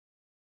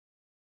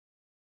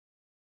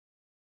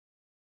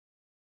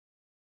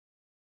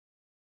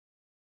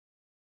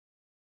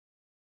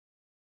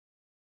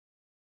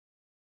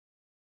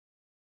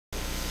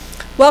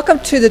Welcome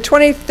to the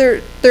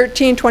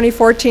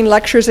 2013-2014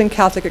 Lectures in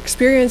Catholic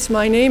Experience.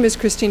 My name is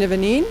Christina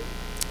Vanine.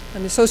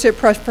 I'm Associate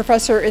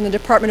Professor in the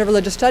Department of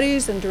Religious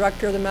Studies and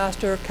Director of the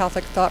Master of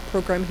Catholic Thought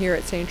program here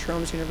at St.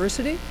 Jerome's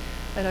University,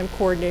 and I'm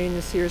coordinating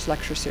this year's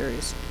lecture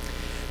series.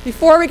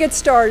 Before we get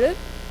started,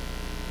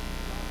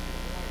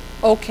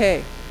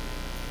 okay,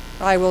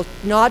 I will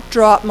not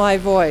drop my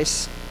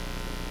voice,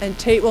 and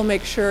Tate will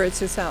make sure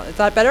it's a sound. Is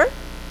that better?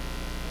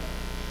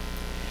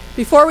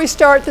 Before we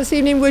start this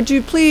evening, would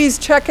you please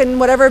check in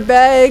whatever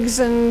bags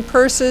and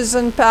purses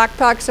and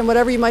backpacks and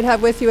whatever you might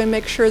have with you and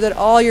make sure that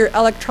all your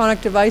electronic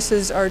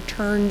devices are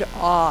turned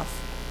off.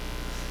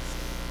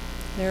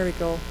 There we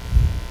go.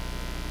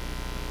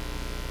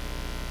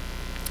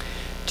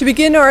 To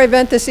begin our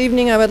event this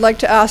evening, I would like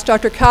to ask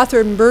Dr.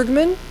 Catherine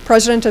Bergman,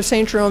 President of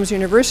St. Jerome's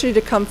University,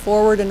 to come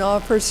forward and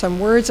offer some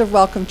words of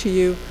welcome to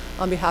you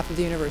on behalf of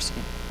the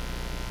university.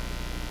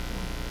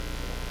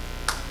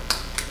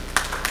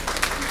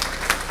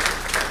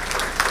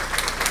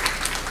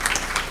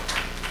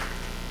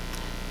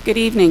 Good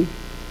evening.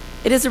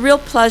 It is a real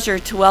pleasure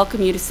to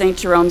welcome you to St.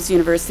 Jerome's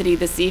University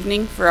this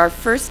evening for our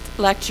first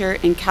lecture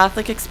in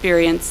Catholic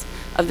Experience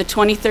of the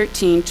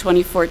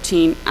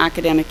 2013-2014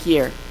 academic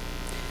year.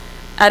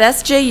 At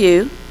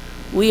SJU,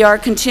 we are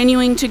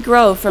continuing to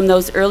grow from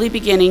those early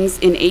beginnings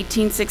in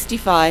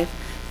 1865,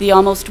 the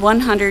almost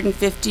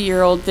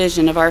 150-year-old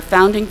vision of our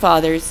founding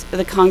fathers of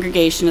the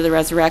Congregation of the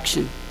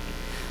Resurrection.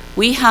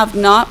 We have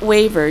not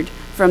wavered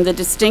from the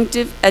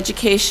distinctive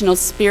educational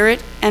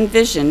spirit and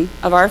vision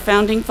of our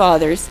founding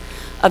fathers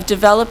of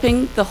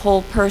developing the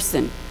whole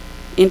person,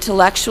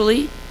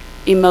 intellectually,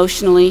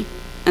 emotionally,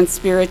 and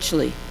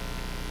spiritually.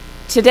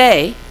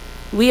 Today,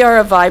 we are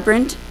a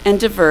vibrant and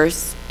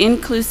diverse,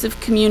 inclusive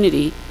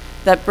community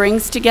that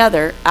brings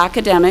together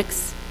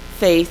academics,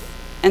 faith,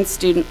 and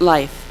student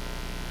life.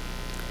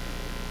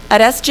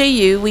 At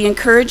SJU, we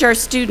encourage our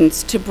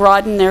students to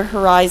broaden their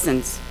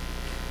horizons,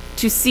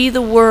 to see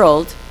the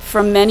world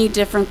from many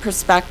different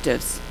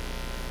perspectives,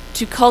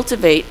 to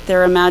cultivate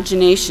their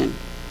imagination,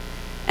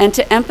 and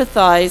to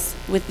empathize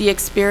with the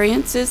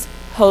experiences,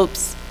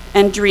 hopes,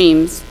 and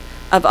dreams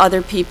of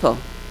other people.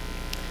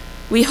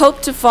 We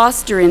hope to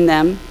foster in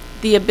them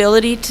the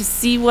ability to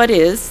see what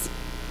is,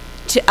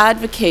 to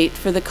advocate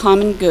for the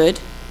common good,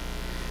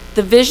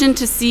 the vision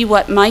to see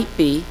what might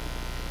be,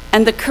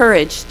 and the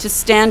courage to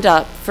stand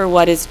up for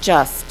what is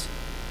just.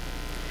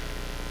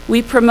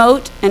 We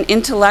promote an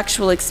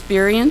intellectual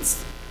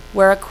experience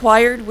where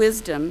acquired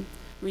wisdom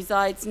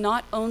resides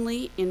not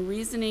only in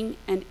reasoning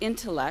and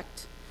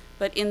intellect,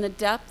 but in the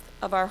depth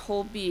of our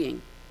whole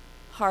being,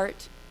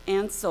 heart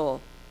and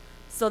soul,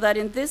 so that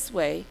in this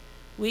way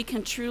we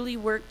can truly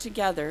work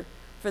together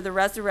for the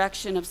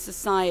resurrection of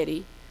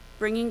society,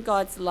 bringing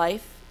God's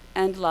life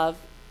and love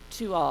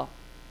to all.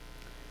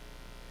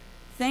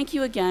 Thank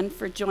you again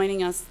for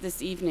joining us this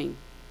evening.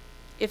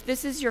 If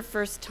this is your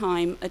first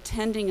time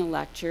attending a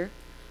lecture,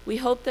 we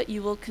hope that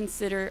you will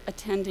consider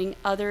attending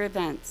other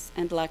events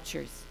and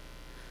lectures.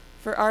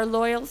 For our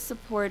loyal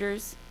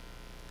supporters,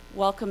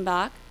 welcome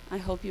back. I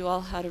hope you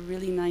all had a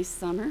really nice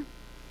summer.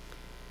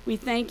 We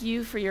thank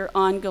you for your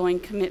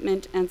ongoing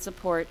commitment and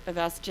support of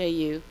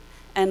SJU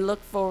and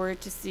look forward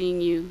to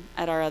seeing you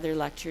at our other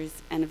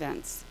lectures and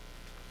events.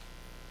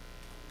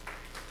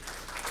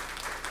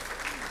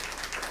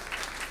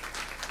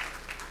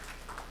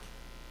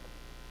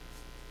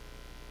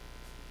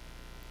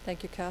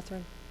 Thank you,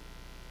 Catherine.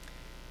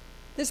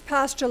 This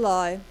past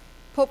July,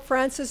 Pope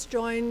Francis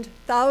joined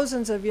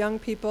thousands of young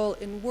people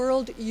in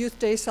World Youth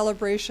Day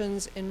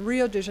celebrations in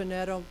Rio de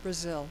Janeiro,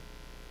 Brazil.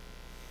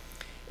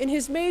 In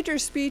his major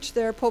speech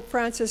there, Pope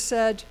Francis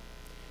said,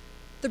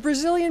 "The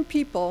Brazilian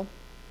people,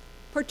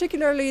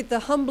 particularly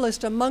the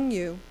humblest among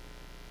you,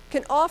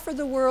 can offer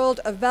the world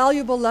a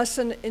valuable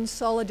lesson in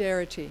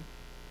solidarity,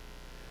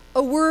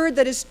 a word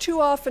that is too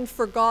often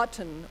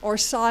forgotten or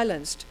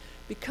silenced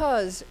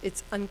because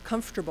it's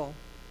uncomfortable.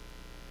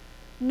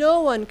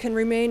 No one can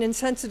remain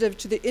insensitive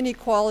to the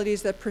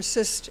inequalities that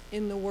persist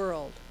in the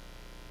world.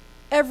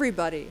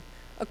 Everybody,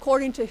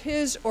 according to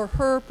his or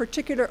her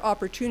particular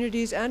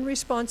opportunities and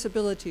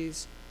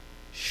responsibilities,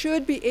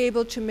 should be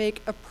able to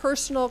make a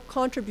personal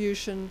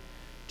contribution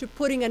to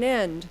putting an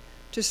end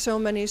to so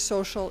many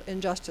social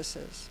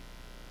injustices.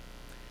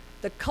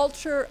 The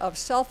culture of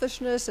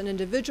selfishness and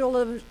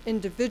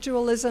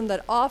individualism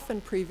that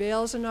often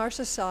prevails in our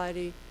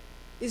society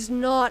is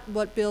not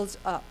what builds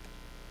up.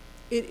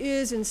 It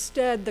is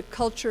instead the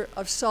culture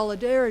of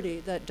solidarity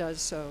that does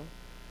so,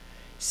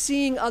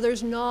 seeing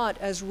others not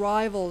as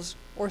rivals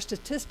or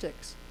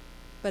statistics,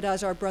 but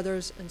as our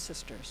brothers and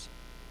sisters.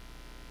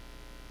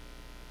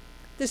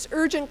 This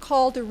urgent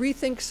call to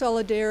rethink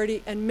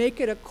solidarity and make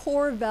it a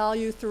core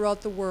value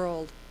throughout the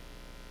world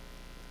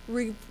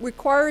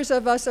requires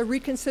of us a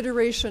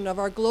reconsideration of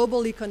our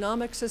global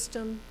economic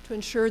system to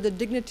ensure the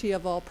dignity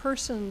of all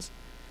persons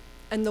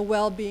and the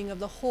well-being of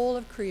the whole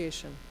of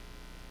creation.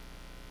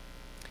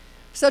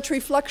 Such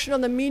reflection on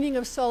the meaning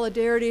of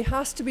solidarity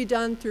has to be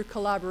done through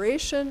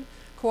collaboration,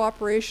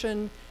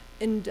 cooperation,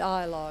 and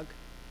dialogue.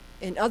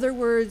 In other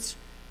words,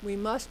 We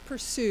must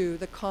pursue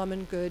the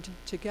common good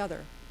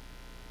together.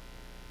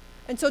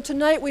 And so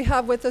tonight we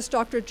have with us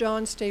Dr.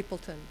 John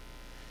Stapleton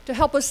to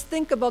help us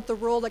think about the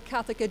role that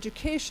Catholic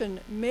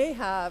education may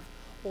have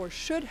or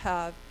should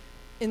have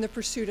in the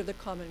pursuit of the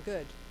common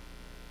good.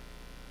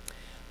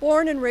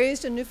 Born and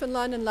raised in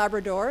Newfoundland and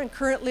Labrador and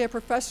currently a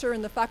professor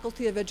in the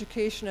Faculty of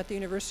Education at the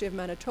University of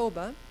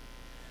Manitoba,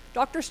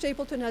 Dr.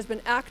 Stapleton has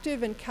been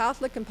active in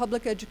Catholic and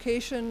public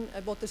education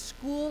at both the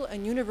school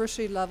and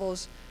university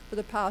levels for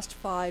the past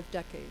 5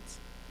 decades.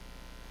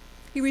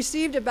 He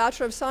received a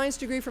Bachelor of Science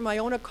degree from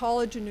Iona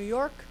College in New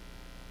York,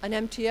 an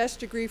MTS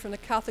degree from the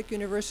Catholic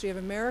University of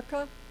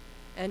America,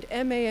 and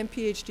MA and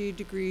PhD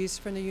degrees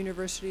from the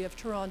University of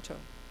Toronto.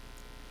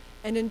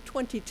 And in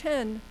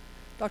 2010,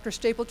 Dr.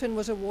 Stapleton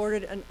was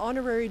awarded an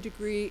honorary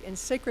degree in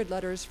Sacred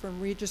Letters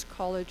from Regis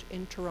College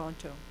in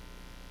Toronto.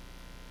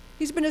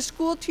 He's been a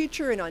school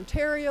teacher in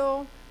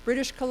Ontario,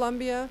 British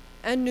Columbia,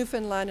 and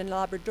Newfoundland and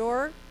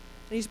Labrador, and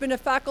he's been a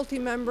faculty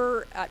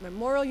member at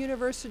Memorial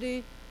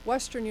University,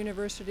 Western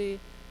University,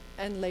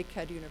 and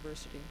Lakehead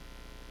University.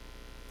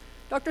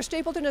 Dr.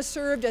 Stapleton has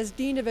served as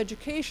Dean of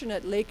Education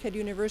at Lakehead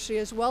University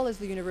as well as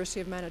the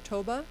University of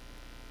Manitoba.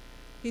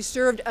 He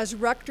served as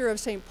Rector of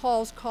St.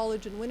 Paul's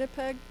College in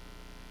Winnipeg,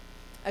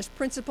 as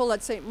Principal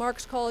at St.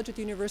 Mark's College at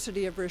the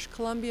University of British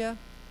Columbia,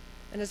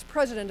 and as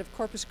President of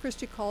Corpus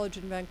Christi College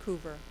in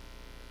Vancouver.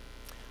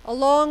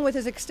 Along with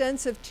his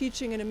extensive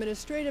teaching and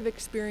administrative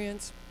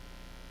experience,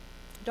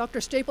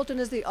 Dr. Stapleton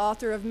is the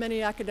author of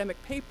many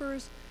academic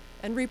papers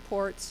and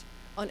reports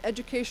on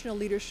educational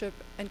leadership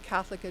and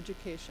Catholic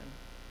education.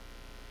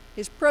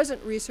 His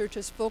present research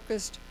is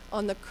focused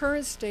on the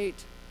current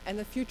state and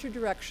the future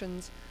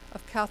directions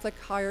of Catholic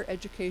higher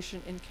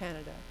education in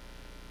Canada.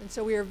 And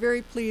so we are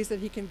very pleased that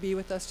he can be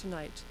with us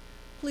tonight.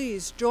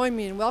 Please join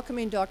me in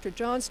welcoming Dr.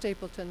 John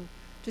Stapleton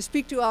to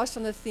speak to us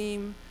on the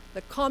theme,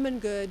 The Common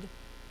Good,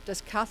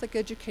 Does Catholic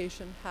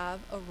Education Have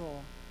a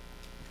Role?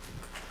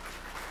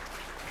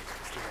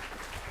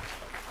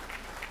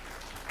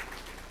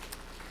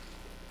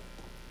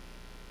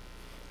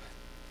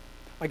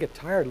 I get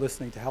tired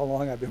listening to how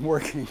long I've been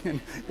working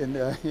in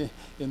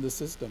the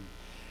system,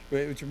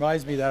 which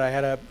reminds me that I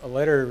had a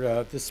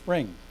letter this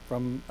spring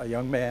from a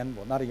young man,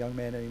 well, not a young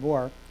man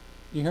anymore.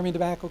 You hear me in the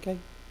back okay?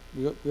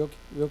 We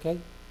okay?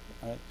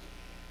 All right.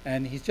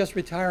 And he's just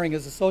retiring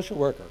as a social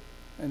worker.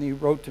 And he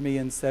wrote to me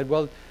and said,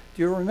 well, do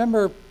you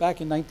remember back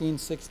in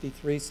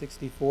 1963,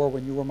 64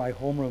 when you were my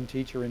homeroom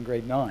teacher in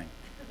grade 9?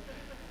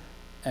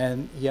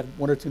 And he had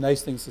one or two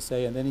nice things to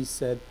say, and then he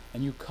said,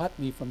 and you cut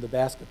me from the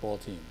basketball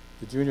team,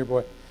 the junior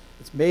boy.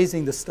 It's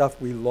amazing the stuff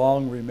we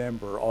long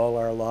remember all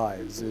our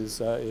lives is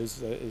that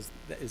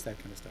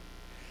kind of stuff.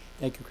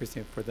 Thank you,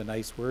 Christine, for the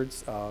nice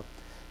words.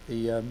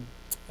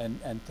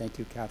 And thank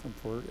you, Catherine,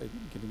 for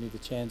giving me the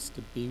chance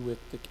to be with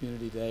the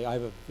community today. I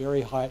have a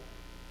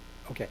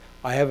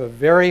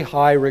very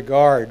high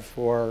regard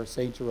for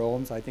St.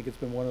 Jerome's. I think it's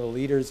been one of the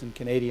leaders in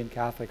Canadian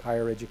Catholic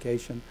higher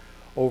education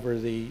over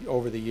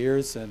the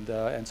years,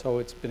 and so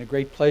it's been a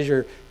great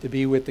pleasure to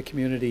be with the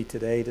community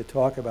today to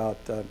talk about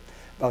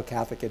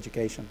Catholic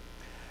education.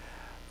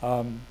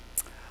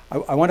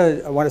 I want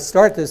to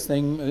start this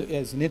thing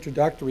as an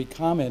introductory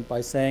comment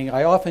by saying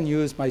I often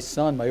use my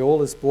son, my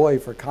oldest boy,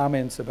 for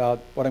comments about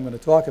what I'm going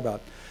to talk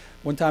about.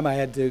 One time I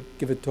had to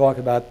give a talk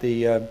about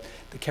the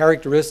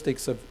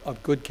characteristics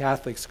of good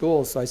Catholic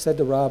schools. So I said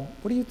to Rob,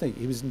 what do you think?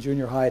 He was in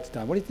junior high at the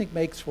time. What do you think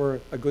makes for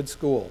a good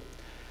school?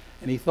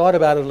 And he thought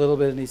about it a little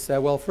bit and he said,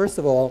 well, first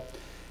of all,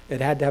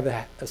 it had to have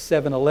a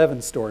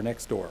 7-Eleven store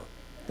next door.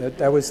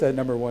 That was the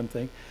number one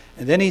thing.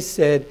 And then he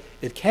said,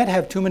 it can't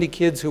have too many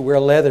kids who wear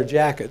leather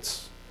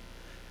jackets.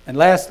 And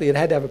lastly, it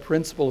had to have a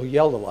principal who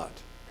yelled a lot.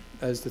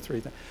 As the three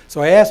things.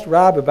 So I asked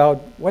Rob about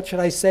what should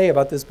I say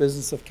about this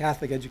business of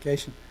Catholic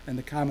education and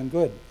the common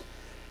good.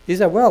 He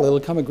said, well, it'll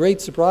come a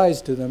great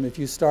surprise to them if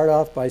you start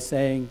off by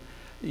saying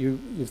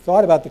you've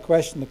thought about the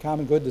question, the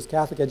common good, does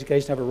Catholic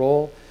education have a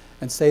role?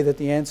 And say that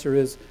the answer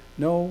is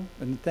no,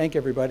 and thank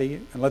everybody,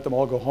 and let them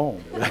all go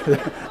home.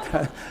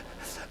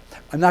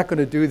 I'm not going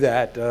to do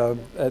that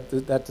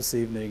this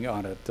evening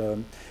on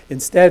it.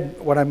 Instead,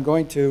 what I'm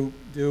going to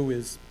do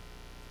is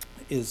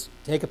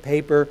take a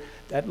paper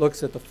that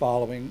looks at the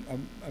following.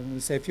 I'm going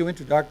to say a few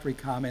introductory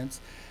comments,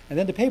 and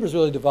then the paper is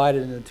really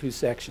divided into two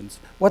sections.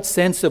 What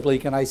sensibly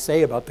can I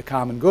say about the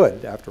common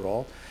good, after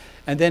all?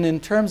 And then in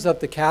terms of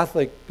the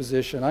Catholic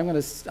position, I'm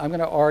going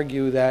to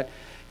argue that,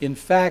 in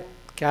fact,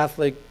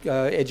 Catholic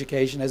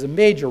education has a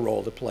major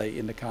role to play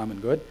in the common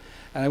good.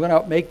 And I'm going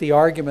to make the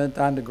argument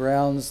on the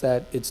grounds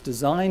that it's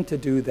designed to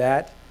do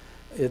that,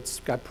 it's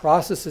got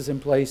processes in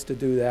place to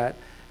do that,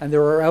 and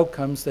there are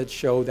outcomes that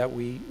show that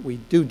we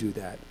do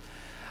that.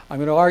 I'm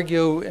going to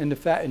argue in the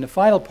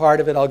final part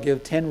of it, I'll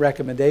give 10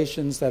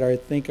 recommendations that I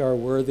think are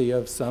worthy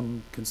of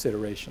some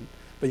consideration.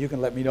 But you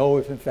can let me know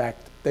if, in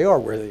fact, they are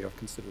worthy of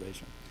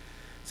consideration.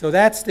 So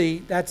that's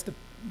the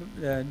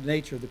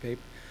nature of the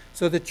paper.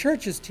 So the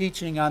Church's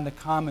teaching on the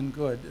common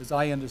good, as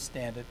I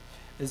understand it,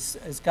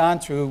 has gone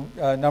through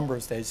a number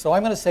of stages. So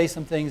I'm going to say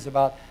some things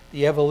about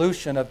the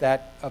evolution of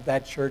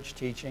that Church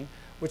teaching,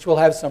 which will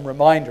have some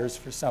reminders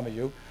for some of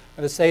you. I'm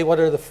going to say what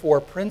are the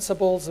 4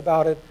 principles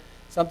about it,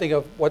 something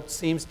of what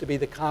seems to be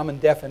the common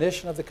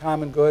definition of the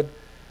common good.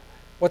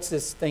 What's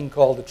this thing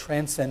called the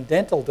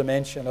transcendental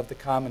dimension of the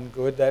common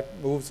good that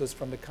moves us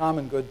from the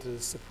common good to the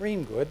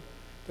supreme good,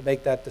 to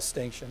make that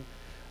distinction?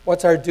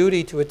 What's our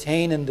duty to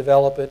attain and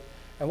develop it?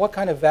 And what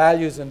kind of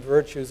values and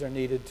virtues are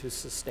needed to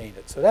sustain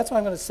it? So that's why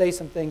I'm going to say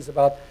some things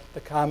about the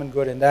common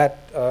good in that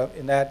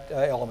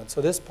element. So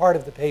this part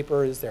of the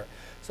paper is there.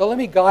 So let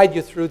me guide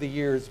you through the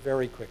years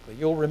very quickly.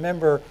 You'll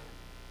remember,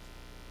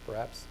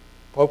 perhaps,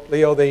 Pope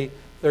Leo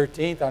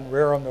XIII on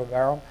Rerum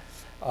Novarum,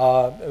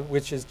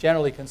 which is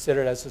generally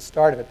considered as the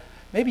start of it.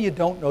 Maybe you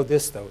don't know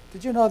this, though.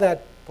 Did you know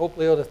that Pope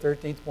Leo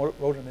XIII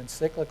wrote an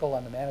encyclical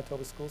on the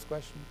Manitoba schools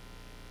question?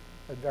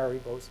 At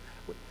Varibos.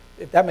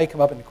 That may come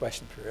up in the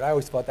question period. I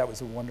always thought that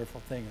was a wonderful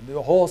thing. And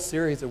the whole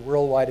series of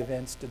worldwide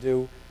events to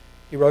do,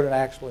 he wrote an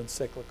actual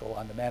encyclical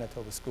on the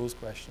Manitoba schools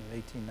question in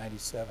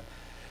 1897.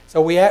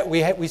 So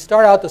we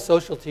start out the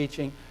social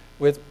teaching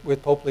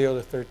with Pope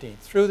Leo XIII.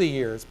 Through the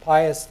years,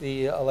 Pius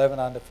XI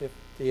on the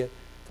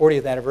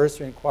 40th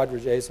anniversary in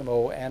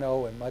Quadragesimo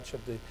Anno, and much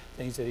of the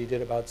things that he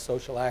did about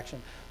social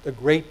action. The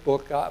great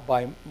book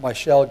by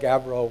Michel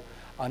Gavreau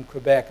on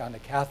Quebec, on the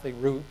Catholic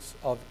roots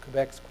of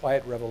Quebec's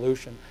quiet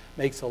revolution,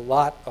 makes a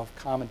lot of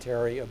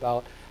commentary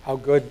about how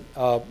good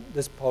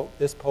this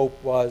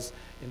Pope was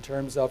in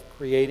terms of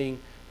creating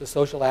the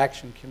social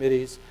action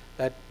committees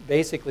that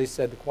basically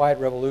said the quiet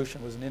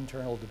revolution was an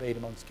internal debate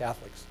amongst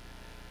Catholics.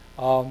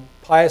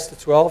 Pius XII,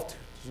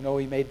 did you know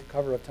he made the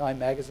cover of Time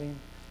magazine?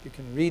 You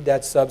can read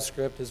that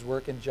subscript, his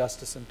work in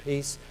Justice and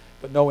Peace,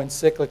 but no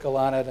encyclical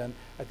on it, and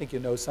I think you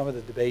know some of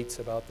the debates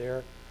about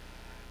there.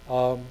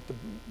 The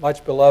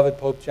much beloved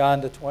Pope John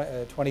the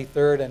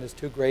 23rd and his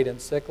 2 great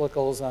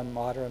encyclicals on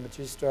Mater and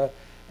Magistra,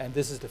 and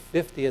this is the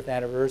 50th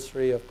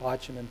anniversary of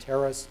Pacem in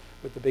Terris,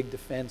 with the big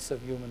defense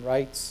of human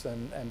rights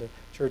and the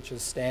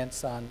Church's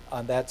stance on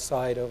that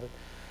side of it.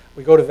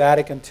 We go to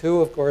Vatican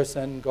II, of course,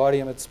 and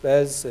Gaudium et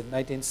Spes in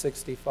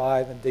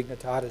 1965, and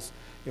Dignitatis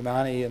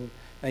Humani in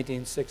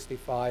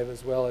 1965,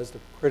 as well as the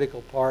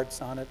critical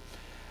parts on it.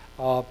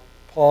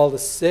 Paul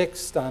VI,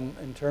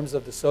 in terms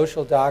of the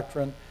social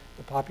doctrine,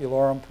 the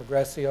Popularum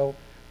Progressio,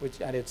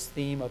 and its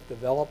theme of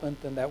development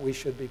and that we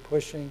should be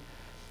pushing.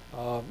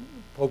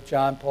 Pope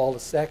John Paul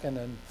II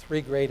and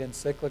 3 great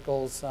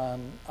encyclicals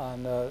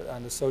on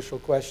the social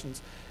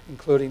questions,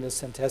 including the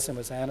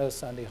Centesimus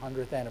Annus on the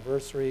 100th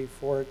anniversary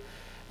for it.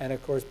 And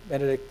of course,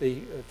 Benedict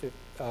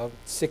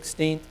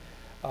XVI,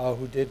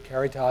 who did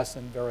Caritas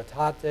in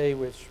Veritate,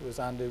 which was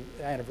on the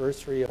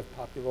anniversary of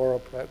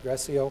Popularum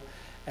Progressio,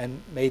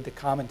 and made the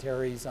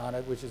commentaries on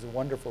it, which is a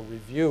wonderful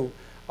review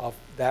of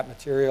that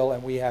material.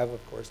 And we have,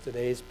 of course,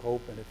 today's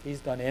Pope, and if he's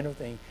done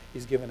anything,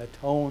 he's given a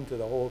tone to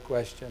the whole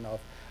question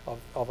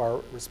of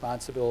our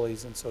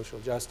responsibilities in social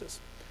justice.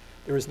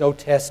 There is no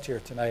test here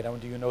tonight.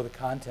 Do you know the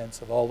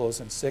contents of all those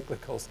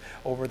encyclicals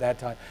over that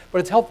time? But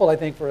it's helpful, I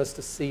think, for us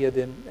to see it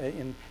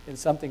in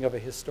something of a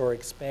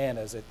historic span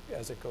as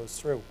it goes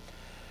through.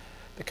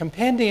 The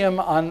compendium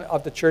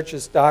of the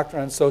Church's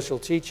doctrine on social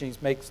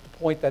teachings makes the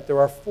point that there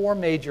are 4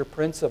 major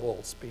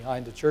principles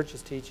behind the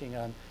Church's teaching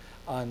on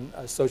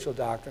social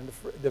doctrine.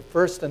 The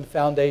first and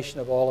foundation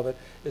of all of it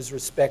is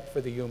respect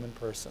for the human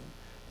person.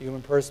 The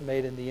human person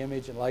made in the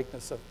image and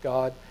likeness of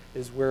God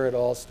is where it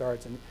all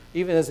starts. And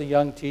even as a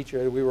young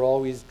teacher, we were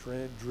always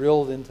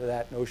drilled into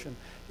that notion.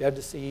 You have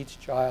to see each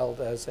child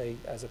as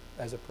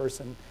a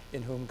person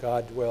in whom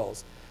God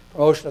dwells.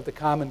 Promotion of the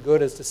common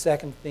good is the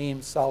second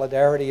theme,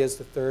 solidarity is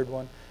the third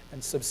one,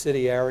 and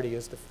subsidiarity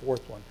is the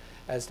fourth one,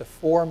 as the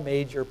 4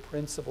 major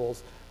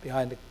principles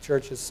behind the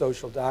Church's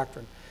social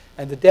doctrine.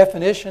 And the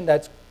definition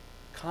that's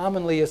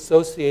commonly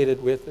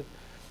associated with it,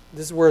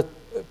 this is worth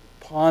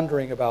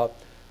pondering about: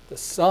 the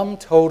sum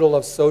total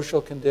of social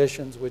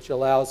conditions which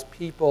allows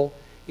people,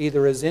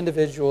 either as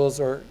individuals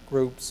or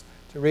groups,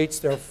 to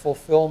reach their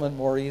fulfillment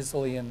more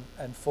easily and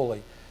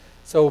fully.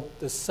 So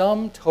the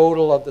sum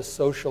total of the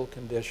social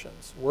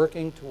conditions,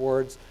 working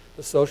towards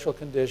the social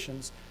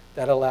conditions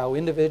that allow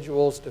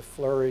individuals to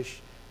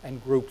flourish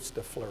and groups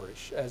to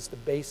flourish, as the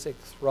basic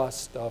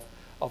thrust of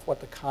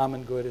what the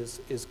common good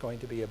is going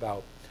to be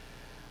about.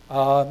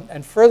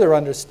 And further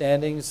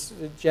understandings,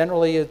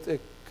 generally the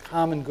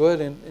common good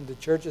in the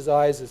Church's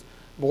eyes is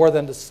more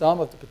than the sum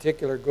of the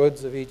particular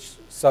goods of each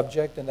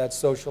subject and that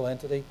social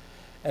entity.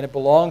 And it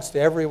belongs to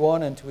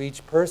everyone and to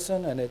each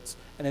person, and it's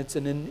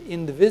an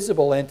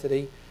indivisible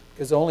entity,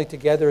 because only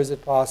together is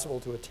it possible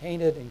to attain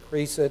it,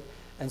 increase it,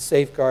 and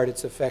safeguard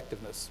its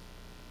effectiveness.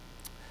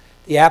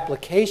 The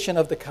application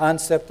of the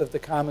concept of the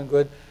common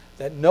good,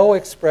 that no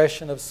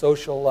expression of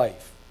social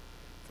life,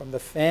 from the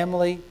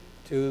family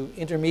to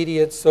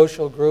intermediate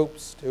social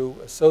groups to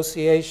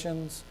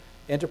associations,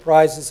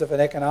 enterprises of an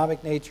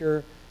economic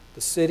nature,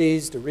 the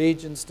cities, the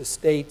regions, the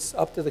states,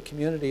 up to the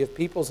community of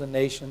peoples and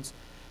nations,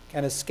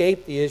 can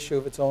escape the issue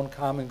of its own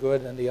common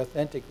good and the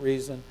authentic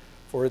reason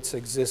for its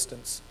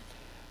existence.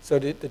 So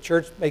the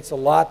Church makes a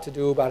lot to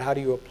do about how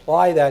do you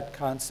apply that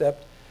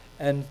concept,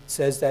 and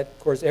says that, of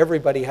course,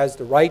 everybody has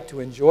the right to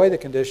enjoy the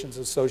conditions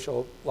of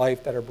social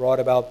life that are brought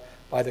about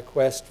by the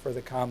quest for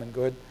the common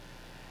good.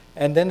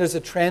 And then there's a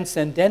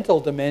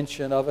transcendental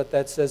dimension of it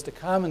that says the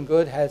common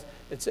good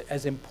it's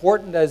as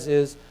important as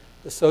is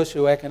the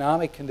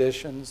socioeconomic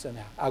conditions and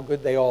how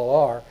good they all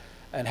are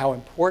and how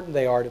important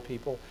they are to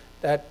people,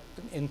 that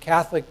in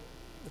Catholic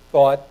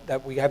thought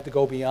that we have to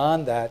go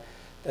beyond that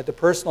the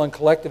personal and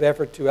collective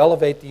effort to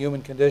elevate the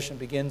human condition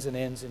begins and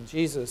ends in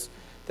Jesus,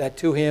 that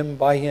to him,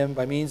 by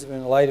means of him,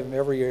 in the light of him,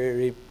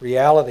 every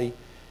reality,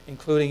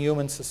 including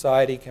human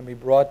society, can be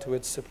brought to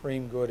its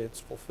supreme good, its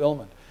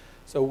fulfillment.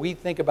 So we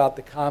think about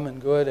the common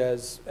good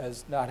as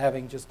not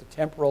having just a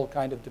temporal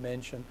kind of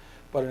dimension,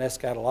 but an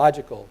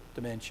eschatological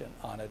dimension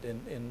on it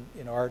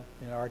in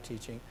our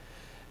teaching.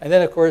 And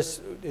then, of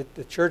course,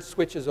 the church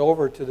switches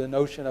over to the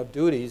notion of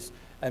duties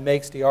and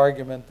makes the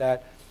argument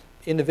that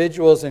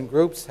individuals and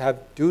groups have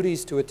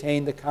duties to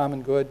attain the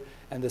common good,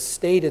 and the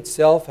state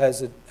itself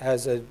has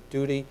a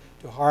duty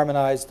to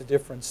harmonize the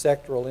different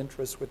sectoral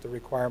interests with the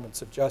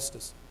requirements of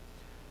justice.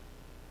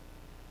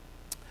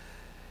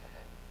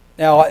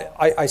 Now,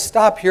 I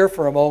stop here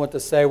for a moment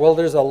to say, well,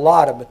 there's a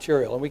lot of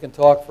material, and we can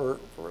talk for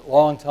a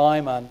long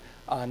time on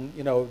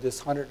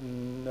this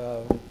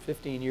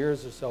 115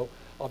 years or so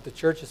of the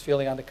church's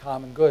feeling on the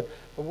common good.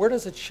 But where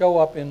does it show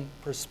up in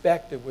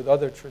perspective with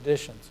other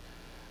traditions?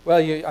 Well,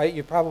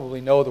 you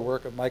probably know the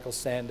work of Michael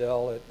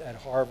Sandel at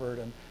Harvard,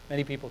 and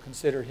many people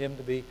consider him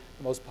to be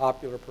the most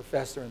popular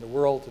professor in the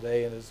world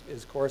today in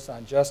his course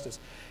on justice.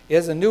 He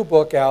has a new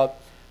book out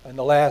in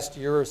the last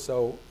year or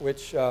so,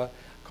 which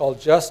called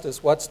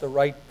Justice, What's the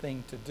Right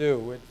Thing to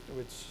Do,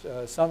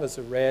 which some of us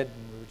have read,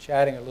 and we were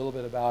chatting a little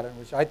bit about it,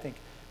 which I think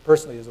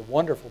personally is a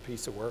wonderful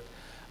piece of work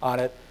on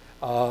it.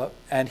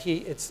 And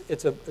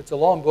it's a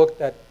long book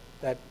that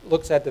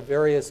looks at the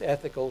various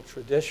ethical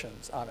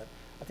traditions on it.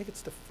 I think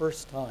it's the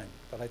first time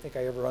that I think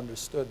I ever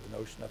understood the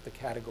notion of the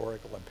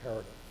categorical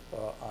imperative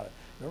on it.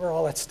 Remember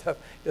all that stuff?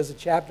 There's a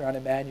chapter on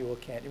Immanuel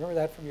Kant. You remember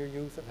that from your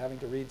youth, of having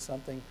to read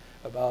something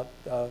about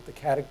the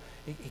category?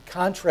 He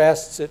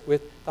contrasts it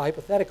with the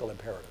hypothetical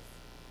imperative.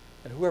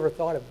 And whoever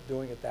thought of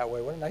doing it that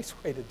way, what a nice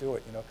way to do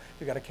it.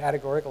 You've got a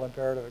categorical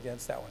imperative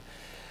against that one.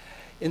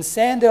 In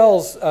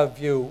Sandel's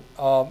view,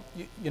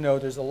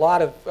 there's a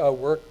lot of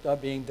work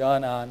being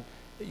done on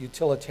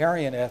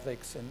utilitarian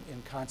ethics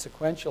and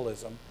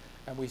consequentialism.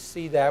 And we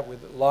see that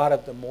with a lot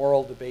of the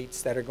moral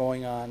debates that are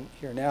going on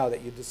here now,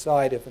 that you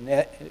decide if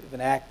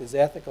an act is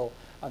ethical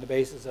on the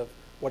basis of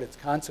what its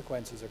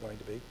consequences are going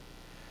to be.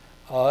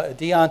 A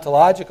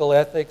deontological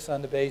ethics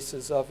on the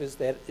basis of is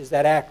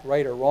that act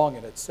right or wrong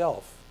in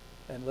itself?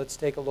 And let's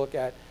take a look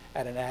at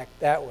an act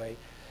that way.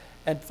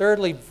 And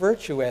thirdly,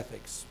 virtue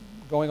ethics,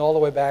 going all the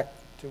way back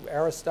to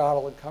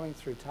Aristotle and coming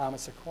through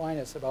Thomas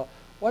Aquinas, about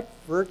what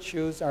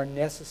virtues are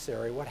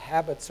necessary, what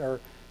habits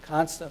are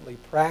constantly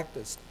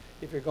practiced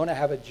if you're going to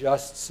have a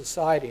just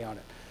society on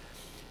it.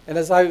 And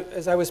as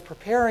I was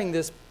preparing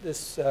this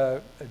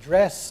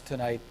address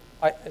tonight,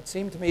 it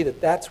seemed to me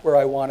that that's where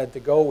I wanted to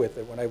go with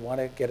it when I want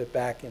to get it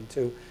back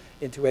into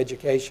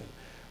education.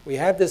 We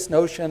have this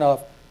notion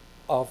of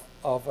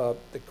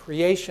the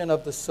creation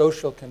of the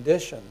social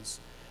conditions,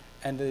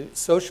 and the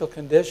social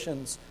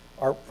conditions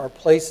are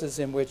places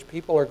in which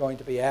people are going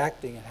to be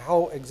acting, and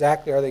how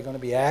exactly are they going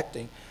to be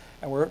acting?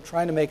 And we're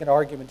trying to make an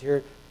argument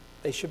here,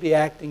 they should be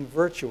acting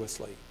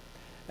virtuously.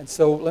 And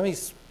so let me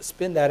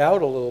spin that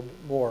out a little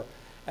bit more.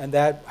 And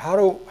that how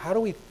do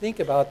we think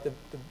about the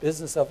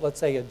business of, let's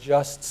say, a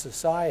just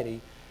society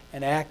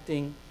and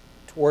acting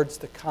towards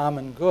the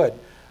common good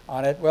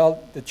on it?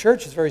 Well, the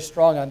church is very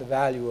strong on the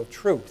value of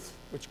truth,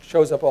 which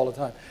shows up all the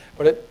time.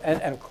 But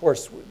and of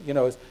course,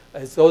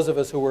 as those of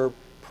us who are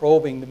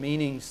probing the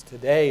meanings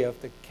today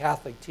of the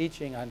Catholic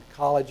teaching on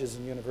colleges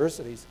and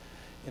universities,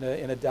 in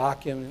a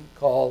document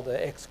called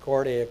Ex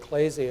Corde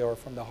Ecclesiae, or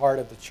From the Heart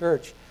of the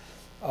Church,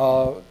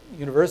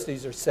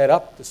 universities are set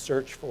up to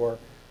search for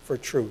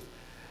truth.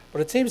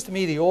 But it seems to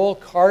me the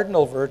old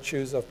cardinal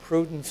virtues of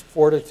prudence,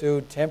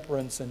 fortitude,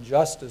 temperance, and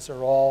justice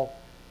are all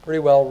pretty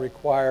well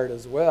required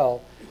as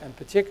well, and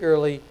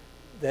particularly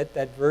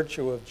that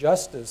virtue of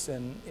justice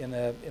in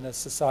a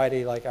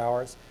society like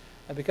ours.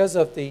 And because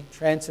of the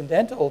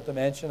transcendental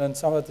dimension and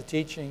some of the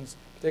teachings,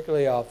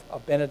 particularly of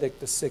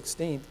Benedict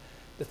XVI,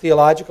 the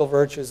theological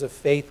virtues of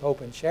faith,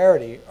 hope, and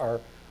charity are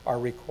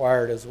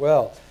required as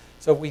well.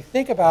 So if we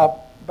think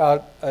about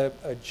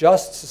a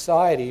just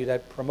society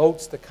that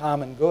promotes the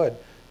common good,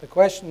 the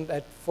question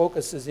that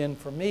focuses in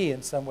for me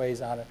in some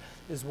ways on it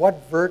is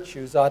what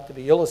virtues ought to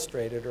be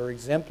illustrated or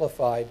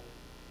exemplified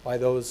by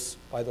those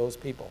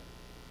people.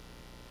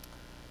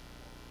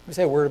 Let me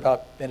say a word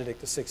about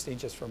Benedict XVI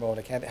just for a moment.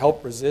 I can't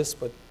help resist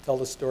but tell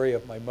the story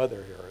of my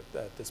mother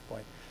here at this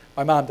point.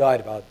 My mom died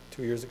about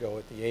 2 years ago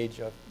at the age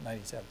of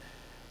 97.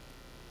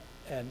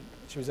 And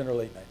she was in her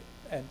late 90s.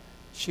 And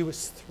she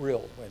was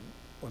thrilled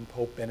when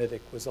Pope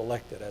Benedict was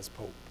elected as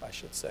Pope, I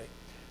should say.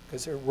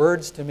 Because her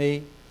words to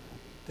me,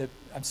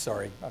 I'm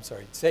sorry.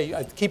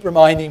 Keep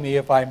reminding me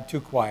if I'm too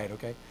quiet,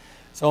 okay?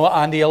 So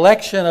on the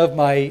election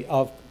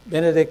of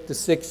Benedict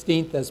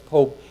XVI as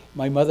Pope,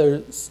 my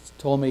mother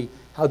told me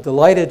how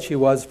delighted she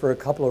was for a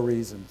couple of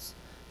reasons.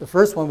 The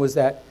first one was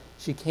that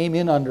she came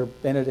in under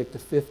Benedict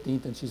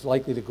XV, and she's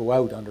likely to go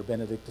out under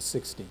Benedict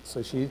XVI.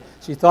 So she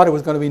thought it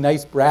was going to be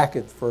nice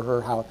brackets for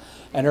her house.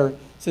 And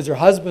since her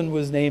husband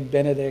was named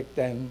Benedict,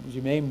 and she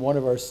named one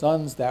of our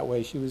sons that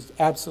way, she was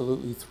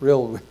absolutely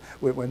thrilled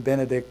with when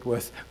Benedict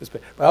was.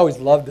 But I always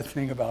loved the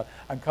thing about,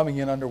 I'm coming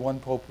in under one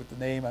pope with the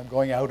name, I'm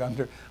going out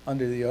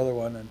under the other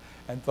one,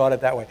 and thought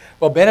it that way.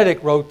 Well,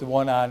 Benedict wrote the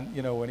one on,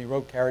 when he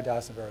wrote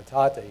Caritas and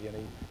Veritate,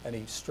 and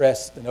he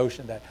stressed the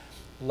notion that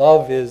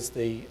love is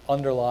the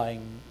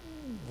underlying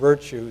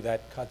virtue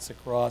that cuts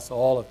across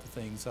all of the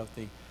things of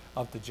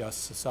the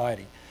just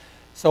society.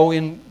 So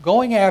in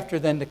going after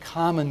then the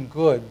common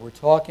good, we're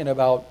talking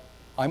about,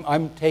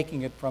 I'm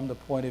taking it from the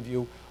point of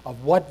view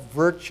of what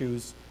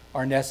virtues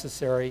are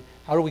necessary,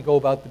 how do we go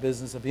about the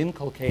business of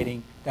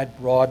inculcating that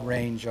broad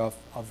range of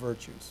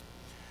virtues.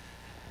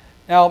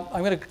 Now,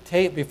 I'm going to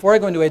take, before I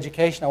go into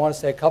education, I want to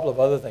say a couple of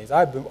other things.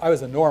 I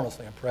was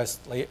enormously impressed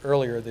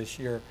earlier this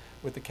year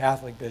with the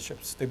Catholic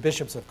bishops, the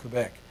bishops of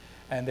Quebec,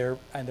 and their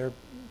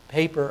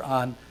paper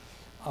on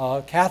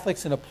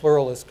Catholics in a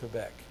pluralist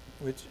Quebec,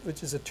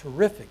 which is a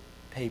terrific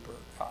paper,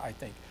 I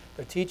think.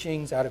 Their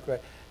teachings out of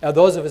Quebec. Now,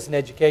 those of us in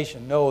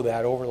education know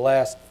that over the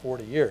last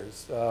 40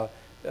 years,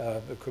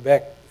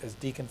 Quebec has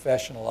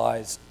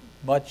deconfessionalized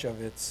much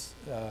of its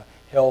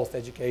health,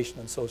 education,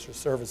 and social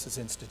services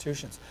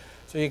institutions.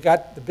 So you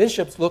got the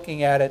bishops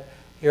looking at it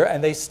here,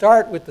 and they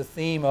start with the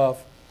theme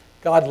of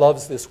God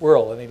loves this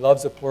world, and he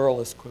loves a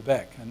pluralist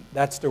Quebec. And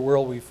that's the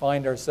world we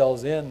find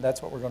ourselves in.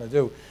 That's what we're going to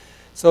do.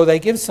 So they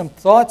give some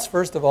thoughts,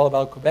 first of all,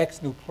 about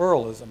Quebec's new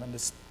pluralism and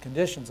the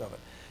conditions of it.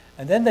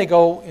 And then they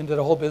go into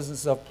the whole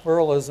business of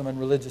pluralism and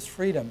religious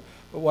freedom.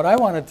 But what I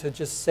wanted to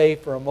just say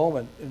for a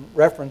moment in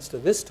reference to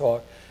this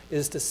talk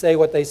is to say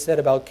what they said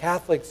about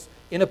Catholics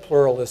in a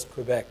pluralist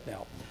Quebec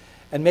now.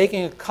 And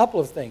making a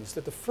couple of things.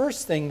 That the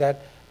first thing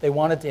that they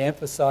wanted to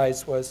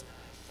emphasize was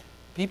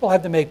people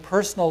have to make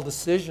personal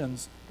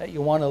decisions that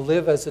you want to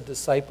live as a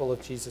disciple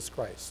of Jesus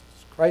Christ.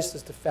 Christ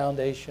is the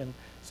foundation.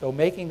 So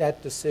making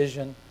that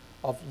decision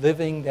of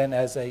living then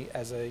as a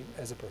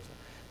person.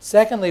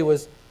 Secondly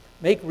was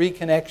make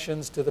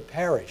reconnections to the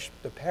parish.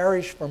 The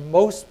parish, for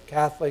most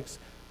Catholics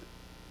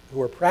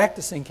who are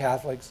practicing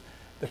Catholics,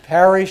 the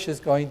parish is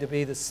going to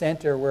be the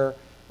center where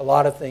a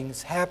lot of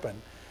things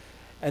happen.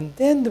 And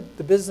then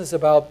the business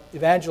about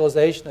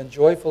evangelization and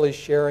joyfully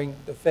sharing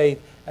the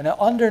faith. And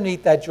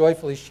underneath that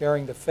joyfully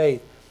sharing the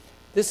faith,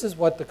 this is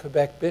what the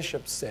Quebec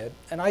bishops said.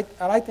 And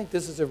I think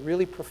this is a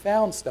really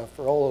profound stuff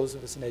for all those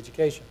of us in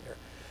education here.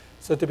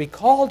 So to be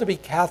called to be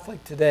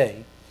Catholic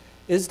today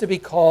is to be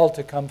called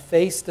to come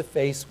face to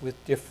face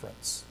with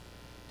difference.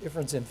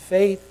 Difference in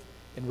faith,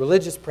 in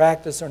religious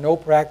practice or no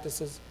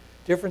practices,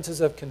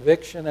 differences of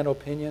conviction and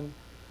opinion.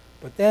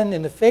 But then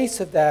in the face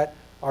of that,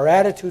 our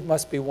attitude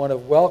must be one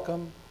of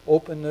welcome,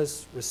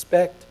 openness,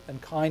 respect,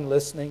 and kind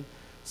listening,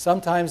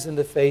 sometimes in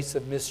the face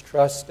of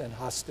mistrust and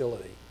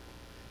hostility.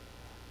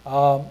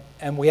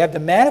 And we have to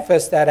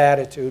manifest that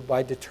attitude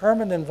by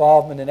determined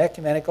involvement in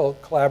ecumenical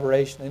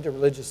collaboration,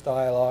 interreligious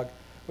dialogue,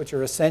 which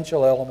are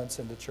essential elements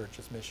in the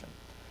Church's mission.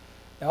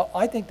 Now,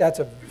 I think that's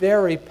a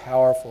very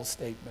powerful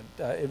statement.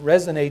 It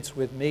resonates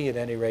with me, at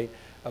any rate,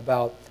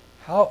 about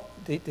how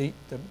the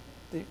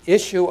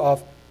issue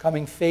of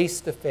coming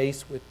face to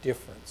face with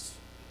difference.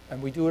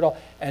 And we do it all.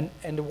 And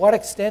to what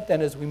extent,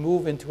 then, as we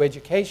move into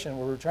education,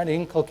 where we're trying to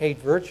inculcate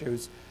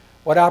virtues,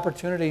 what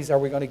opportunities are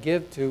we going to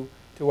give to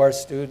our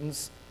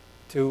students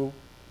to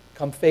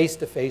come face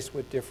to face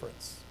with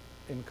difference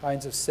in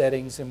kinds of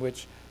settings in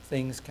which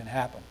things can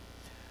happen?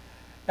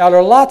 Now, there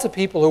are lots of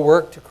people who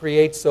work to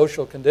create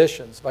social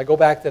conditions. If I go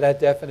back to that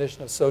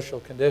definition of social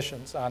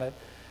conditions on it,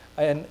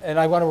 and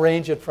I want to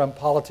range it from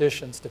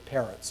politicians to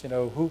parents.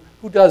 Who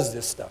does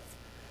this stuff?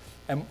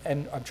 And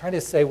I'm trying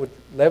to say what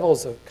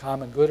levels of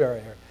common good are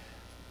here.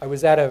 I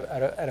was at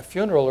a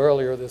funeral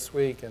earlier this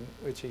week in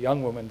which a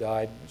young woman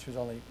died. She was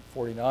only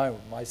 49.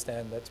 With my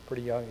stand, that's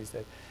pretty young, he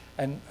said.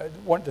 And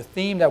the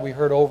theme that we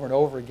heard over and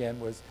over again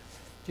was,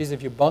 geez,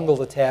 if you bungle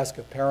the task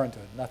of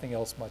parenthood, nothing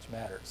else much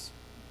matters.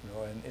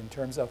 In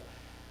terms of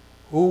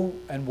who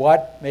and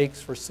what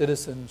makes for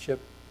citizenship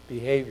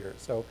behavior.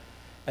 So,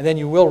 and then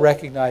you will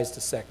recognize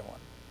the second one,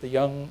 the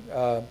young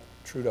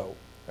Trudeau.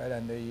 Right,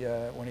 and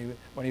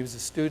when he was a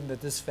student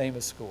at this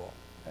famous school.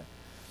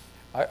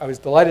 Right? I was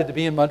delighted to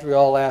be in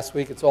Montreal last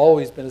week. It's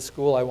always been a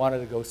school I wanted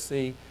to go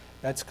see.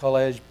 That's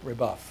Collège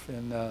Brebeuf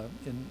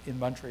in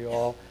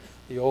Montreal,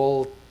 the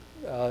old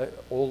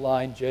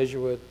line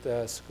Jesuit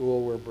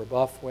school where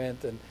Brebeuf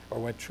went, or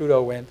when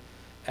Trudeau went,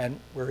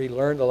 and where he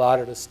learned a lot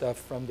of the stuff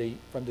from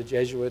the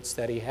Jesuits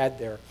that he had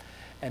there.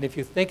 And if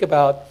you think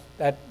about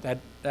that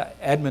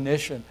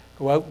admonition,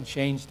 go out and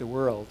change the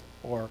world,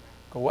 or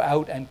go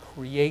out and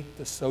create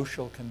the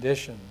social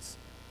conditions.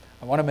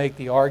 I want to make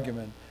the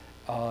argument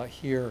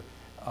here,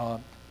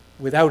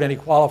 without any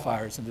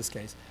qualifiers in this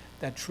case,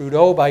 that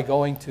Trudeau, by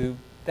going to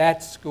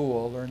that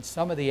school, learned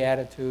some of the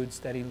attitudes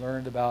that he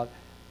learned about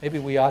maybe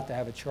we ought to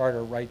have a charter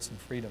of rights and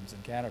freedoms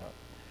in Canada.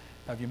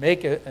 Now, if you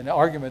make an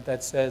argument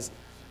that says,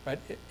 right,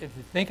 if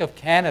you think of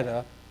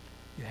Canada,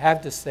 you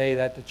have to say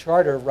that the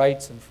Charter of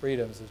Rights and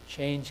Freedoms has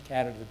changed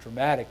Canada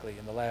dramatically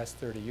in the last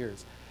 30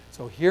 years.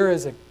 So here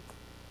is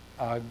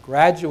a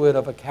graduate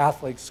of a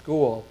Catholic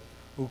school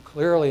who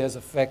clearly has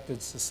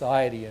affected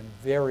society in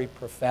very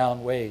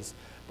profound ways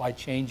by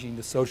changing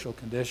the social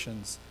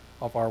conditions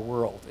of our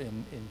world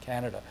in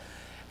Canada.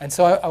 And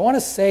so I want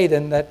to say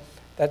then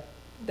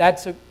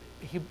that's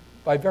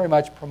by very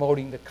much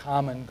promoting the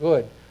common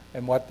good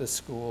and what the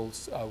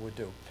schools would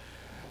do.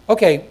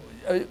 Okay,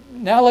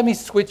 now let me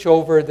switch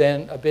over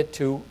then a bit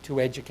to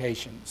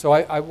education.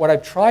 So what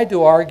I've tried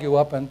to argue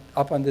up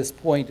on this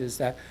point is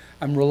that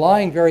I'm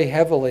relying very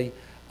heavily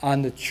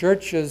on the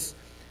Church's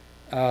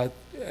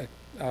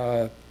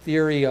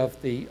theory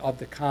of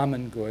the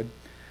common good,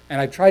 and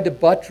I've tried to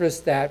buttress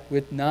that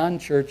with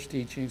non-church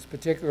teachings,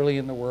 particularly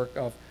in the work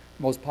of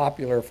the most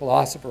popular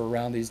philosopher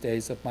around these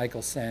days, of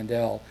Michael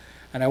Sandel.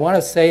 And I want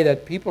to say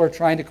that people are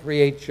trying to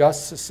create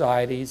just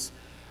societies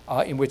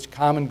in which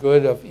common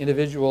good of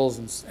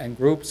individuals and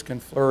groups can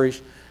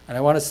flourish. And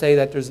I want to say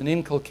that there's an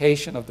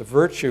inculcation of the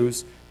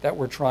virtues that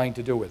we're trying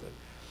to do with it.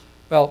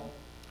 Well,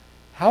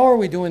 how are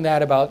we doing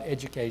that about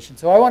education?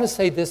 So I want to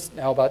say this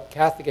now about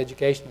Catholic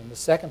education in the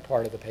second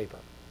part of the paper.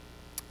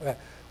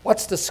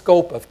 What's the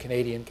scope of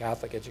Canadian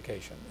Catholic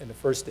education in the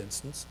first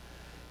instance?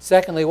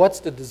 Secondly,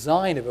 what's the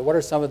design of it? What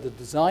are some of the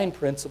design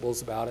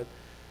principles about it?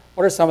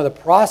 What are some of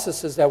the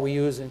processes that we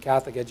use in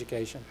Catholic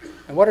education?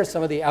 And what are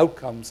some of the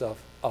outcomes of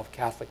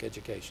Catholic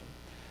education?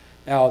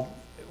 Now,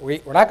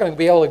 we're not going to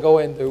be able to go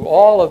into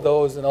all of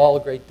those in all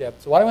great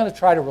depth. So what I'm going to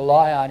try to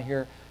rely on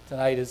here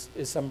tonight is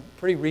some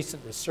pretty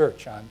recent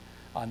research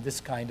on this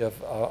kind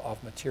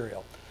of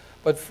material.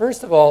 But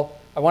first of all,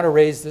 I want to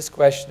raise this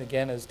question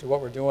again as to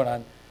what we're doing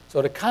on,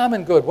 so the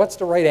common good, what's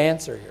the right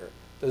answer here?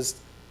 Does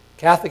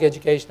Catholic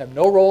education have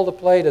no role to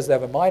play? Does it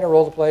have a minor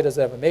role to play? Does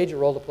it have a major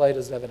role to play?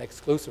 Does it have an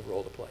exclusive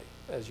role to play?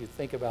 As you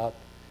think about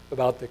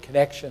the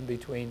connection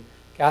between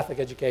Catholic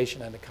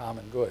education and the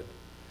common good.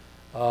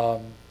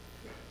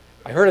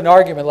 I heard an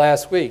argument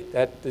last week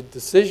that the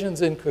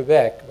decisions in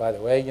Quebec, by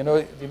the way, you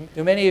know,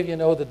 do many of you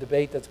know the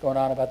debate that's going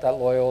on about that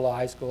Loyola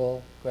High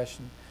School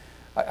question?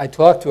 I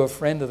talked to a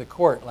friend of the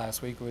court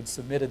last week who had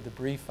submitted the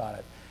brief on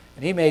it,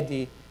 and he made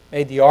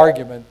the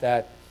argument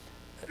that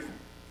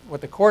what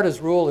the court has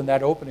ruled in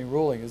that opening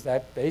ruling is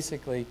that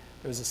basically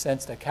there's a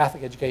sense that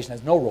Catholic education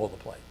has no role to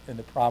play in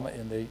the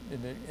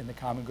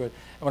common good.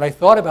 And when I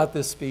thought about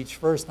this speech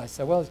first, I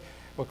said, well,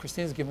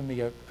 Christina's given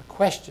me a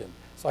question,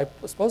 so I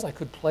suppose I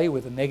could play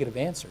with a negative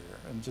answer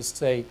here and just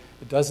say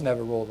it doesn't have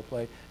a role to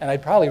play. And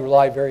I'd probably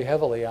rely very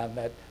heavily on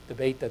that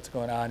debate that's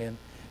going on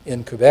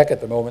in Quebec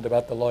at the moment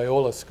about the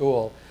Loyola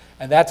School,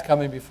 and that's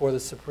coming before the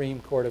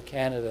Supreme Court of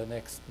Canada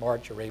next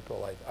March or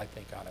April, I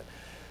think, on it.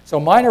 So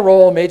minor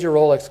role, major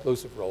role,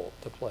 exclusive role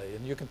to play,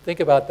 and you can think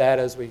about that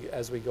as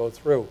we go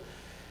through.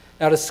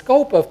 Now, the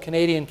scope of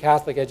Canadian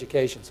Catholic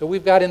education. So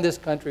we've got in this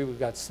country, we've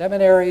got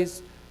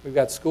seminaries, we've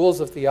got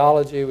schools of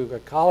theology, we've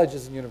got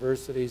colleges and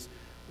universities,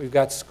 we've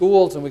got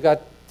schools, and we've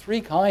got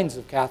three kinds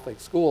of Catholic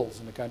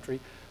schools in the country.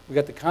 We've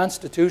got the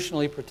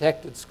constitutionally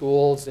protected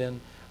schools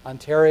in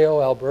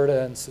Ontario,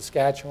 Alberta, and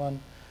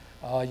Saskatchewan.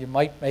 You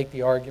might make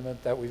the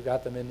argument that we've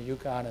got them in the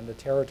Yukon and the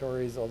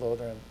territories, although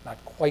they're not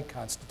quite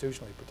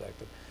constitutionally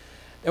protected.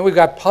 Then we've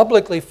got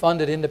publicly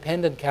funded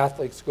independent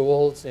Catholic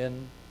schools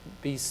in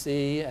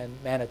BC and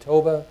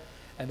Manitoba.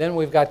 And then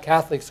we've got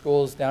Catholic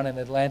schools down in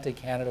Atlantic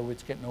Canada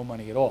which get no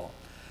money at all.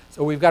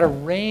 So we've got a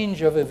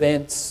range of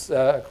events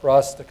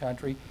across the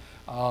country.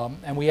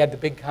 And we had the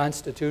big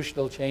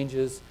constitutional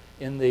changes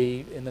in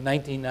the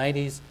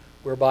 1990s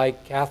whereby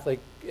Catholic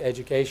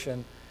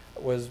education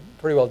was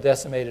pretty well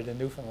decimated in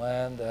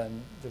Newfoundland,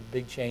 and the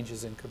big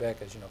changes in Quebec,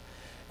 as you know.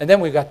 And then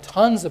we've got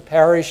tons of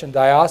parish and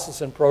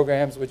diocesan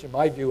programs, which in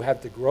my view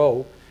have to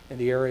grow in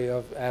the area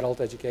of adult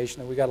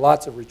education. And we've got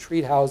lots of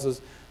retreat houses.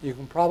 You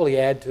can probably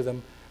add to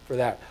them for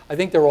that. I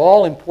think they're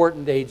all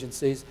important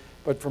agencies,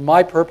 but for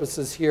my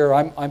purposes here,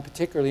 I'm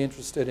particularly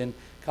interested in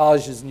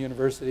colleges and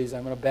universities.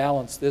 I'm going to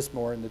balance this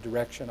more in the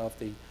direction of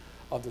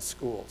the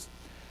schools.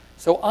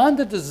 So on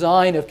the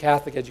design of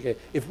Catholic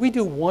education, if we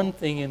do one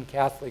thing in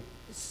Catholic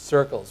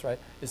circles, right,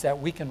 is that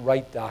we can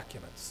write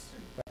documents.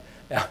 Right?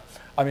 Now,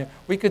 I mean,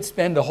 we could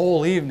spend a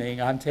whole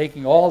evening on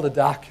taking all the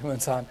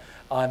documents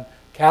on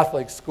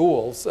Catholic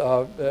schools,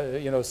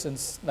 you know,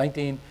 since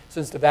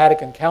the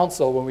Vatican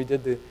Council when we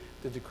did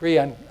the decree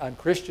on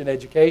Christian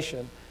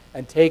education,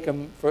 and take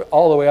them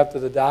all the way up to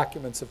the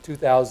documents of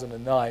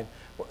 2009.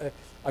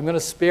 I'm going to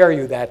spare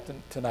you that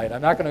tonight.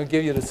 I'm not going to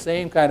give you the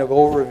same kind of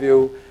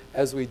overview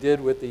as we did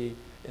with the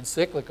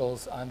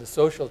encyclicals on the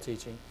social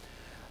teaching.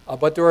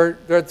 But there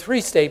are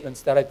three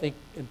statements that I think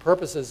in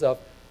purposes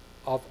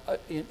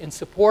in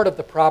support of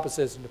the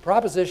proposition. The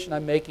proposition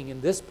I'm making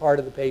in this part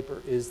of the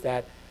paper is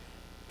that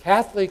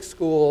Catholic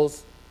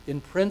schools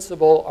in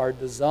principle are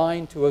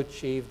designed to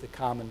achieve the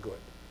common good.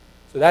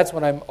 So that's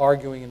what I'm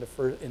arguing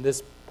in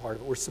this part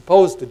of it. We're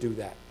supposed to do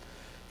that.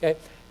 Okay?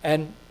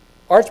 And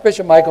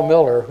Archbishop Michael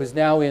Miller, who's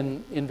now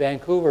in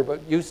Vancouver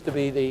but used to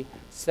be the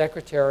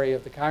secretary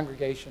of the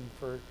Congregation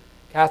for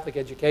Catholic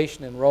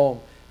Education in Rome,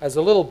 has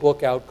a little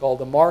book out called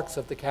The Marks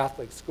of the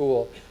Catholic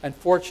School. And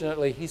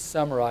fortunately, he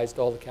summarized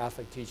all the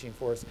Catholic teaching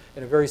for us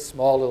in a very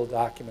small little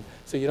document.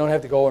 So you don't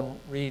have to go and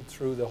read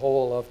through the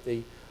whole of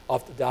the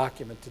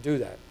document to do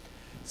that.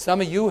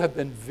 Some of you have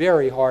been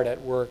very hard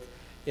at work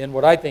in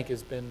what I think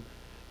has been,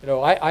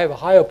 I have a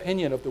high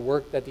opinion of the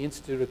work that the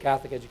Institute of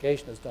Catholic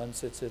Education has done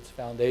since its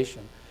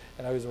foundation.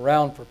 And I was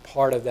around for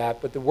part of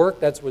that. But the work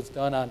that was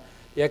done on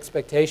the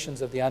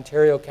expectations of the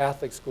Ontario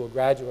Catholic School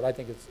graduate, I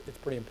think it's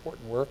pretty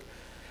important work.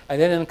 And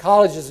then in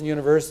colleges and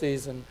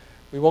universities, and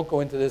we won't go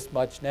into this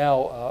much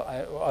now,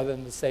 other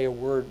than to say a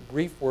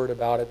brief word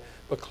about it,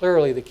 but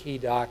clearly the key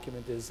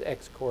document is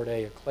Ex Corde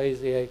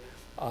Ecclesiae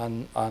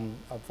on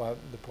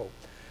the Pope.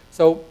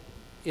 So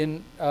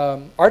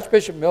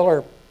Archbishop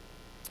Miller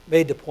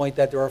made the point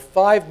that there are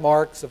 5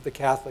 marks of the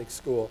Catholic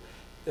school.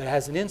 It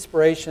has an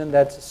inspiration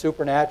that's a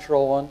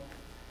supernatural one.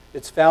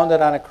 It's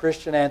founded on a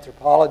Christian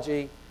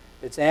anthropology.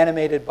 It's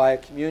animated by a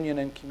communion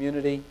and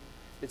community.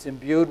 It's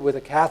imbued with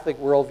a Catholic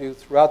worldview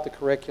throughout the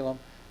curriculum,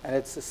 and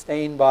it's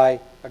sustained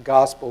by a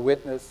gospel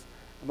witness.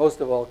 And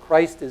most of all,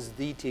 Christ is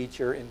the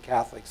teacher in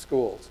Catholic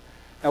schools.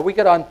 Now, we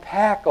could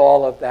unpack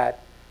all of that,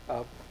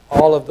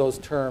 all of those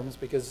terms,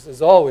 because,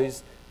 as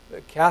always,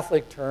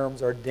 Catholic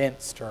terms are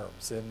dense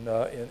terms in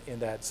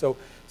that. So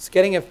it's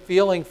getting a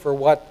feeling for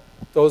what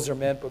those are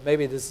meant, but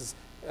maybe this is,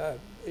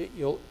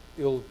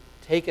 you'll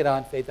take it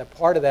on faith that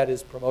part of that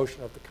is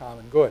promotion of the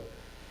common good.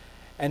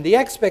 And the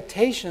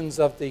expectations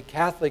of the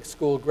Catholic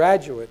school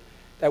graduate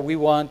that we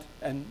want,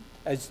 and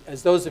as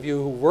those of you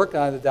who work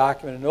on the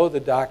document and know the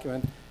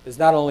document, is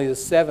not only the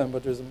 7,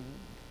 but there's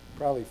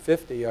probably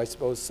 50, I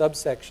suppose,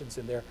 subsections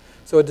in there.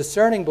 So a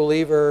discerning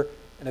believer,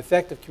 an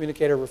effective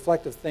communicator,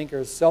 reflective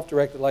thinker,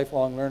 self-directed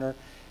lifelong learner.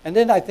 And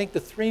then I think the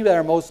 3 that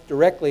are most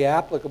directly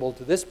applicable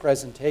to this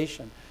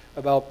presentation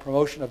about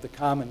promotion of the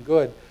common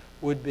good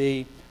would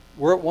be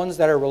ones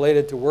that are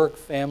related to work,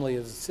 family,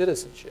 and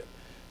citizenship.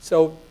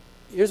 So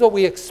here's what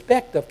we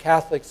expect of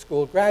Catholic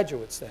school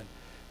graduates then,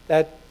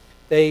 that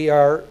they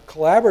are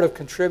collaborative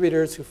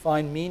contributors who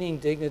find meaning,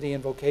 dignity,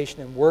 and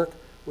vocation in work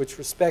which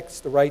respects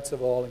the rights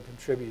of all and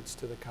contributes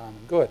to the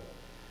common good.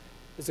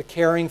 Is a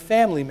caring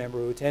family member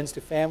who attends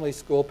to family,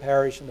 school,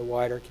 parish, and the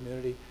wider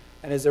community,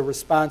 and is a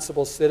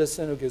responsible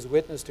citizen who gives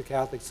witness to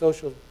Catholic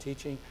social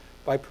teaching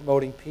by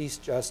promoting peace,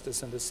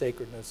 justice, and the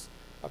sacredness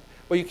of...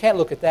 Well, you can't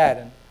look at that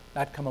and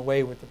not come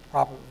away with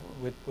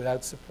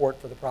without support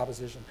for the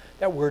proposition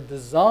that we're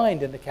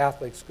designed in the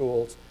Catholic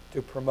schools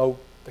to promote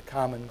the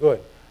common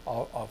good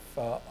of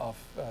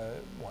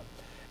one.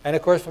 And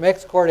of course, from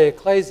Ex Corde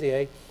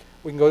Ecclesiae,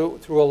 we can go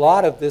through a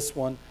lot of this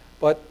one,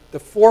 but the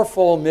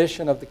fourfold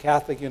mission of the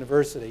Catholic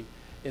University,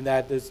 in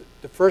that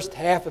the first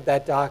half of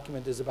that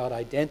document is about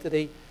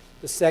identity,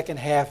 the second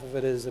half of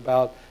it is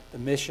about the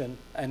mission,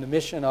 and the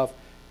mission of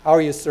how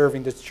are you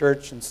serving the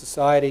church and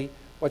society,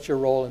 what's your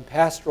role in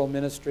pastoral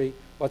ministry,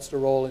 what's the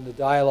role in the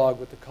dialogue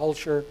with the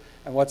culture,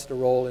 and what's the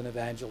role in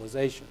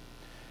evangelization.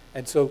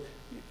 And so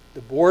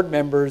the board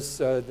members,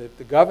 the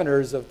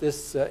governors of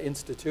this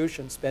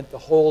institution spent the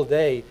whole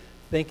day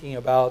thinking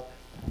about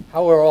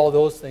how are all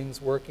those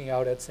things working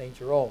out at St.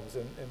 Jerome's,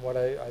 and what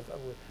I thought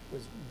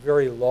was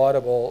very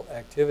laudable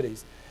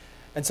activities.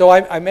 And so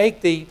I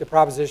make the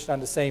proposition on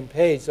the same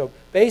page. So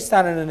based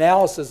on an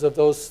analysis of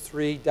those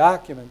 3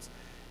 documents,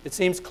 it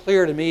seems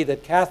clear to me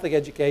that Catholic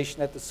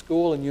education at the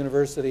school and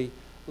university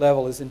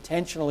level is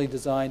intentionally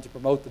designed to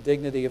promote the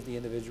dignity of the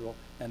individual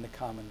and the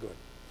common good.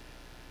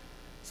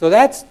 So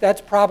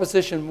that's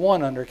proposition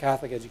 1 under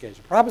Catholic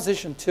education.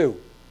 Proposition 2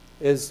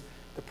 is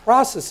the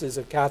processes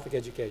of Catholic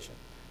education.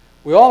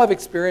 We all have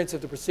experience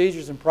of the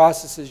procedures and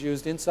processes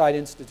used inside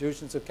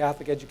institutions of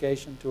Catholic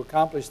education to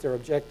accomplish their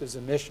objectives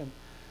and mission.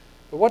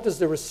 But what does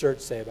the research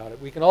say about it?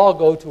 We can all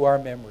go to our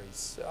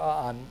memories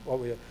on what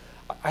we...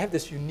 I have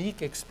this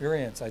unique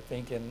experience, I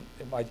think, in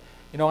my...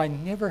 I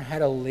never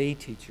had a lay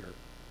teacher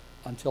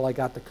until I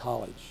got to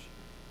college.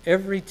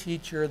 Every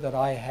teacher that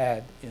I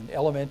had in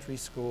elementary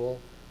school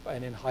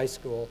and in high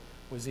school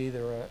was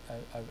either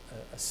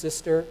a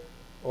sister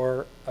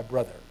or a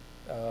brother,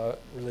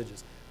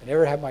 religious. I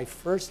never had my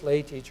first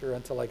lay teacher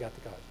until I got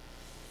to college.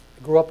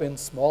 I grew up in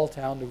small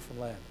town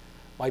Newfoundland.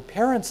 My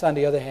parents, on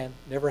the other hand,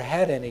 never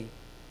had any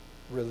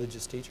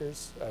religious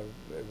teachers,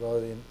 well,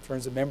 in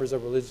terms of members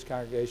of religious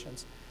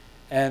congregations.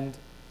 And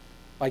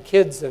my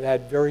kids have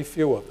had very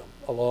few of them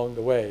along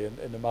the way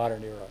in the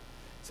modern era.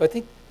 So I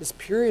think this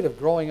period of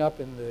growing up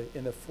in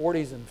the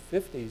 40s and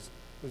 50s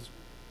was,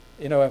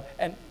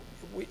 and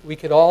we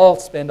could all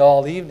spend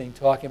all evening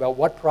talking about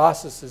what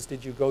processes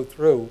did you go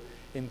through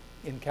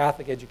in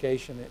Catholic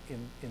education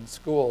in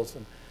schools.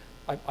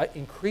 And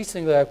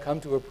increasingly I've come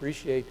to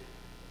appreciate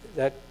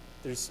that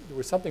there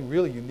was something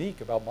really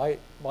unique about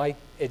my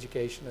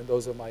education and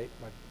those of my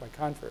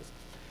converts.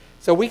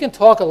 So we can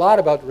talk a lot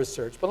about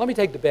research, but let me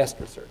take the best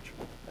research.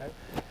 Right?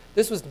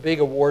 This was the big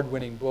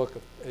award-winning book,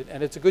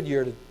 and it's a good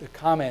year to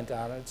comment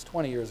on it. It's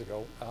 20 years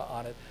ago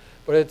on it.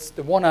 But it's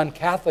the one on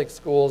Catholic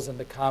schools and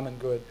the common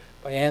good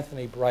by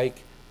Anthony Breich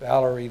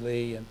Valerie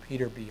Lee, and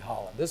Peter B.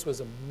 Holland. This was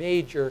a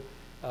major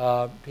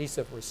piece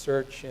of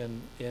research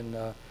in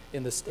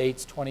the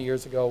States 20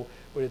 years ago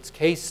with its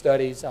case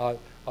studies of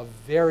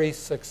very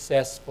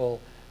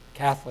successful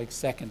Catholic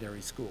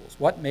secondary schools.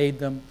 What made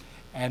them,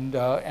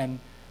 and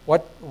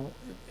what,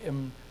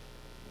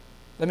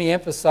 let me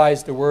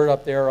emphasize the word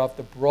up there of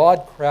the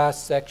broad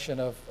cross-section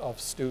of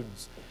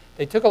students.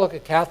 They took a look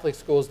at Catholic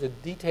schools,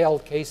 did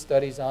detailed case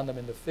studies on them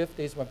in the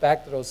 50s, went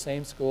back to those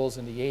same schools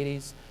in the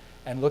 80s,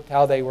 and looked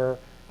how they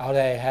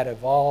had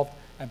evolved,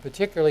 and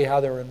particularly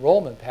how their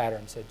enrollment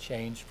patterns had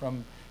changed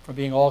from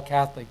being all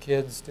Catholic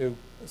kids to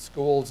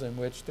schools in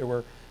which there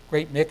were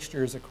great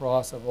mixtures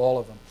across of all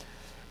of them.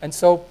 And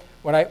so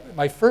when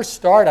my first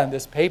start on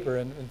this paper,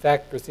 and in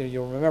fact, Christina,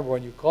 you'll remember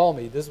when you called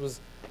me,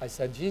 I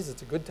said, geez,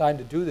 it's a good time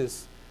to do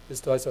this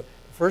talk. So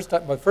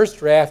my first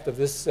draft of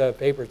this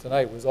paper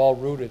tonight was all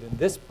rooted in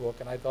this book,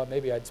 and I thought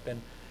maybe I'd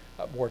spend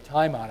more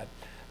time on it.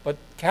 But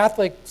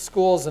Catholic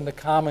Schools and the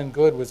Common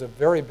Good was a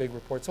very big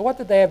report. So what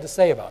did they have to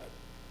say about it?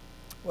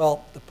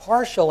 Well, the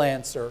partial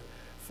answer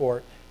for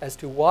it as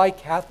to why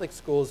Catholic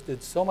schools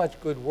did so much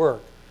good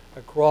work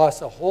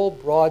across a whole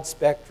broad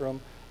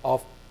spectrum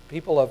of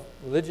people of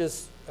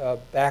religious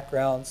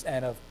backgrounds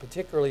and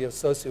particularly of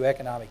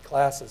socioeconomic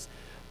classes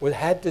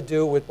had to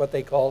do with what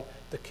they called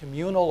the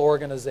communal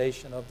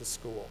organization of the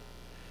school.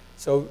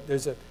 So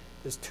there's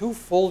 2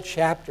 full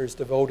chapters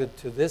devoted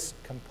to this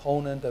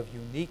component of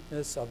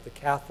uniqueness of the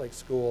Catholic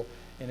school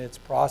in its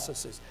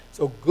processes.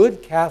 So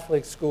good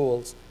Catholic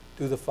schools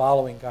do the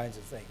following kinds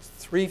of things.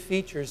 3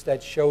 features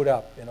that showed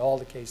up in all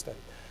the case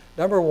studies.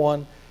 Number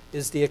 1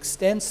 is the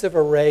extensive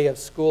array of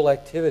school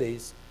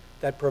activities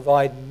that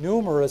provide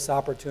numerous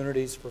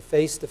opportunities for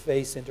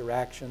face-to-face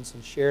interactions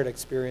and shared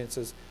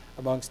experiences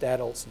amongst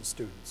adults and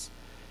students.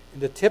 In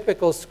the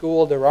typical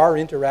school, there are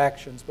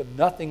interactions, but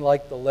nothing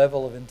like the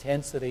level of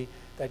intensity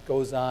that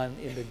goes on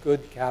in the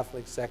good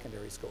Catholic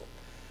secondary school.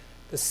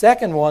 The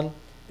second one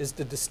is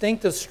the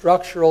distinctive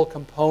structural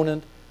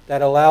component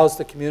that allows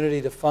the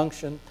community to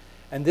function,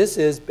 and this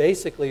is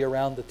basically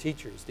around the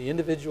teachers, the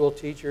individual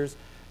teachers,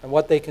 and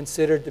what they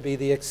considered to be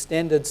the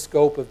extended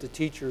scope of the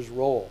teacher's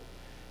role.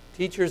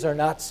 Teachers are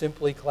not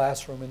simply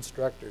classroom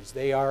instructors.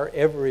 They are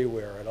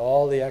everywhere at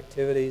all the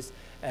activities,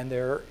 and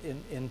they're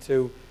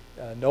into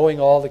knowing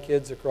all the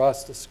kids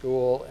across the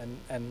school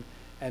and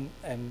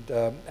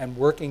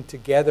working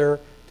together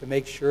to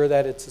make sure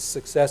that it's a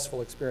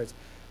successful experience.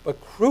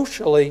 But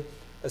crucially,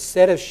 a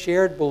set of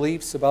shared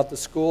beliefs about the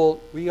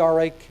school. We are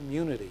a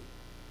community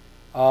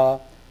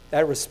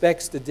that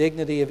respects the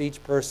dignity of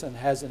each person,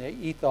 has an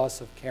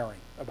ethos of caring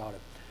about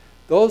it.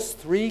 Those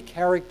 3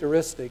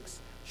 characteristics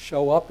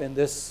show up in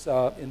this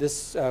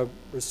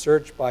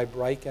research by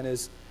Breich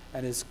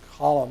and his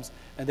columns,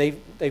 and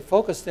they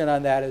focused in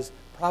on that as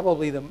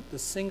probably the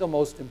single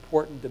most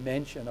important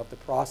dimension of the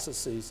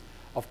processes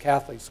of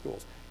Catholic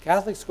schools.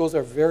 Catholic schools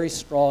are very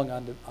strong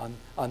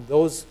on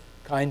those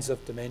kinds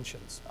of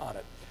dimensions on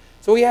it.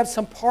 So we have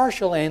some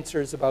partial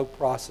answers about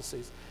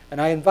processes, and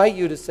I invite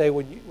you to say,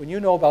 when you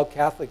know about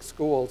Catholic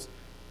schools,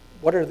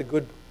 what are the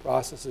good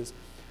processes?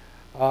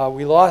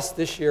 We lost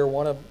this year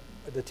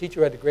the teacher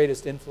who had the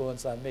greatest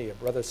influence on me, a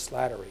Brother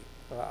Slattery,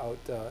 out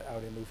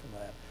in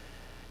Newfoundland.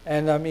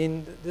 And I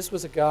mean, this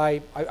was a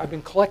guy, I've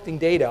been collecting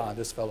data on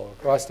this fellow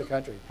across the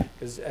country,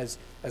 because as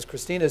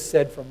Christina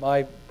said from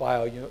my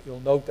bio,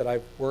 you'll note that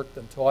I've worked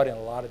and taught in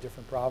a lot of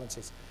different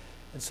provinces.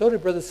 And so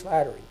did Brother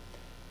Slattery.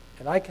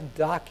 And I can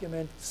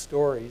document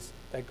stories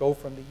that go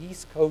from the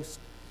East Coast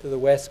to the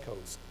West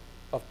Coast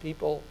of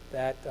people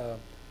that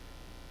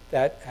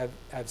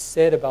have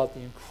said about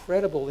the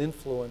incredible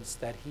influence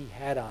that he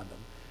had on them.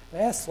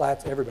 And I asked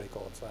Slats, everybody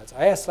called him Slats.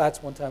 I asked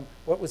Slats one time,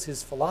 what was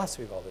his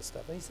philosophy of all this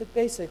stuff? And he said,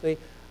 basically,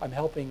 I'm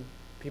helping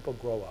people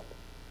grow up,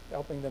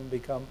 helping them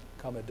become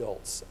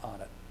adults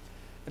on it.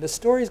 And the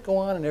stories go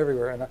on and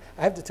everywhere. And I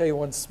have to tell you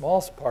one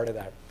small part of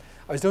that.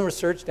 I was doing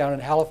research down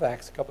in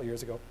Halifax a couple of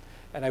years ago,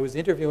 and I was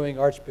interviewing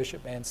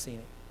Archbishop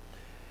Mancini.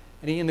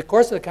 And in the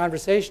course of the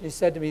conversation, he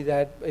said to me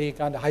that he had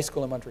gone to high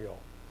school in Montreal.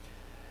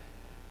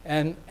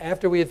 And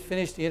after we had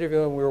finished the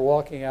interview and we were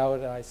walking out,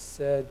 and I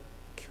said,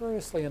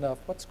 curiously enough,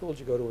 what school did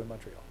you go to in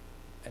Montreal?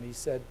 And he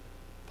said,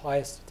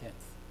 Pius X.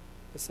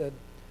 I said,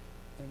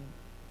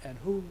 and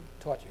who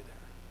taught you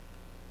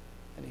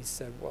there? And he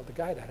said, well, the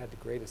guy that had the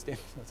greatest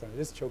influence on me,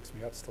 this chokes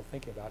me up still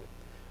thinking about it,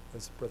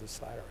 was Brother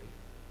Slattery.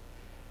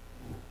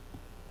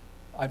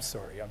 I'm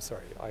sorry.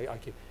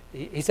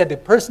 He said the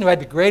person who had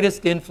the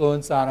greatest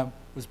influence on him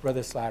was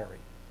Brother Slattery.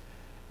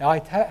 Now, I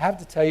have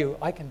to tell you,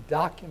 I can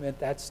document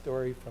that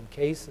story from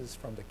cases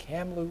from the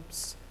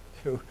Kamloops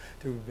to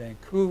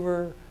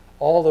Vancouver,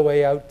 all the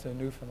way out to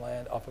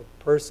Newfoundland, of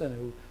a person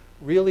who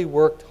really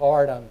worked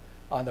hard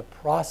on the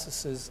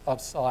processes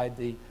outside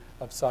the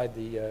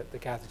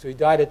Catholic. So he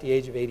died at the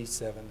age of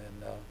 87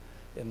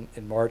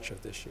 in March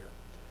of this year.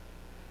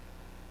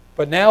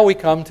 But now we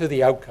come to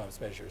the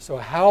outcomes measure. So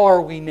how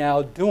are we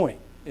now doing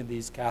in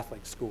these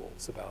Catholic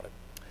schools about it?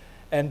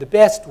 And the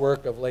best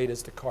work of late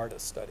is the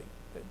Cardis study.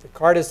 The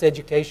Cardis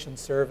Education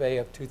Survey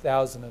of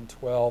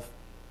 2012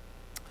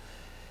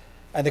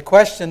 And the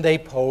question they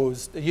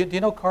posed, do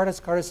you know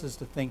Cardis? Cardis is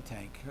the think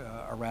tank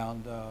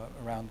around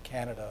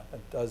Canada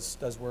that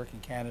does work in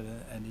Canada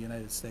and the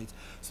United States.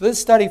 So this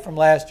study from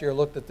last year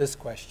looked at this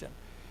question.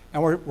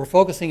 And we're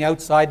focusing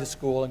outside the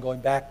school and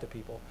going back to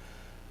people.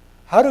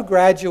 How do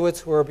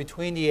graduates who are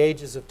between the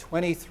ages of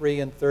 23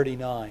 and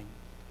 39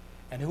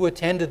 and who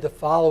attended the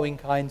following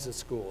kinds of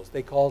schools?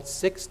 They called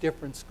 6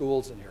 different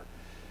schools in here.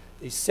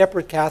 The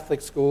separate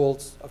Catholic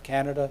schools of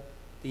Canada,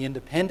 the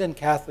independent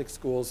Catholic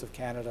schools of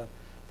Canada,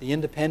 the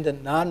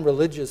independent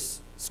non-religious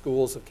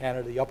schools of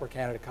Canada, the Upper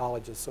Canada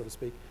colleges, so to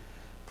speak,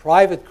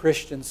 private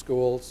Christian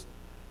schools,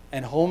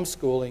 and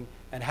homeschooling,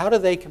 and how do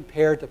they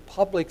compare to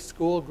public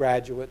school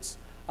graduates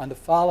on the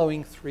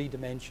following 3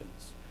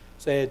 dimensions?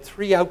 So they had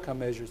 3 outcome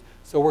measures.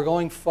 So we're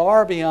going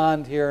far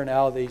beyond here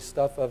now the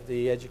stuff of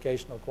the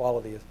educational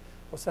quality.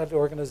 What's that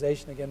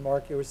organization again,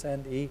 Mark? You were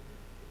saying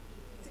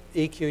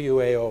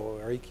EQUAO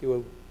or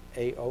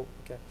EQAO,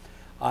 okay,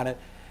 on it.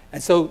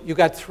 And so you've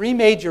got 3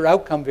 major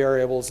outcome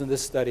variables in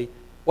this study.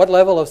 What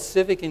level of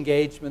civic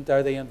engagement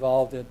are they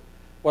involved in?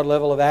 What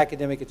level of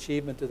academic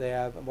achievement do they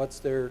have? And what's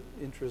their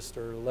interest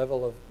or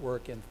level of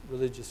work in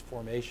religious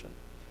formation?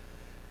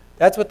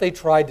 That's what they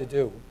tried to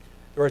do.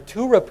 There are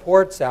 2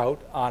 reports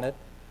out on it.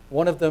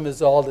 One of them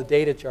is all the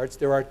data charts.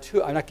 There are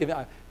 2,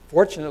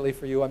 fortunately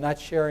for you, I'm not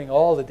sharing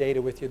all the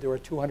data with you. There are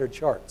 200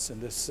 charts in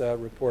this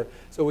report,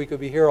 so we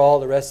could be here all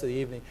the rest of the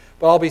evening.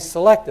 But I'll be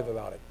selective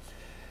about it.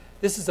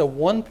 This is a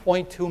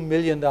 $1.2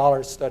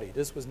 million study.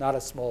 This was not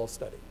a small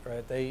study,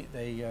 right?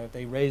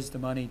 They raised the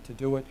money to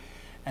do it.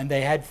 And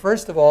they had,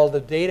 first of all,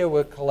 the data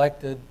were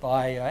collected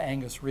by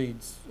Angus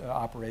Reid's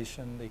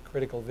operation, the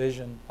Critical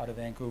Vision out of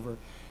Vancouver.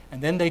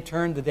 And then they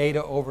turned the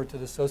data over to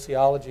the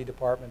sociology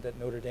department at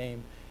Notre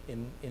Dame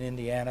in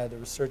Indiana, the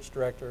research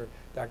director,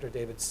 Dr.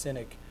 David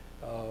Sinek,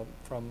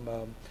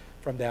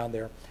 from down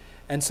there.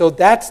 And so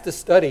that's the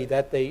study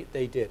that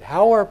they did.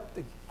 How are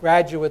the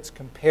graduates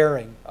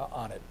comparing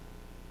on it?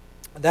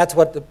 That's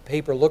what the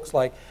paper looks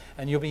like,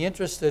 and you'll be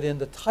interested in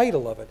the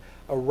title of it,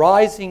 A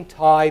Rising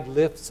Tide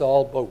Lifts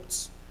All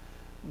Boats,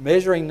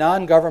 Measuring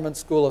Non-Government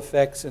School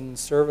Effects in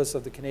Service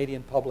of the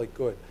Canadian Public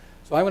Good.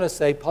 So I'm going to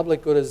say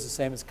public good is the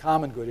same as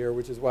common good here,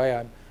 which is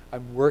why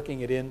I'm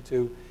working it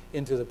into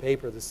the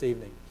paper this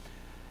evening.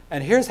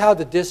 And here's how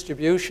the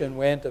distribution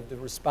went of the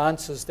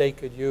responses they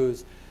could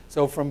use.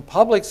 So from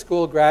public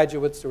school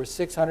graduates, there were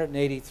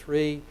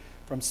 683.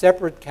 From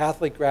separate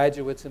Catholic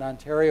graduates in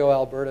Ontario,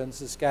 Alberta, and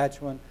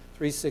Saskatchewan,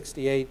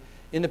 368,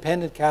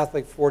 independent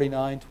Catholic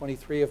 49,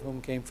 23 of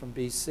whom came from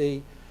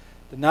BC,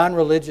 the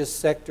non-religious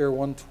sector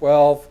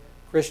 112,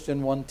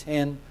 Christian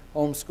 110,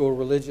 homeschool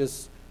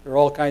religious, there are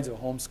all kinds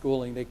of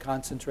homeschooling. They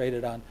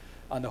concentrated on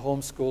the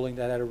homeschooling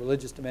that had a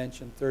religious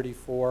dimension,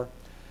 34.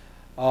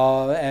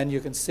 And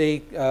you can see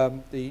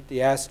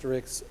the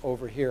asterisks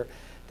over here.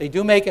 They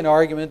do make an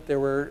argument there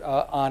were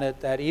on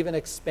it that even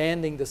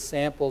expanding the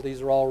sample,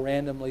 these are all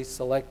randomly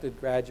selected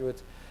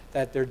graduates,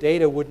 that their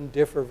data wouldn't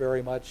differ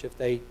very much if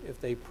they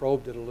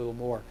probed it a little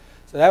more.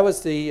 So that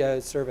was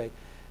the survey.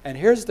 And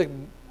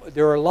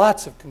there are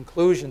lots of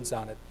conclusions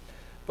on it.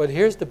 But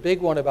here's the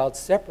big one about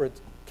separate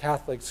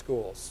Catholic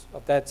schools,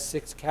 of that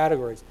 6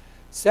 categories.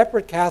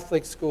 Separate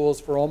Catholic schools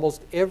for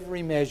almost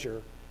every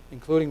measure,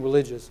 including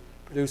religious,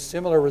 produce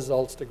similar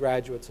results to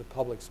graduates of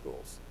public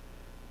schools.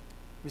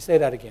 Let me say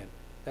that again.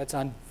 That's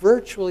on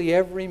virtually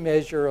every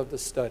measure of the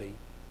study.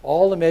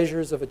 All the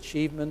measures of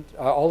achievement,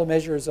 all the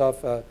measures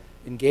of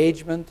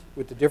engagement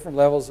with the different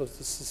levels of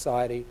the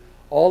society,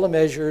 all the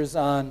measures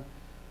on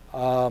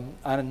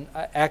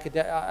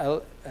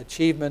academic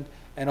achievement,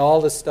 and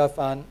all the stuff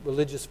on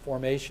religious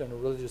formation or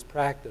religious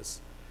practice.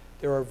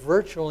 There are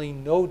virtually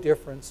no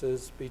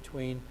differences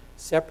between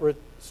separate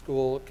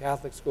school,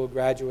 Catholic school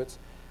graduates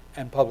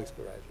and public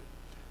school graduates.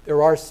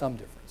 There are some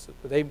differences,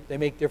 but they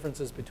make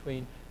differences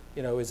between,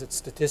 is it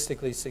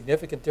statistically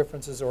significant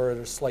differences or are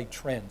there slight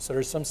trends? So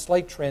there's some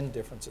slight trend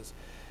differences.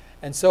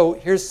 And so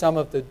here's some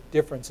of the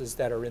differences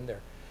that are in there.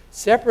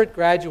 Separate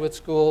graduate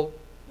school,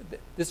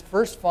 this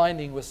first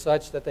finding was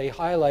such that they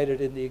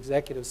highlighted in the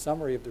executive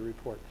summary of the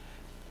report.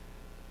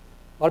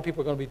 A lot of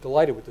people are going to be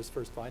delighted with this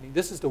first finding.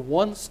 This is the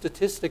one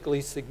statistically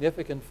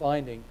significant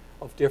finding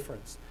of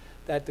difference,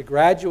 that the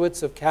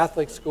graduates of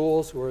Catholic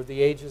schools who are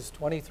the ages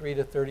 23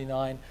 to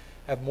 39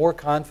 have more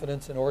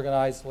confidence in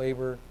organized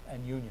labor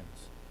and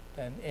unions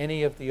than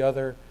any of the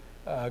other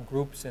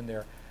groups in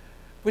there,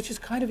 which is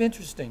kind of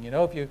interesting.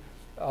 If you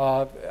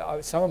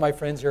some of my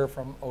friends here are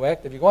from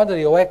OECT. If you go onto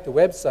the OECT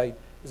website,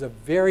 there's a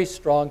very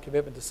strong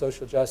commitment to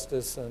social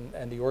justice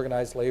and the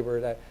organized labor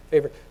that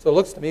favor. So it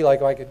looks to me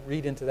like I could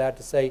read into that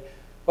to say,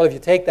 well, if you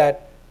take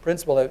that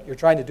principle that you're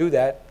trying to do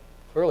that,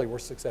 clearly we're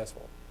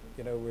successful,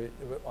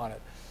 on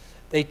it.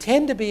 They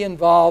tend to be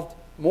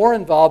more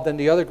involved than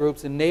the other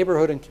groups in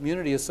neighborhood and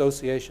community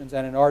associations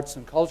and in arts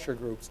and culture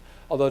groups,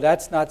 although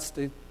that's not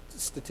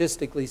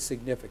statistically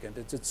significant.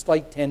 It's a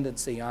slight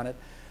tendency on it.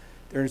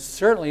 They're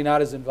certainly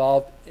not as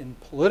involved in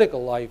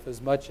political life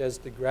as much as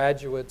the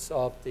graduates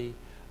of the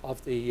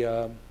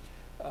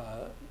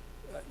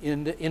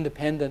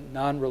independent,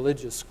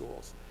 non-religious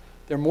schools.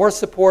 They're more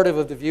supportive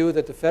of the view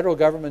that the federal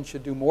government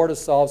should do more to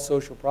solve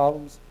social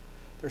problems.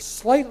 They're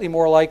slightly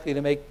more likely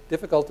to make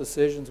difficult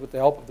decisions with the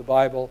help of the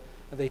Bible,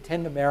 and they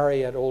tend to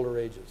marry at older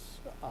ages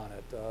on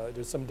it.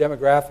 There's some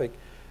demographic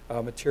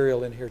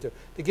material in here too.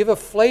 To give a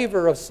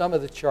flavor of some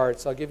of the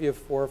charts, I'll give you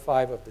 4 or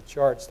 5 of the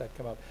charts that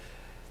come up.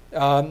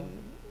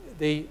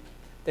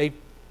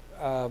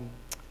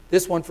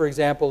 This one, for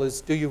example,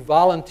 is, do you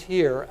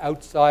volunteer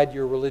outside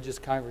your religious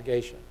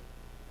congregation?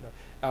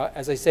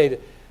 As I say,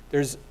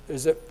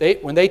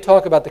 when they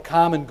talk about the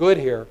common good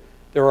here,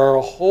 there are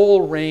a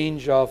whole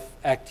range of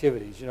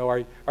activities. You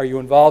know, are you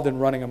involved in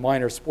running a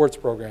minor sports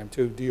program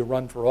too? Do you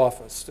run for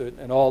office?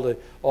 And all the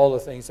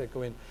things that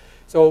go in.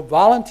 So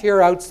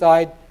volunteer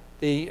outside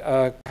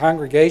the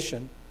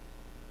congregation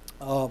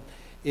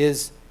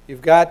is,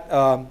 you've got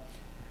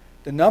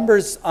the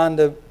numbers on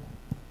the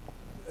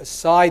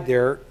side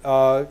there.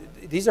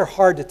 These are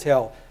hard to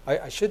tell.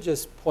 I should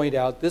just point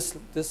out this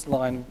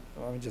line.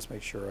 Let me just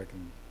make sure I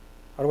can.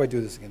 How do I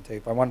do this again,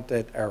 tape? I want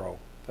that arrow.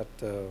 That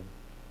on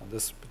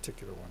this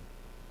particular one.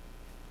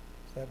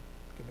 Does that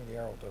give me the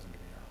arrow? It doesn't give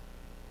me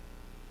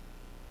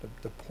the arrow.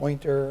 The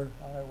pointer.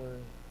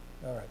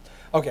 All right.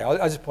 Okay, I'll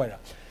just point it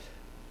out.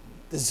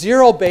 The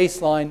 0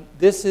 baseline.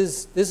 This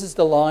is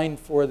the line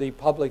for the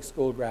public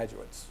school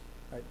graduates,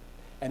 right?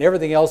 And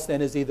everything else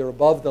then is either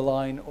above the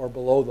line or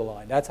below the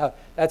line.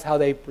 That's how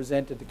they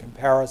presented the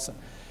comparison.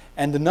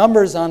 And the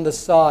numbers on the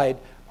side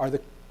are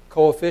the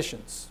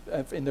coefficients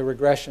in the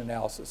regression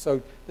analysis.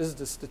 So this is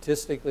the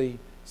statistically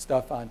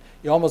stuff on.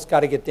 You almost got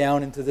to get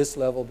down into this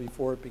level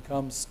before it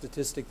becomes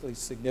statistically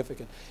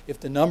significant. If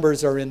the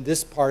numbers are in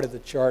this part of the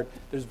chart,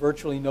 there's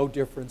virtually no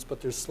difference,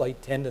 but there's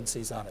slight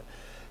tendencies on it.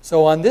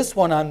 So on this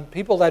one, on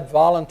people that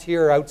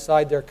volunteer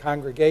outside their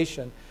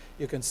congregation,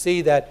 you can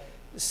see that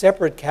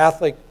separate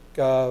Catholic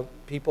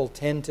people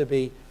tend to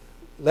be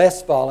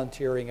less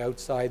volunteering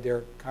outside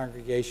their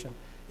congregation.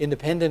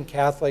 Independent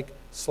Catholic,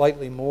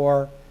 slightly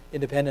more.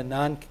 Independent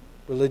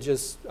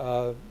non-religious,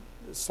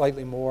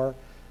 slightly more.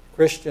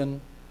 Christian,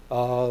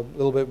 a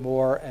little bit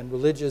more. And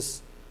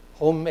religious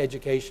home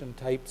education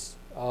types,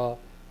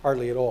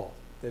 hardly at all.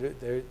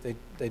 They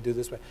do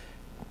this way.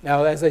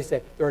 Now, as I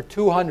say, there are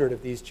 200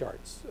 of these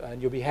charts,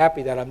 and you'll be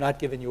happy that I'm not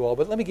giving you all,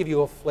 but let me give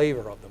you a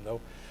flavor of them, though.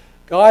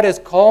 God has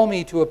called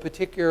me to a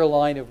particular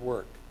line of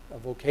work, a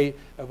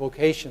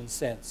vocation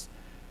sense,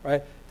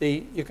 right?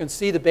 You can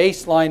see the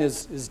baseline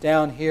is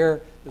down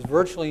here. There's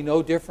virtually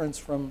no difference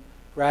from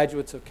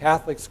graduates of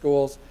Catholic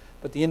schools,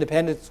 but the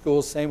independent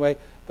schools, same way.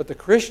 But the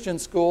Christian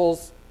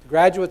schools, the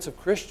graduates of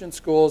Christian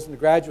schools and the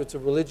graduates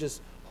of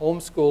religious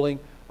homeschooling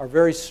are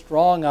very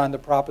strong on the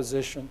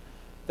proposition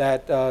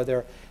that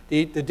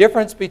the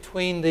difference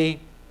between the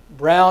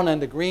brown and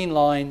the green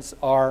lines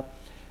are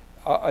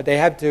they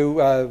have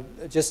to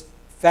just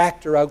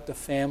factor out the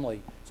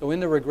family. So in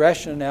the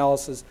regression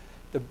analysis,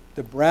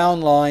 the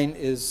brown line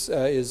is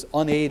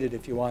unaided,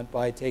 if you want,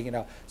 by taking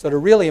out. So the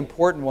really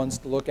important ones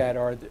to look at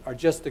are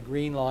just the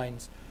green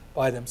lines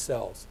by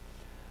themselves.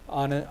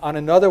 On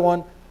another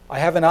one, I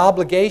have an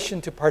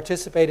obligation to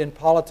participate in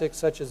politics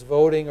such as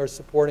voting or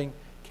supporting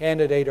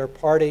candidate or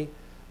party.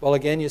 Well,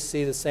 again, you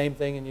see the same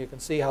thing, and you can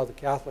see how the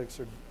Catholics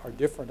are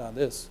different on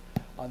this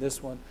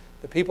one.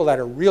 The people that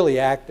are really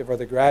active are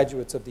the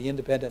graduates of the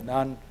independent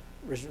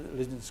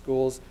non-religious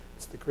schools.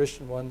 It's the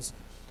Christian ones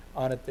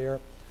on it there.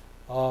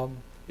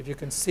 If you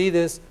can see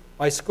this,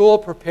 my school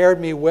prepared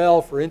me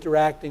well for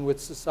interacting with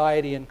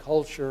society and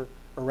culture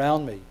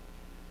around me.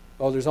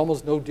 Well, there's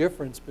almost no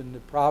difference in the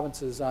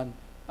provinces on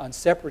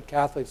separate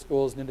Catholic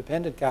schools and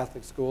independent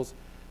Catholic schools,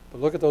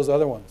 but look at those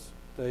other ones.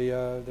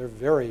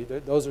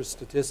 Those are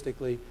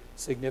statistically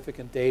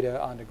significant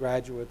data on the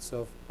graduates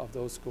of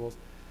those schools.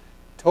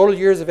 Total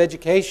years of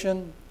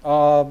education,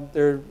 again,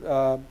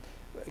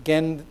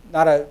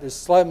 there's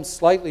some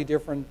slightly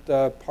different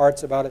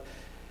parts about it.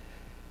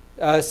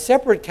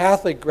 Separate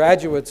Catholic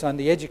graduates on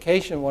the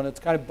education one, it's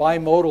kind of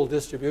bimodal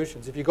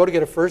distributions. If you go to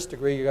get a first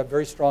degree, you have a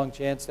very strong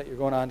chance that you're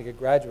going on to get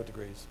graduate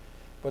degrees.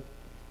 But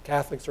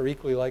Catholics are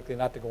equally likely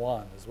not to go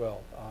on as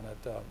well on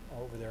it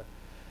over there.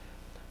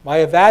 My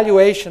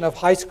evaluation of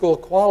high school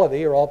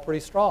quality are all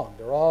pretty strong.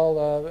 They're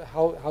all,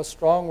 how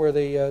strong were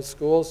the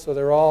schools? So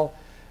they're all,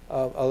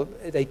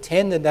 they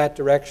tend in that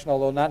direction,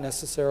 although not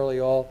necessarily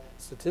all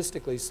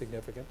statistically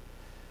significant.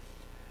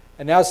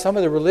 And now some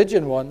of the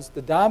religion ones.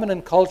 The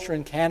dominant culture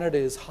in Canada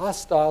is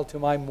hostile to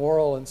my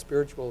moral and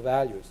spiritual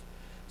values.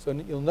 So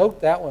you'll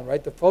note that one,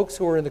 right? The folks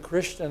who are in the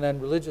Christian and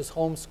religious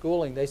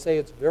homeschooling, they say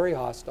it's very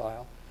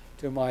hostile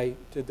to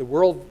the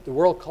world. The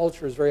world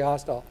culture is very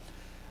hostile.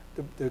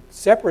 The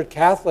separate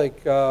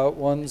Catholic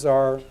ones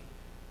are,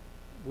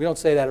 we don't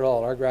say that at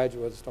all. Our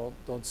graduates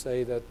don't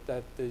say that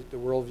the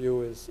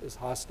worldview is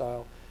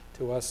hostile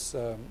to us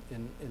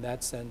in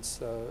that sense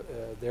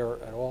there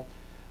at all.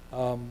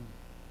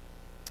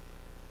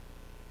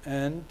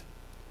 And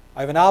I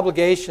have an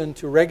obligation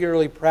to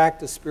regularly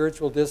practice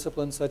spiritual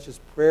disciplines such as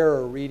prayer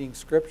or reading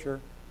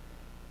scripture.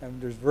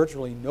 And there's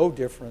virtually no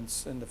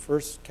difference in the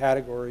first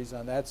categories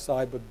on that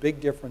side, but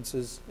big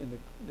differences in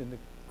the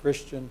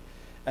Christian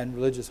and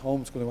religious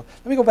homeschooling one.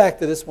 Let me go back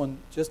to this one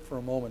just for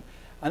a moment.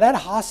 On that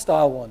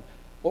hostile one,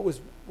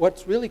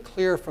 what's really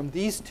clear from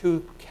these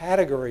two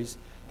categories,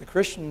 the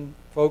Christian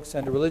folks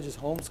and the religious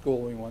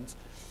homeschooling ones,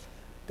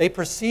 they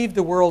perceive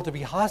the world to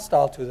be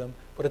hostile to them,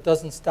 but it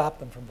doesn't stop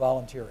them from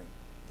volunteering.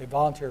 They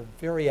volunteer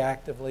very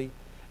actively,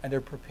 and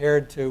they're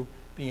prepared to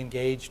be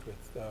engaged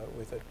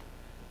with it.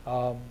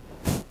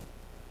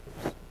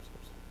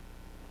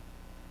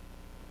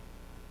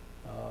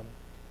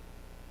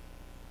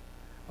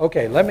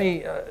 Okay, let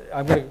me,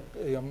 I'm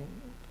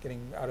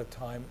getting out of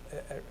time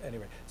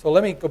anyway. So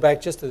let me go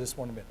back just to this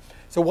one a minute.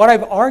 So what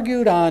I've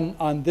argued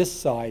on this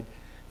side,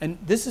 and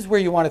this is where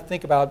you want to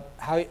think about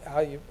how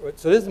you,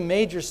 so this is a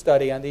major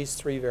study on these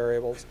three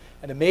variables,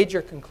 and a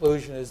major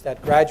conclusion is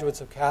that graduates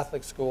of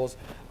Catholic schools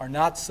are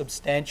not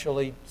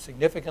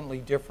significantly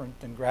different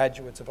than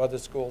graduates of other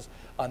schools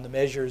on the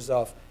measures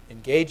of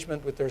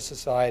engagement with their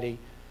society,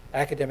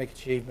 academic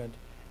achievement,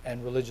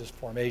 and religious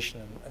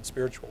formation and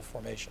spiritual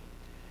formation.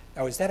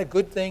 Now, is that a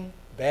good thing,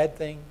 bad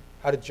thing?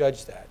 How to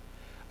judge that?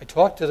 I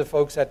talked to the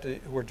folks who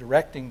were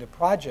directing the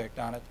project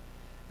on it,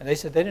 and they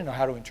said they didn't know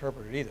how to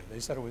interpret it either. They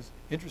said it was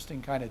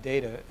interesting kind of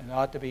data and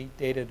ought to be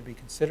data to be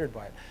considered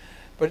by it.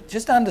 But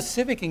just on the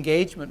civic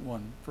engagement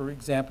one, for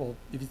example,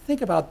 if you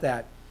think about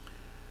that,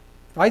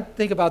 if I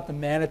think about the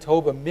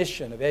Manitoba's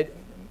mission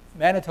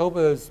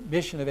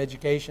of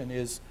education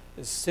is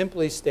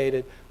simply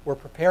stated, we're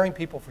preparing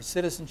people for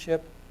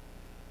citizenship,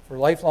 for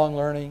lifelong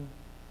learning,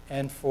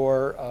 and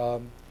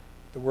for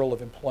the world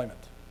of employment.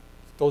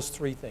 Those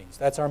three things.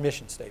 That's our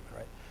mission statement,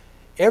 right?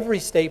 Every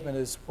statement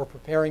is we're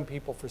preparing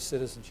people for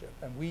citizenship.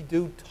 And we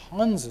do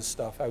tons of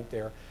stuff out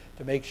there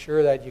to make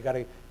sure that you got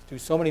to do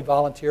so many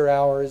volunteer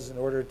hours in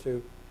order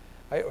to,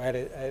 I had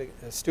a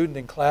student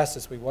in class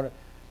this week.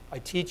 I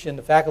teach in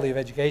the Faculty of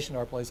Education in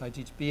our place. I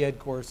teach B.Ed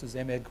courses,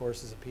 M.Ed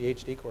courses, and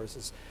Ph.D.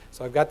 courses.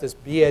 So I've got this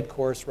B.Ed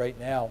course right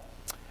now.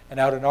 And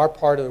out in our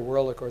part of the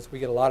world, of course, we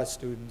get a lot of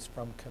students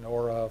from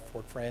Kenora,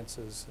 Fort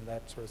Francis, and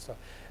that sort of stuff.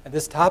 And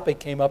this topic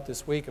came up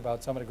this week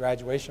about some of the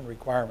graduation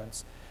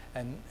requirements.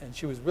 And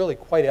she was really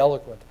quite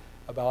eloquent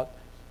about,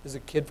 there's a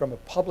kid from a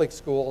public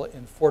school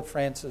in Fort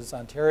Francis,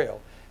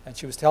 Ontario. And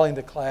she was telling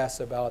the class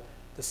about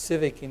the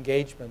civic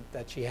engagement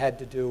that she had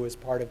to do as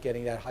part of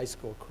getting that high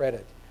school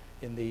credit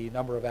in the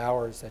number of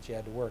hours that she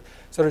had to work.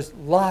 So there's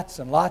lots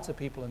and lots of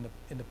people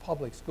in the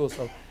public schools.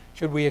 So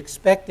should we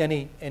expect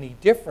any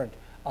different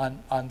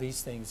on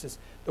these things?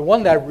 The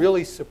one that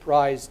really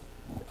surprised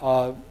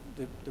the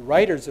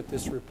writers of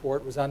this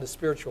report was on the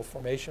spiritual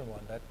formation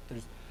one.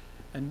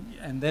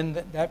 And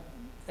then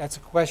that's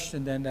a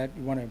question then that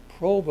you want to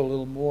probe a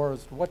little more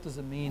as to what does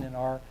it mean in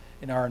our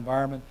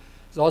environment.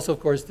 There's also, of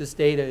course, this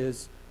data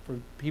is for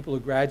people who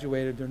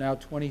graduated. They're now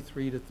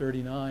 23 to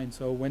 39.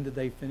 So when did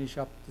they finish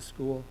up the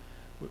school?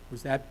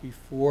 Was that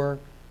before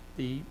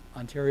the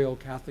Ontario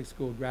Catholic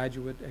School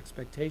graduate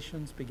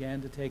expectations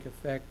began to take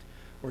effect?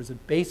 Or is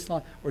it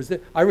baseline? Or is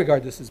it? I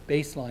regard this as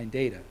baseline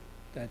data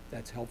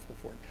that's helpful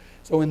for it.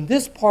 So in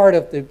this part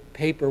of the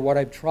paper, what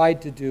I've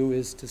tried to do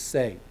is to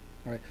say,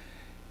 all right,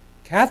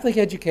 Catholic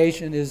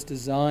education is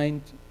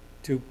designed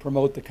to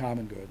promote the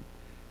common good.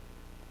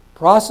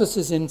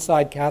 Processes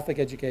inside Catholic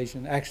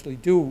education actually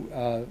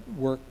do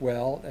work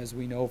well, as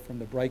we know from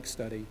the Bright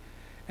study.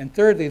 And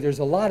thirdly, there's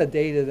a lot of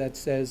data that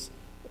says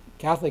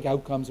Catholic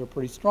outcomes are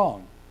pretty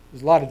strong.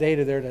 There's a lot of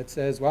data there that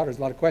says, well, there's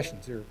a lot of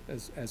questions here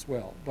as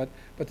well. But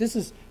this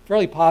is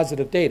fairly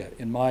positive data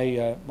in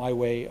my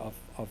way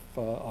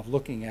of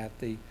looking at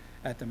the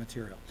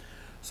material.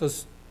 So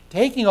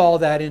taking all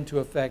that into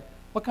effect,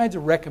 what kinds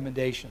of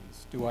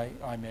recommendations do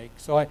I make?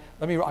 So I'm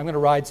going to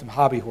ride some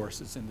hobby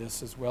horses in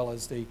this as well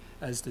as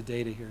the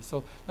data here.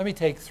 So let me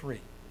take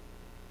three.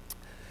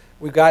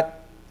 We've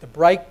got the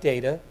Bright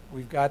data.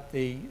 We've got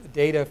the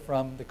data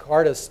from the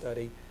CARTA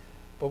study,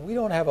 but we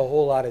don't have a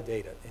whole lot of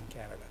data in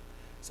Canada.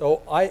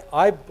 So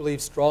I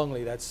believe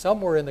strongly that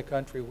somewhere in the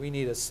country we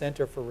need a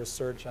center for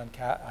research on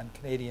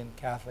Canadian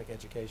Catholic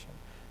education.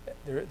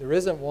 There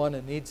isn't one.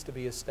 It needs to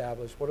be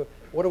established.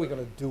 What are we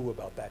going to do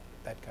about that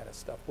kind of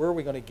stuff? Where are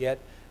we going to get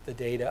the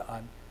data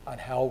on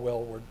how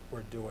well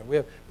we're doing? We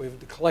have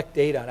to collect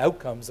data on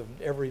outcomes of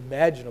every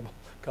imaginable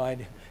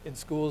kind in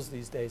schools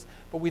these days,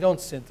 but we don't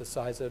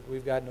synthesize it.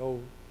 We've got no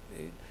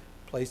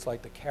place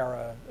like the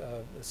CARA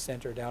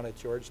Center down at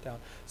Georgetown.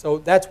 So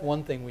that's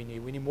one thing we need.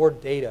 We need more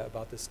data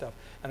about this stuff,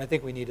 and I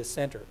think we need a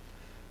center.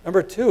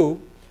 Number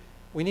two,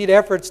 we need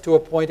efforts to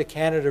appoint a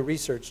Canada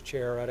Research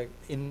Chair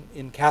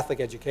in Catholic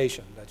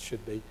education. That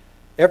should be.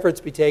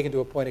 Efforts be taken to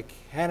appoint a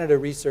Canada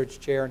Research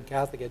Chair in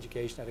Catholic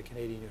education at a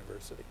Canadian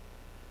university.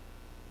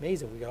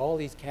 Amazing. We got all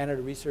these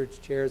Canada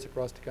Research Chairs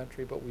across the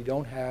country, but we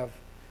don't have,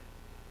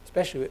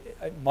 especially,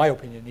 in my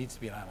opinion, it needs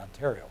to be in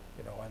Ontario.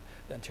 You know,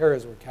 and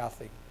Ontarios were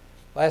Catholic.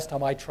 Last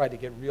time I tried to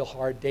get real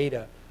hard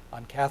data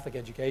on Catholic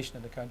education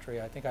in the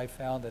country, I think I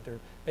found that there are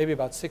maybe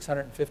about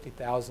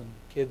 650,000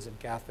 kids in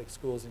Catholic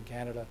schools in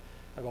Canada.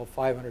 About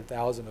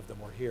 500,000 of them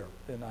were here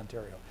in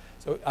Ontario.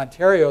 So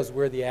Ontario is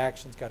where the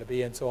action's got to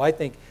be. And so I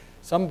think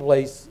some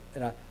place,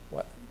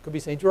 what could be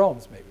St.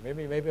 Jerome's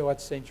maybe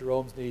what St.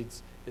 Jerome's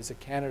needs is a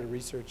Canada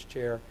Research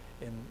Chair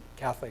in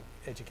Catholic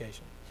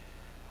Education.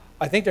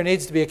 I think there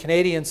needs to be a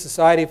Canadian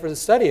Society for the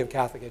Study of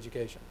Catholic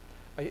Education.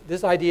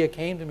 This idea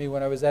came to me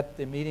when I was at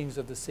the meetings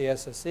of the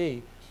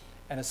CSSE,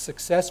 and a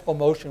successful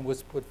motion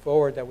was put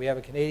forward that we have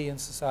a Canadian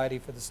Society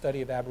for the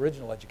Study of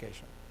Aboriginal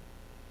Education.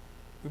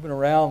 We've been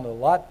around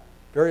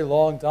very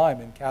long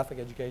time in Catholic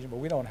education, but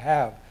we don't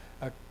have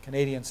a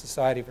Canadian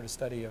Society for the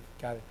Study of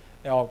Catholic.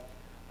 Now,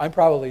 I'm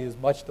probably as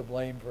much to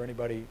blame for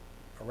anybody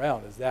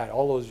around as that.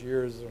 All those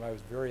years when I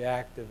was very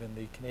active in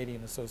the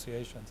Canadian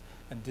associations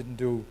and didn't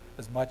do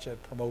as much to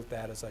promote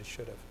that as I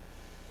should have.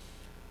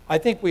 I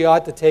think we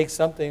ought to take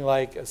something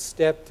like a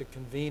step to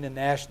convene a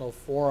national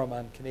forum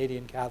on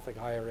Canadian Catholic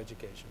higher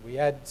education. We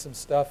had some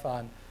stuff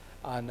on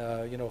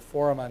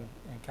forum on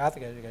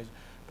Catholic education,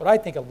 but I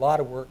think a lot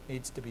of work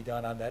needs to be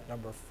done on that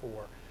number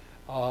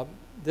 4.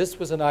 This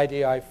was an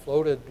idea I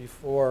floated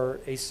before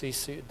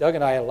ACC. Doug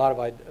and I had a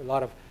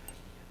lot of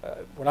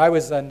when I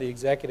was on the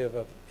executive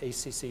of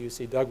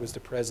ACC.UC, Doug was the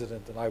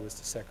president and I was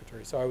the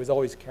secretary. So I was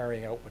always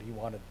carrying out what he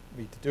wanted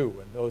me to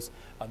do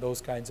on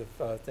those kinds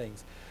of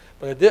things.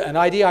 But an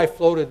idea I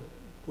floated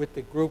with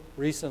the group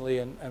recently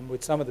and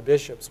with some of the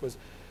bishops was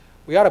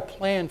we ought to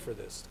plan for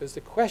this. Because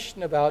the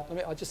question about,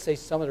 I'll just say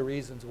some of the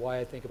reasons why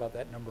I think about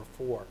that number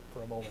 4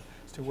 for a moment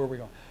as to where we're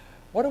going.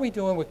 What are we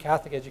doing with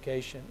Catholic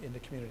education in the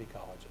community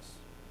colleges?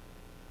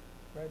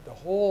 Right? The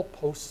whole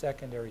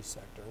post-secondary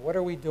sector. What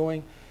are we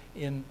doing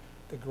in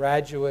the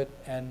graduate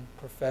and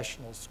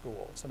professional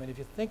schools? I mean, if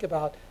you think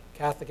about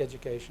Catholic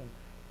education,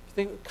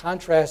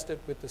 contrast it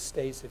with the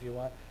States if you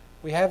want.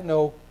 We have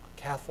no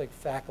Catholic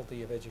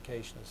faculty of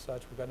education as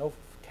such. We've got no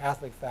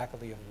Catholic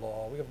faculty of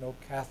law. We have no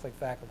Catholic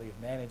faculty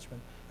of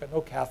management. We've got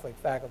no Catholic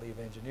faculty of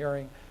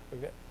engineering.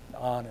 We've got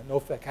no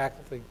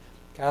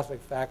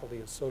Catholic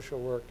faculty of social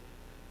work.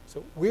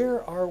 So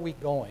where are we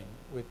going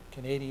with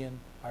Canadian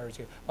higher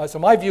education? So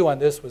my view on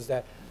this was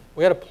that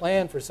we had to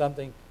plan for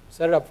something,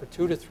 set it up for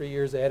 2 to 3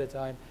 years ahead of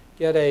time,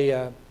 get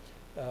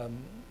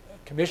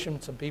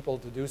commission some people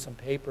to do some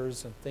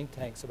papers and think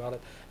tanks about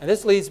it. And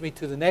this leads me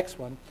to the next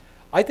one.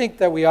 I think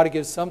that we ought to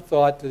give some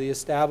thought to the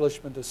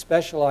establishment of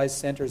specialized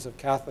centers of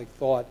Catholic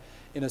thought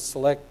in a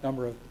select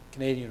number of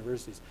Canadian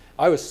universities.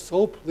 I was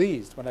so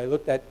pleased when I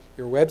looked at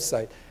your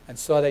website and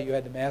saw that you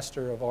had the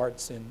Master of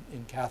Arts in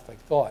Catholic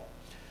thought.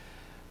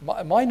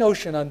 My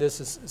notion on this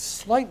is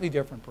slightly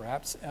different,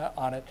 perhaps,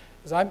 on it,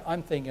 because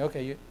I'm thinking,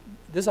 okay,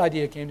 this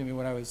idea came to me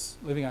when I was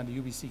living on the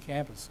UBC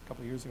campus a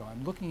couple of years ago.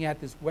 I'm looking at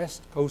this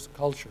West Coast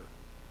culture,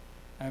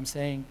 and I'm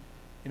saying,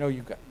 you know,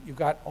 you've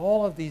got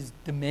all of these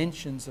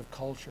dimensions of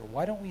culture.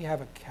 Why don't we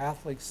have a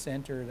Catholic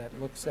center that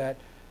looks at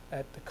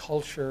the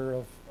culture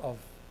of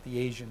the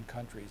Asian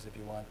countries, if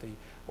you want,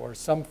 or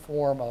some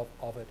form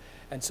of it?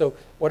 And so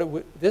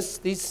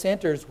these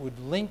centers would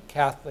link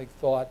Catholic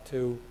thought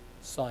to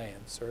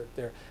science,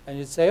 and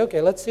you'd say,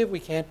 okay, let's see if we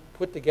can't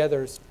put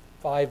together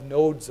 5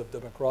 nodes of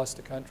them across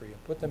the country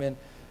and put them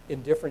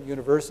in different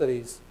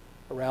universities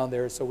around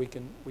there, so we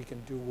can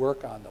do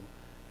work on them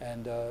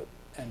and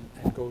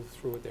go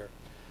through it there.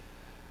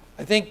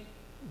 I think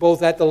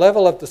both at the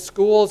level of the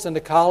schools and the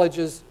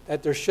colleges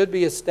that there should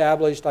be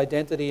established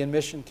identity and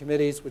mission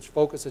committees which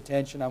focus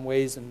attention on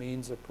ways and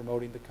means of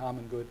promoting the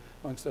common good,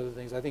 amongst other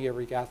things. I think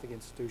every Catholic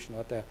institution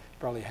ought to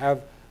probably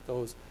have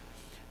those.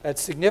 That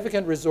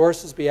significant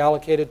resources be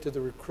allocated to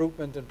the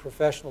recruitment and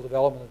professional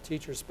development of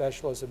teachers,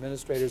 specialists,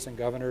 administrators, and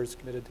governors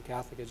committed to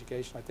Catholic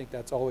education. I think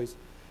that's always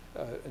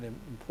an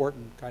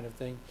important kind of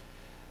thing.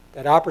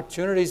 That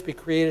opportunities be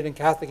created in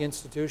Catholic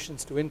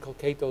institutions to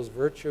inculcate those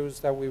virtues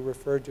that we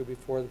referred to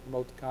before that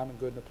promote the common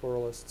good in a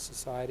pluralist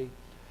society.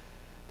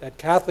 That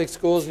Catholic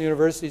schools and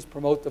universities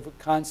promote the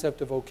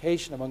concept of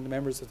vocation among the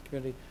members of the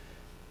community,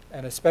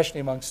 and especially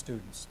among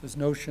students. This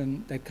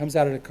notion that comes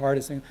out of the card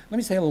is saying, let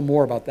me say a little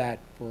more about that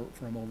for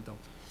a moment,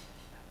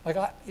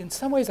 though. In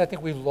some ways, I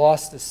think we've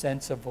lost the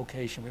sense of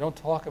vocation. We don't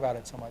talk about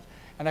it so much.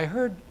 And I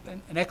heard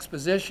an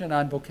exposition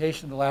on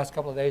vocation the last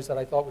couple of days that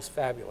I thought was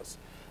fabulous.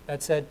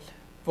 That said,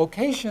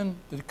 vocation,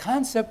 the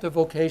concept of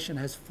vocation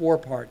has 4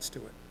 parts to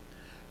it.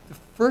 The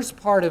first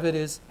part of it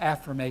is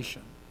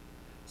affirmation.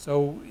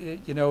 So,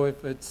 you know,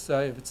 if it's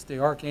the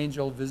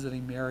archangel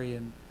visiting Mary,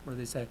 and where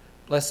they say,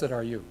 "Blessed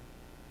are you."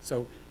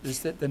 So there's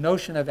the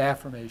notion of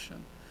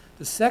affirmation.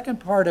 The second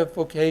part of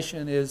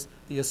vocation is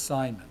the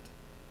assignment.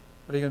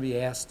 What are you going to be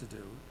asked to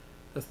do?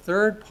 The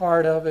third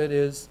part of it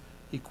is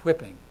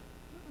equipping,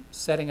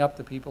 setting up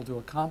the people to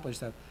accomplish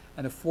that.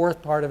 And the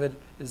fourth part of it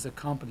is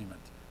accompaniment,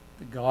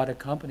 the God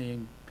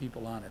accompanying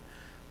people on it.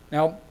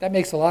 Now, that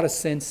makes a lot of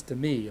sense to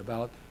me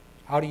about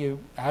how do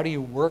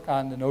you work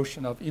on the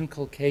notion of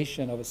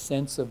inculcation of a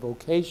sense of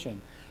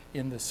vocation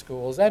in the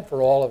schools, and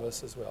for all of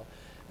us as well.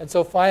 And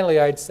so finally,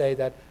 I'd say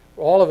that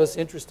for all of us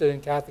interested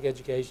in Catholic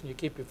education, you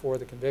keep before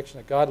the conviction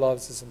that God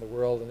loves us in the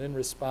world, and in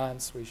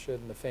response, we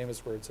should, in the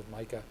famous words of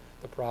Micah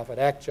the prophet,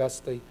 act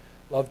justly,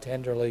 love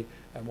tenderly,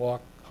 and walk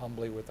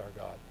humbly with our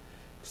God.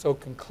 So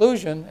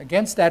conclusion,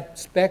 against that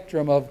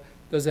spectrum of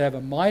does it have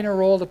a minor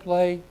role to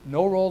play,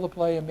 no role to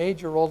play, a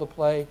major role to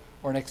play,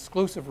 or an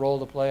exclusive role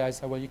to play, I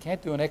say, well, you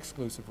can't do an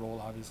exclusive role,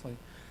 obviously.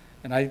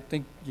 And I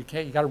think you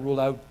got to rule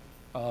out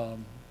no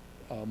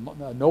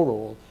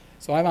role.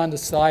 So I'm on the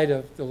side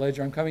of the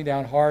ledger. I'm coming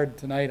down hard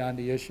tonight on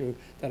the issue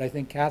that I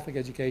think Catholic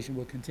education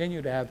will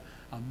continue to have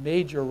a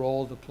major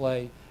role to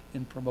play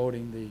in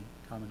promoting the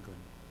common good.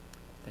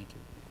 Thank you.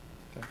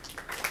 Okay.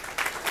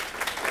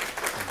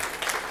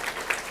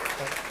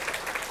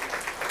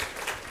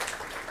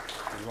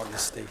 You want me to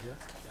stay here?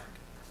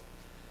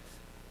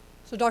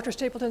 So Dr.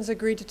 Stapleton's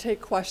agreed to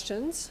take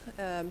questions.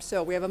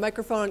 So we have a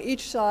microphone on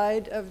each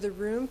side of the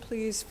room.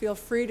 Please feel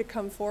free to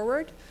come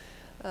forward.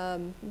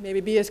 Maybe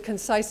be as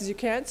concise as you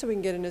can so we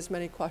can get in as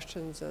many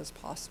questions as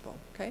possible.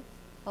 Okay?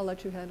 I'll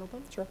let you handle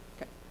them. Sure.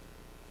 Okay.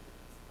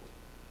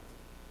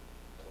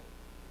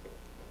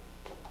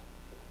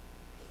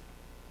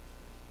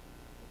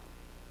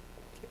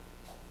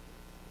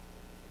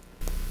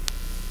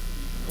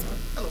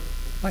 Hello.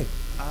 Hi.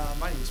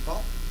 My name is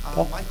Paul.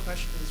 Paul. My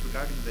question is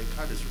regarding the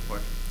Carter's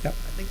report. Yep.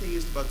 I think they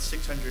used about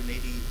 680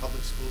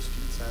 public school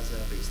students as a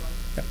baseline.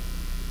 Yep.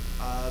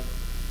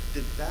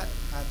 Did that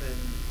have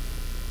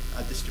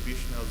a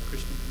distribution of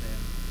Christian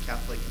and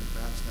Catholic and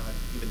perhaps not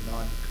even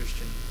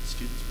non-Christian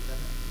students within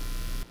it?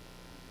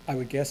 I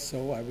would guess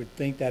so. I would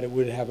think that it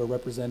would have a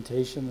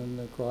representation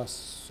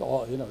across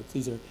all. You know,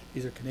 these are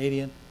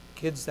Canadian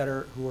kids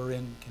who are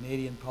in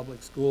Canadian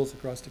public schools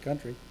across the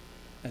country,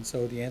 and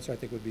so the answer I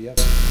think would be yes.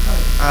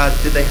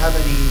 Did they have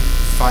any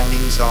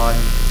findings on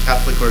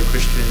Catholic or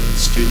Christian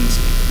students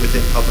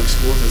within public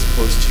schools as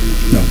opposed to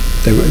the? No,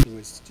 they were.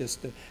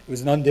 It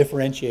was an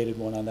undifferentiated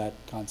one on that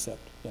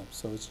concept. Yeah,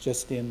 so it's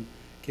just in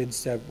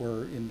kids that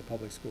were in the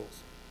public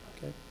schools.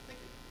 Okay. Thank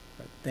you.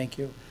 Right, thank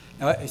you.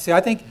 Now, see,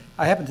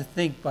 I happen to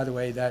think, by the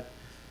way, that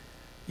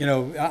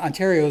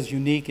Ontario is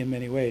unique in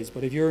many ways.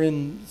 But if you're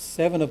in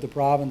 7 of the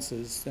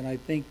provinces, then I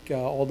think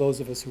all those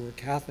of us who are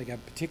Catholic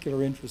have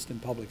particular interest in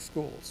public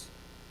schools.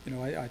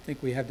 I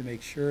think we have to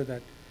make sure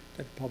that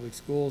public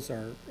schools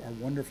are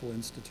wonderful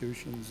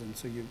institutions, and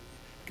so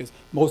because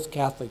most of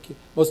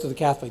the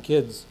Catholic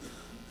kids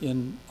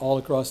in all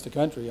across the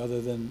country, other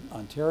than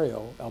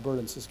Ontario, Alberta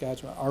and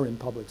Saskatchewan, are in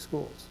public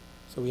schools.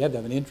 So we have to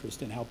have an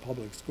interest in how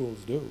public schools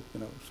do.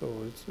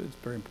 So it's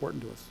very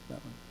important to us, that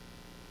one.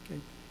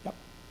 Okay. Yep.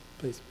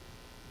 Please.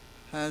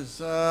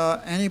 Has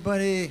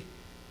anybody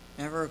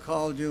ever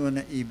called you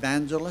an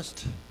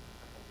evangelist?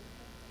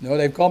 No,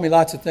 they've called me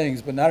lots of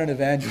things, but not an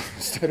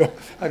evangelist.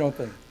 I don't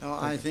think. No,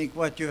 I think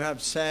what you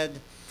have said,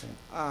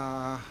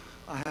 I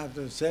have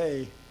to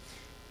say,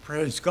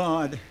 praise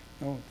God.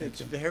 Oh, it's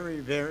very,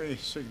 very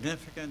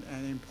significant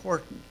and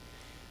important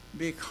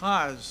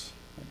because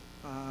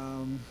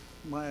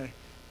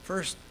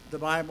the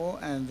Bible,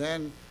 and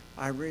then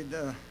I read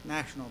the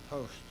National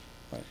Post.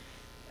 Right.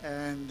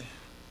 And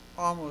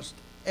almost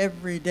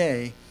every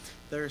day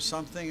there's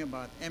something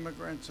about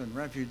immigrants and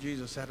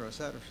refugees, et cetera, et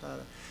cetera, et cetera.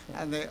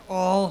 Right. And they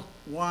all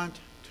want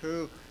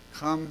to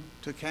come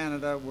to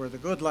Canada where the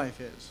good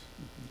life is.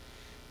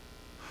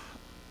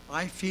 Mm-hmm.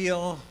 I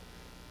feel,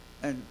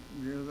 and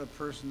you're the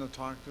person to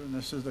talk to, and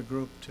this is the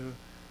group to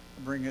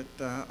bring it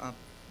up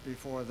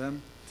before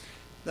them,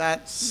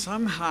 that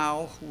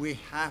somehow we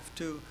have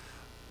to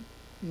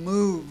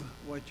move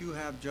what you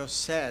have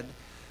just said,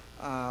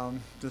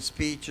 the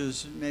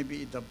speeches,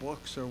 maybe the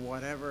books or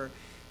whatever,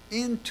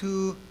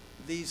 into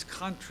these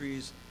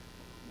countries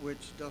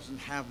which doesn't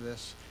have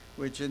this,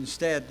 which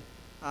instead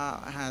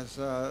has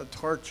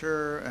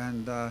torture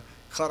and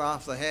cut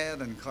off the head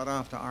and cut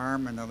off the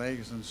arm and the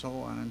legs and so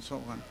on and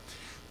so on.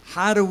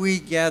 How do we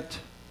get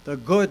the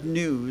good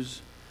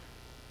news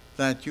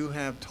that you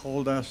have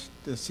told us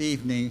this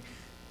evening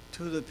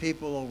to the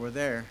people over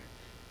there?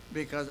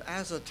 Because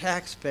as a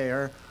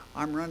taxpayer,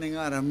 I'm running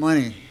out of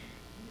money.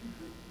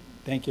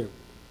 Thank you.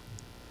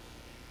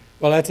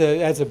 Well,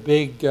 that's a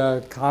big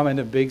comment,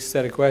 a big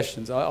set of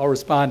questions. I'll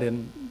respond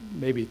in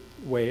maybe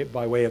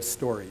by way of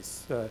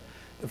stories. The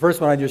first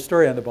one on your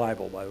story on the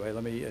Bible, by the way,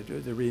 let me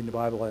reading the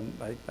Bible, and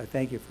I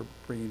thank you for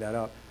bringing that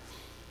up.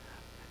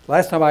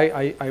 Last time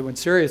I went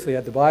seriously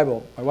at the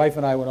Bible, my wife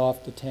and I went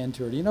off the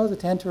Tantur. Do you know the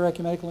Tantur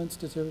Ecumenical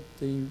Institute?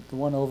 The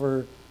one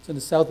over, it's in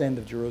the south end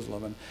of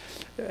Jerusalem.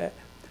 And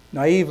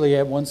naively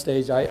at one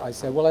stage I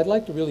said, well, I'd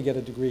like to really get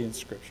a degree in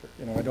Scripture.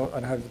 I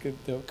don't have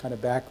the kind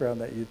of background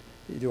that you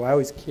do. I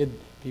always kid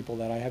people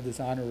that I have this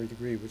honorary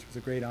degree, which was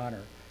a great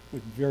honor,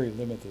 with very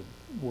limited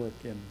work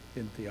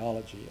in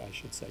theology, I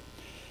should say.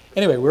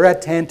 Anyway, we're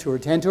at Tantur.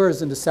 Tantur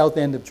is in the south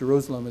end of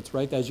Jerusalem. It's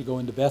right as you go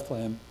into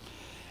Bethlehem.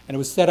 And it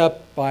was set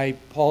up by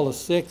Paul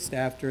VI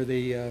after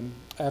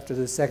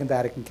the Second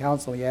Vatican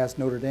Council. He asked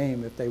Notre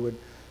Dame if he would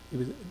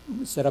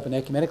set up an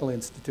ecumenical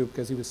institute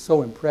because he was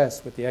so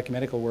impressed with the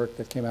ecumenical work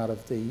that came out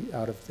of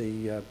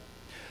the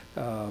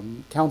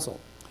council.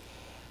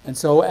 And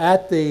so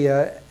at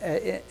the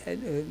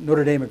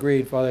Notre Dame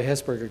agreed, Father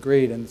Hesburgh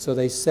agreed, and so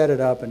they set it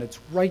up, and it's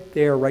right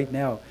there right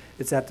now.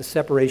 It's at the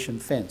separation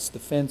fence. The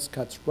fence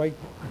cuts right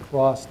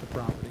across the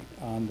property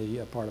on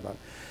the part about it.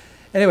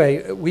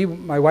 Anyway,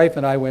 my wife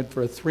and I went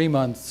for a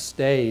 3-month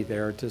stay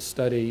there to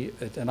study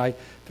it, and I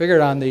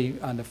figured on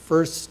the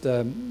first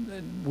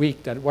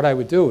week that what I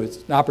would do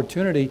is an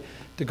opportunity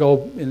to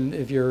go in,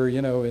 if you're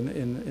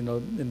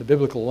in the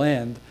biblical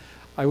land.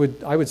 I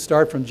would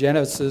start from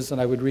Genesis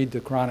and I would read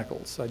the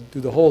Chronicles. I'd do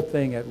the whole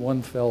thing at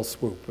one fell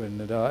swoop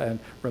and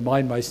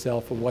remind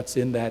myself of what's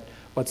in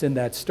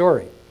that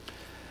story.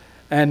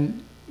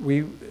 And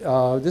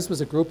this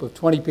was a group of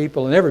 20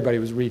 people, and everybody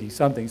was reading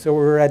something. So we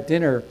were at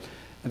dinner.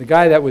 And the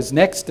guy that was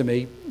next to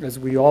me, as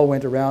we all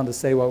went around to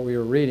say what we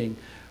were reading,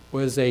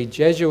 was a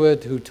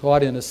Jesuit who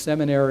taught in a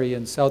seminary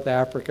in South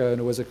Africa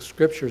and was a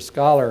scripture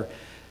scholar.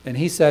 And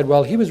he said,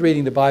 well, he was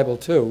reading the Bible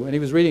too, and he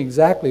was reading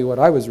exactly what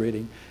I was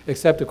reading,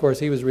 except, of course,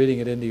 he was reading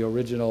it in the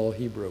original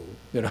Hebrew,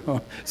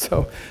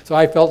 So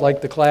I felt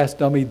like the class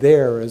dummy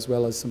there as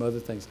well as some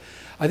other things.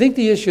 I think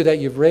the issue that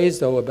you've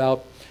raised, though,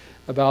 about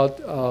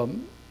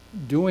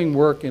doing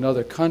work in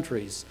other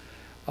countries,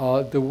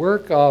 the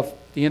work of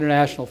the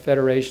International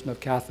Federation of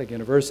Catholic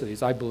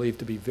Universities, I believe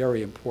to be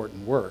very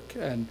important work,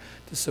 and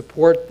to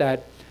support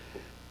that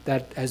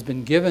has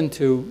been given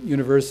to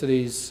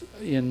universities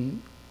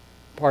in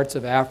parts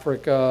of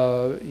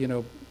Africa,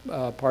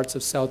 parts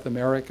of South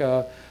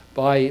America,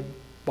 by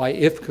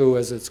IFCU,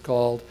 as it's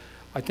called.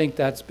 I think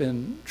that's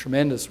been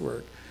tremendous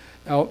work.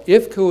 Now,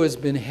 IFCU has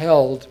been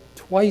held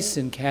twice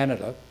in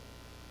Canada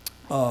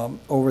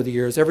over the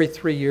years. Every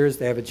 3 years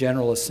they have a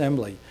General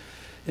Assembly.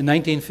 In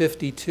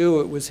 1952,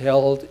 it was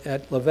held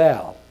at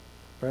Laval,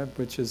 right,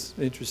 which is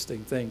an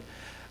interesting thing.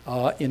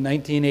 In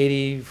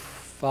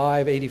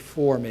 1985,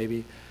 84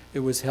 maybe, it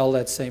was held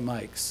at St.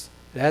 Mike's.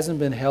 It hasn't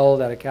been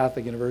held at a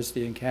Catholic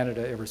university in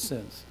Canada ever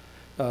since.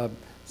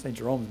 St.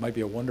 Jerome's might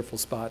be a wonderful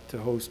spot to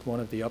host one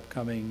of the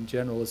upcoming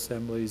General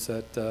Assemblies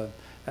at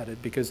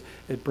it, because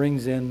it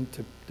brings in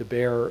to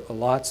bear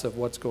lots of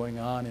what's going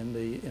on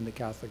in the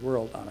Catholic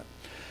world on it.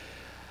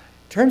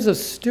 In terms of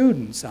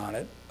students on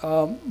it,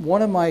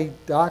 one of my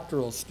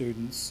doctoral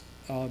students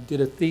did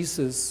a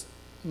thesis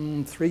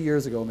 3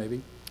 years ago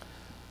maybe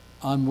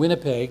on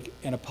Winnipeg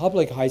in a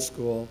public high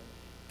school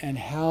and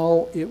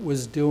how it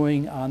was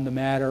doing on the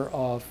matter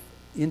of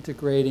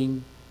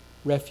integrating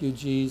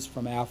refugees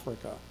from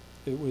Africa.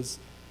 It was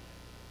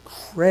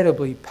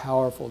incredibly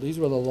powerful. These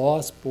were the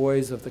lost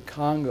boys of the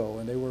Congo,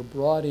 and they were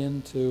brought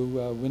into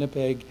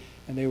Winnipeg,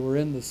 and they were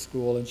in the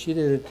school, and she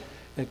did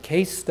a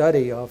case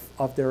study of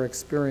their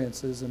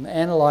experiences and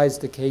analyzed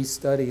the case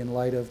study in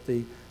light of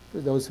for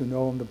those who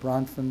know them, the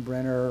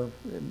Bronfenbrenner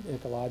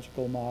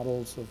ecological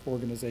models of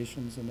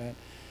organizations and that.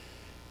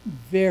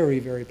 Very,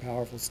 very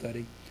powerful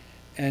study.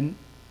 And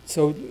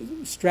so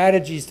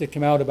strategies to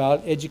come out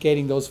about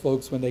educating those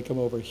folks when they come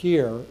over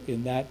here,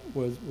 in that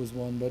was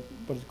one,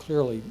 but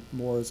clearly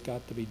more has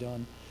got to be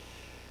done.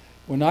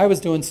 When I was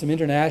doing some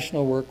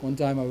international work, one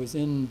time I was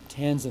in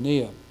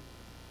Tanzania.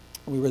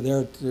 We were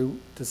there to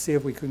see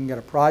if we couldn't get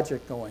a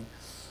project going.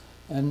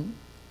 And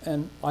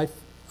I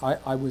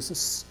was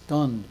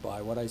stunned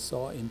by what I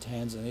saw in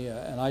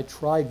Tanzania, and I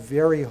tried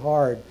very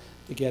hard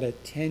to get a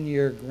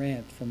 10-year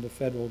grant from the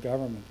federal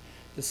government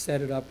to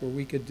set it up where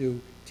we could do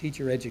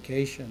teacher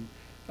education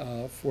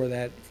for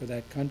that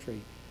country.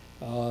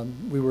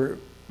 We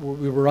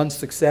were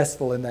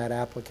unsuccessful in that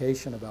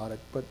application about it,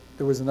 but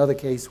there was another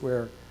case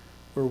where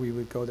we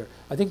would go there.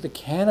 I think the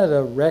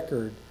Canada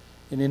record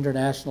in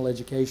international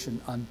education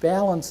on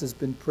balance has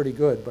been pretty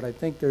good, but I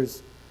think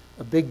there's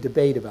a big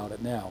debate about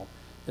it now.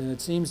 And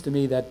it seems to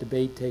me that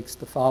debate takes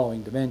the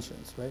following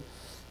dimensions, right?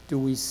 Do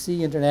we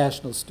see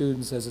international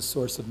students as a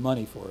source of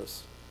money for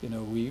us?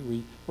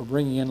 We're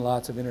bringing in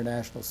lots of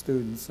international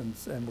students,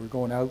 and we're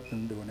going out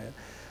and doing it.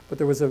 But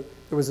there was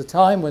a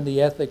time when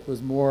the ethic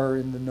was more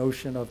in the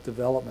notion of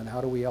development.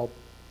 How do we help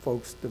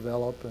folks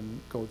develop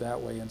and go that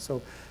way? And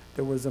so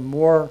there was a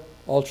more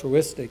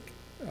altruistic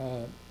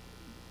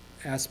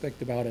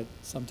aspect about it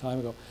some time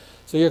ago.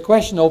 So your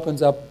question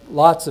opens up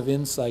lots of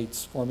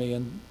insights for me,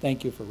 and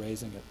thank you for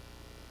raising it.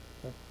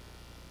 Okay.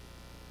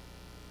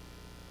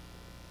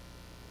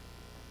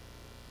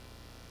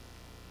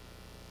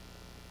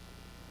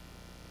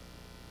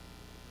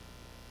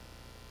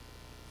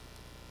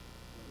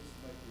 This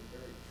might be a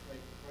very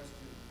trite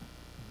question.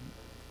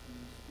 When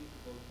you speak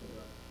about the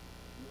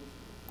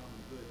notion of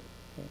common good,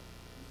 do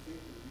you think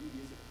there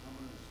really is a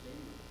common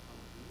understanding of what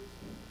common good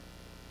is?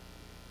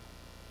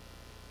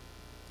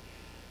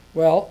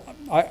 Well,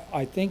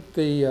 I think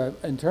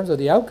in terms of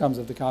the outcomes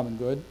of the common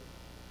good,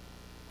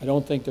 I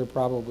don't think there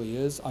probably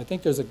is. I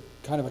think there's a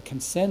kind of a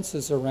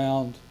consensus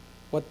around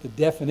what the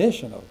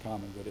definition of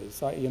common good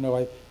is. I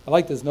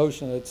like this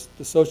notion that it's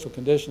the social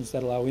conditions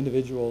that allow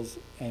individuals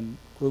and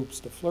groups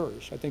to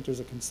flourish. I think there's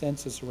a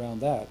consensus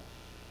around that.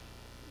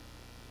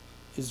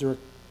 Is there a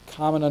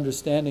common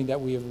understanding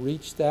that we have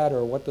reached that,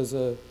 or what does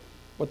a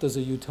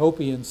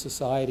utopian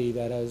society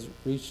that has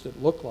reached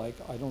it look like?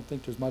 I don't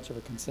think there's much of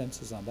a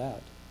consensus on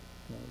that,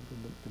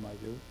 in my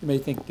view. You may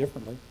think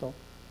differently, though.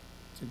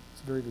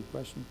 It's a very good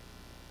question.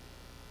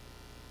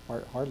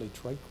 Hardly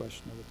trite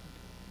question, I would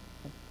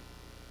think.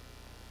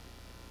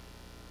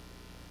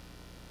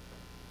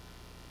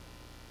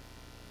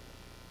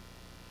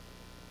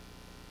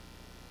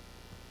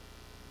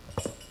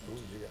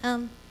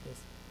 Yes.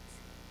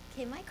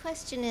 Okay, my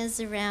question is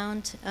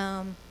around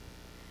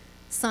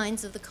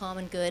signs of the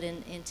common good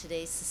in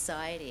today's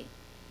society.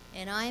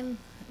 And I'm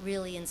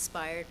really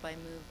inspired by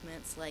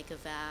movements like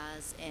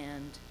Avaz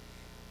and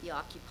the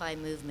Occupy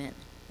movement.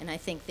 And I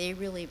think they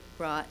really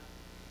brought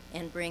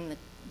and bring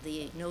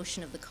the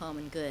notion of the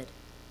common good.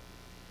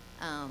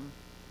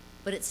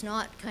 But it's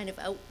not kind of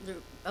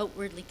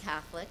outwardly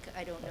Catholic.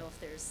 I don't know if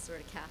there's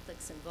sort of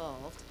Catholics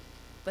involved.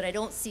 But I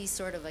don't see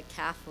sort of a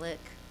Catholic,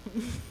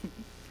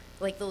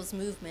 like those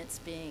movements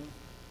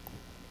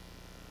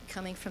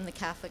coming from the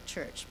Catholic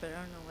Church. But I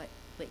don't know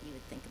what you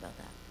would think about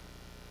that.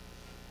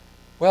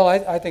 Well,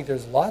 I think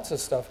there's lots of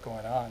stuff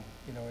going on,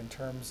 you know, in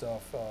terms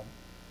of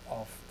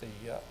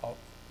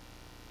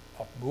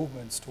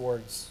movements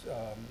towards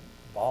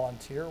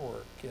volunteer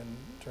work in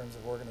terms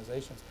of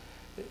organizations.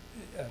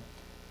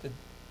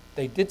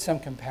 They did some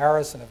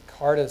comparison of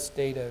Cardis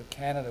data,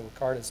 Canada with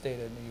Cardis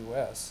data in the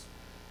U.S.,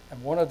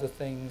 and one of the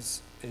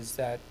things is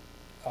that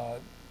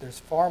there's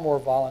far more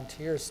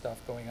volunteer stuff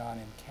going on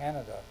in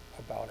Canada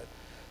about it.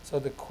 So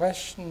the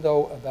question,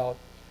 though, about,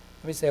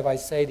 let me say, if I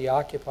say the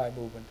Occupy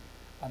movement,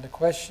 on the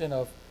question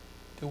of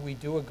do we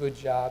do a good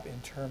job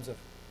in terms of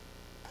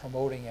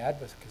promoting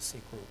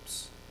advocacy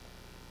groups,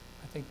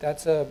 I think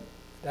that's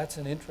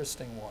an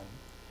interesting one.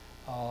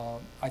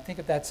 I think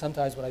of that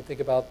sometimes when I think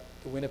about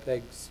the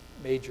Winnipeg's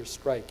major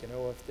strike, you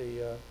know,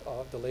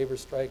 of the labor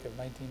strike of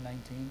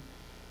 1919,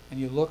 and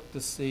you look to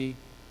see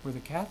were the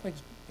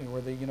Catholics,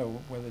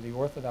 whether the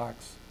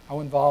Orthodox,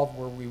 how involved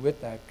were we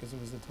with that, because it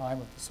was the time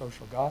of the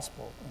social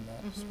gospel and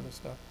that sort of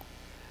stuff.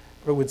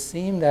 But it would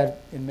seem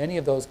that in many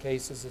of those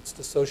cases, it's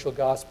the social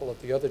gospel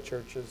of the other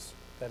churches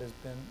that has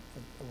been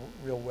a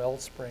real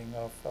wellspring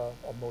of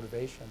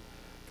motivation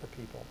for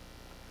people.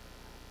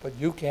 But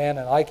you can,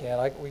 and I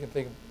can, we can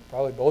think,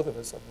 probably both of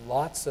us, of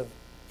lots of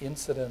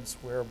incidents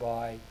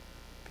whereby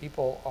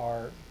people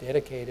are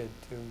dedicated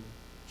to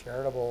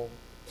charitable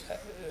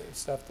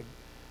stuff.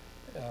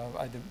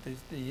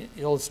 The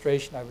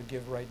illustration I would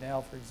give right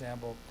now, for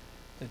example,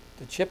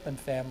 the Chipman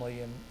family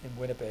in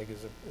Winnipeg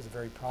is a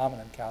very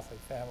prominent Catholic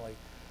family.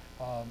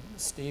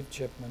 Steve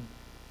Chipman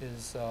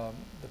is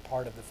the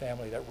part of the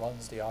family that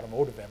runs the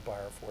automotive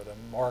empire for them.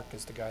 Mark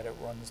is the guy that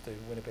runs the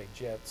Winnipeg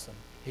Jets, and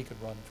he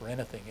could run for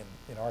anything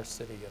in our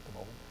city at the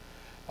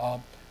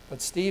moment.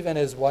 But Steve and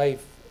his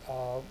wife,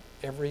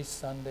 every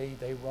Sunday,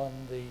 they run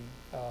the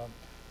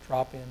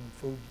drop-in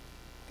food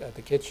at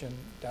the kitchen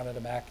down at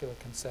Immaculate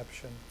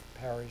Conception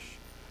Parish.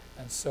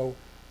 And so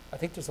I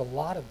think there's a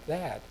lot of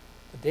that.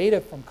 The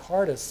data from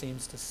Cardis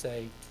seems to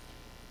say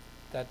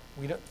that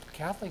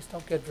Catholics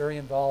don't get very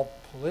involved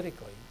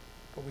politically,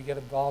 but we get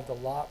involved a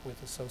lot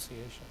with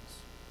associations,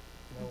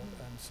 you know,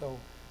 and so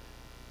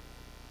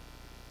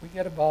we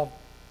get involved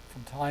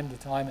from time to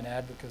time in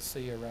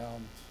advocacy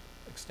around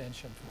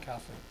extension for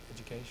Catholic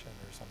education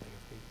or something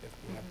if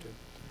we have to.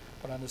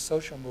 But on the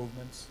social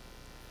movements,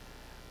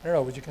 I don't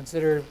know, would you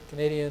consider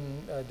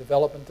Canadian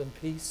Development and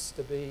Peace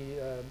to be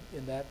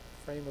in that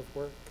frame of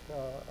work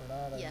or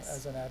not? Yes.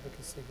 As an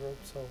advocacy group?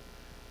 So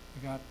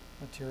we got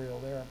material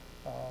there.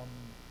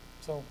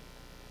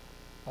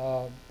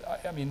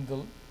 I mean,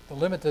 the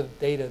limited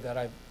data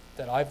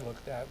that I've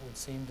looked at would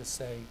seem to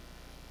say,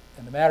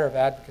 in the matter of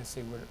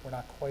advocacy, we're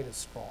not quite as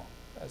strong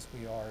as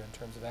we are in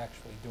terms of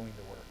actually doing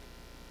the work,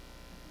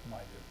 in my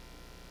view.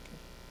 Okay.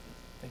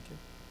 Thank you.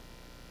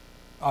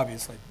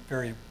 Obviously,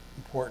 very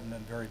important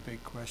and very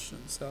big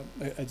questions.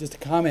 Just a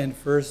comment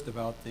first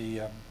about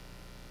the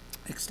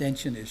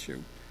extension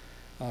issue.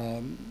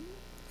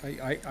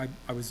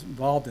 I was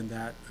involved in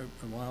that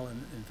a while,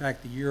 and in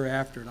fact, the year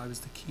after it, I was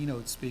the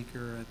keynote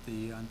speaker at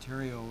the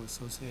Ontario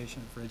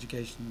Association for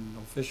Education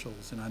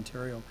Officials in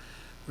Ontario,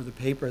 where the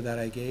paper that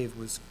I gave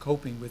was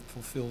Coping with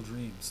Fulfilled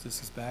Dreams.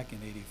 This is back in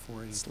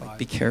 84, 85. It's like,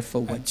 be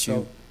careful what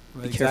you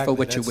exactly.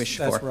 wish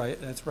for. That's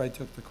right. That's where I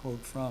took the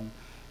quote from.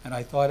 And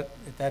I thought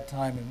at that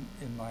time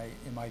in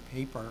my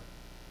paper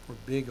for a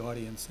big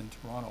audience in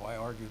Toronto, I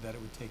argued that it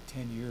would take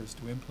 10 years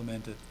to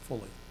implement it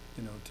fully,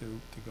 you know,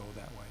 to go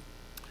that way.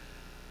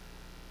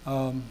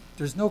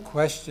 There's no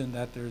question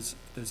that there's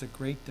a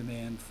great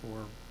demand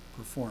for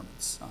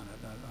performance on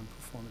it, on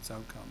performance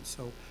outcomes.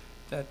 So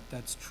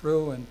that's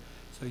true, and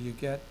so you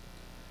get,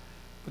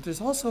 but there's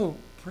also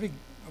pretty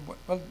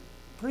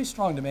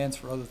strong demands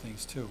for other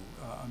things too.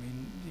 I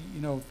mean,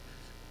 you know,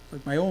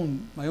 like my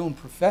own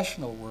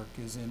professional work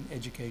is in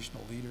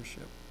educational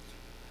leadership.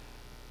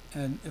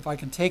 And if I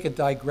can take a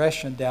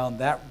digression down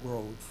that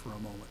road for a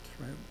moment,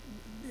 right?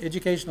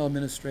 Educational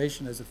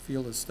administration as a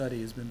field of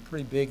study has been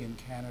pretty big in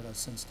Canada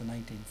since the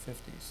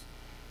 1950s.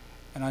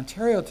 And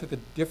Ontario took a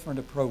different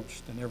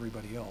approach than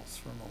everybody else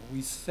for a moment.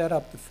 We set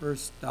up the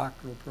first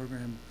doctoral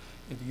program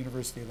at the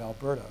University of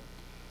Alberta.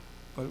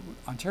 But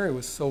Ontario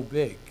was so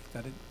big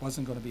that it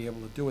wasn't going to be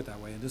able to do it that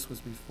way. And this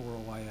was before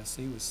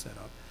OISE was set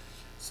up.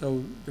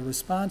 So the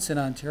response in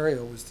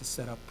Ontario was to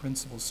set up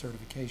principal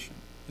certification.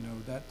 You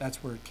know,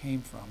 that's where it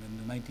came from in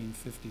the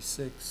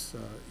 1956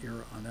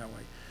 era on that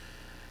way.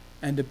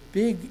 And the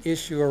big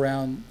issue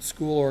around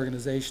school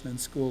organization and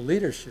school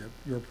leadership,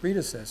 your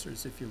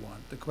predecessors, if you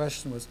want, the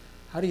question was,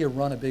 how do you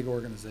run a big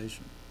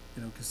organization?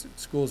 You know, because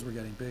schools were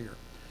getting bigger.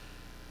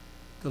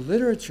 The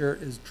literature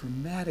is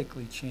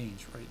dramatically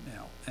changed right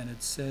now, and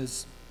it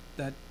says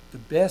that the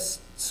best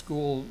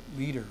school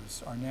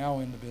leaders are now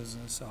in the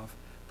business of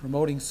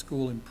promoting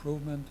school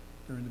improvement,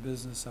 they're in the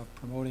business of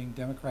promoting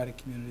democratic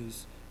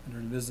communities, and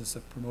they're in the business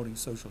of promoting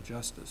social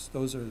justice.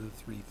 Those are the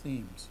three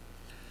themes.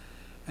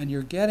 And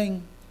you're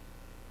getting,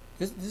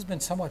 this has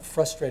been somewhat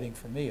frustrating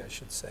for me, I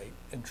should say,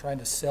 in trying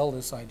to sell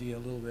this idea a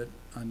little bit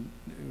on,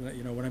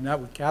 you know, when I'm not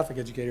with Catholic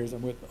educators,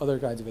 I'm with other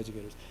kinds of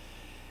educators.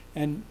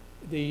 And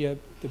the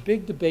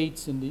big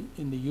debates in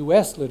the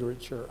U.S.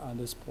 literature on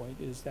this point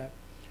is that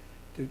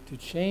to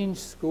change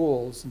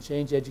schools and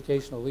change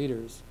educational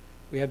leaders,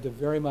 we have to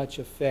very much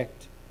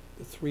affect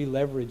the three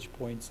leverage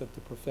points of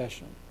the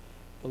profession.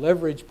 The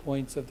leverage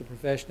points of the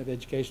profession of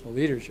educational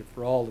leadership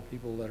for all the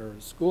people that are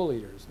school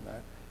leaders and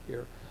that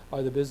here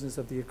are the business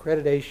of the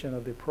accreditation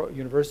of the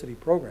university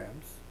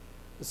programs.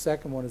 The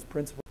second one is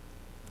principal.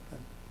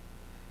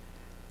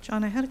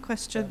 John, I had a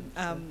question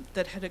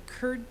that had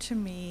occurred to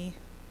me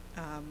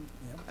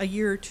a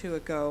year or two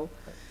ago.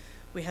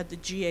 We had the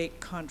G8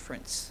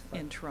 conference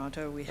in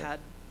Toronto. We had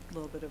a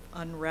little bit of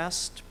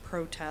unrest,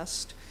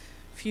 protest.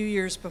 A few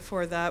years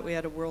before that, we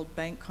had a World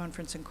Bank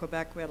conference in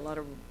Quebec. We had a lot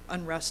of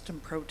unrest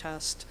and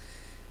protest.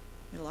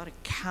 We had a lot of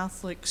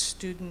Catholic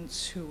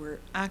students who were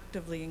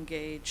actively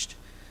engaged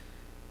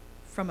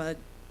from a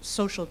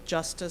social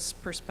justice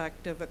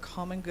perspective, a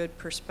common good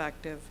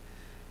perspective,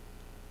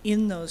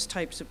 in those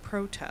types of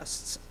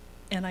protests.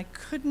 And I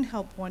couldn't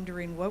help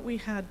wondering what we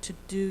had to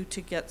do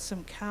to get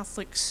some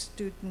Catholic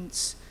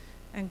students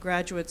and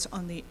graduates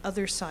on the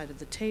other side of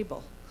the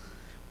table,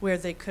 where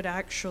they could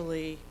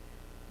actually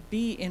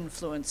be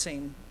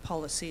influencing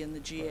policy in the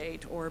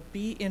G8 or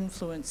be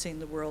influencing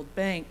the World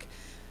Bank,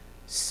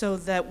 so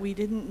that we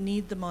didn't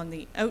need them on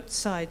the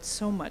outside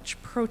so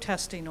much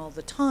protesting all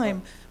the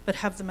time, but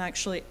have them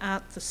actually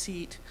at the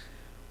seat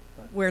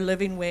where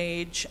living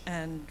wage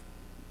and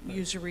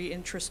usury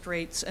interest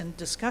rates and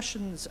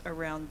discussions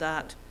around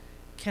that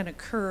can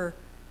occur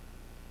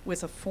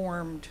with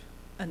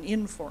an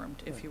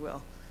informed, if you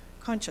will,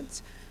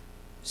 conscience.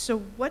 So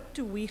what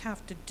do we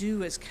have to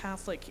do as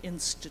Catholic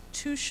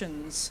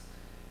institutions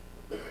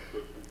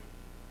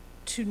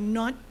to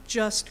not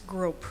just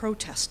grow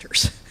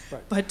protesters,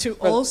 but to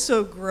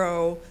also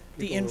grow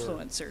the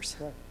influencers?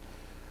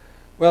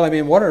 Well, I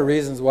mean, one of the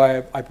reasons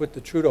why I put the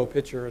Trudeau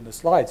picture in the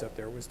slides up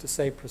there was to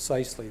say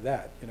precisely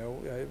that. You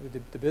know,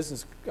 the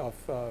business of,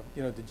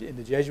 you know, in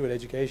the Jesuit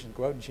education,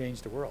 go out and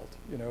change the world,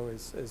 you know,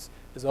 is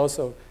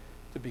also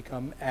to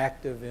become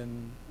active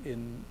in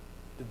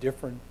the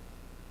different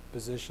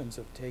positions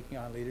of taking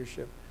on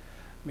leadership.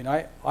 I mean,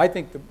 I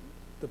think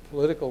the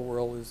political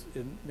world is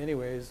in many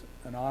ways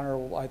an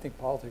honorable, I think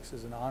politics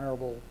is an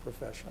honorable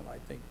profession. I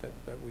think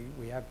that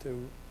we have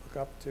to look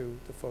up to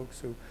the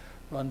folks who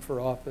run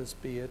for office,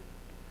 be it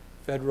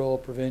federal,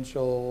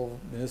 provincial,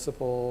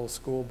 municipal,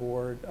 school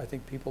board. I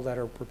think people that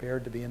are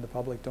prepared to be in the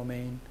public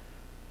domain,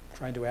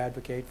 trying to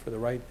advocate for the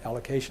right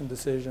allocation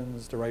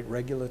decisions, the right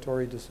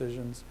regulatory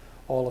decisions,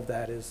 all of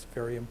that is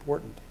very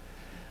important.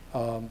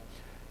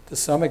 To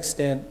some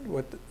extent,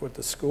 what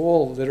the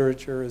school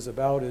literature is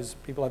about is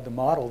people have to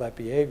model that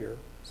behavior.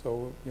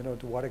 So, you know,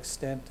 to what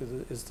extent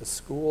is the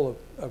school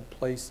a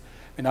place?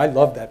 I mean, I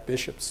love that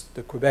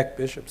the Quebec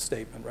bishop's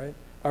statement, right?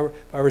 If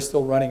I were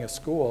still running a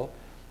school,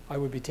 I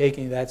would be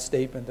taking that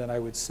statement and I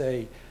would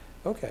say,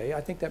 okay,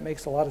 I think that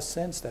makes a lot of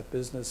sense, that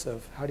business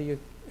of how do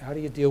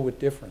you deal with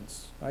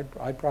difference?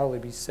 I'd probably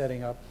be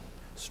setting up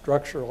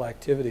structural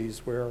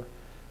activities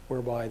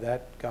whereby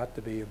that got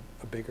to be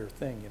a bigger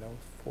thing, you know,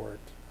 for it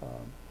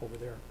over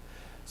there.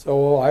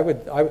 So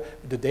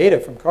the data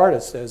from Carta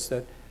says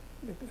that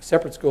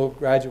separate school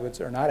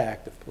graduates are not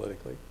active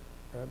politically.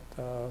 Right?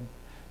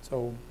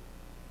 So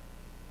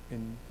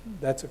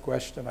that's a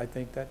question, I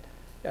think, that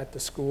at the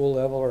school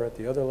level or at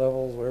the other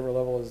levels, whatever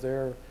level is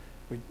there,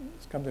 it's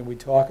something we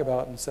talk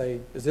about and say,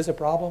 is this a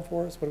problem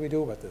for us? What do we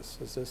do about this?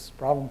 Is this a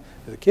problem?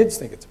 Do the kids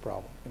think it's a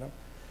problem, you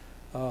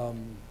know?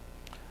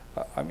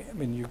 I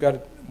mean, you've got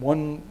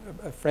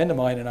a friend of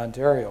mine in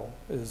Ontario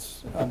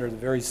is under the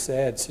very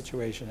sad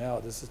situation now.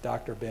 This is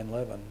Dr. Ben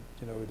Levin,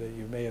 you know, that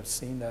you may have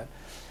seen that.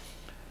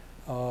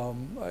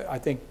 I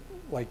think,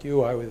 like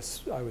you, I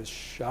was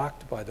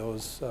shocked by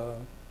those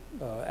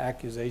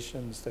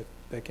accusations that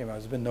came out.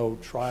 There's been no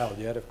trial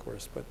yet, of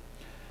course, but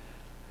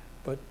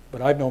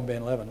I've known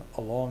Ben Levin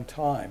a long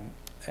time,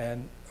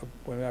 and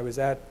when I was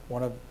at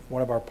one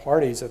of our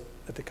parties at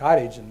the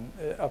cottage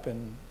up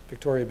in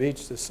Victoria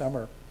Beach this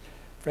summer,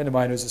 a friend of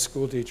mine who's a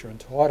school teacher and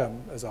taught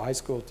him as a high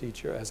school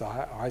teacher,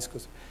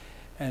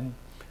 and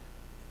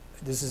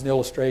this is an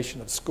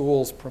illustration of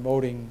schools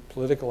promoting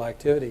political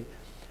activity.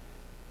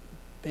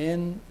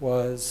 Ben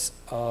was,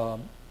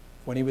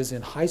 when he was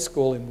in high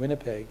school in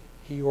Winnipeg,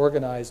 he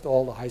organized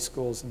all the high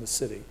schools in the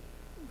city.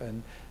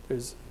 And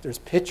there's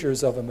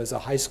pictures of him as a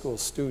high school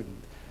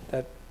student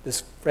that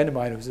this friend of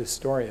mine who's a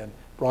historian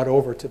brought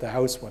over to the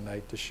house one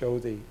night to show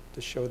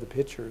the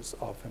pictures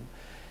of him.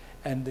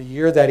 And the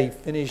year that he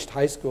finished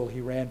high school,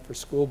 he ran for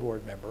school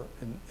board member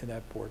in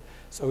that board.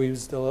 So he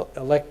was the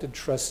elected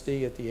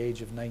trustee at the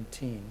age of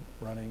 19,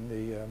 running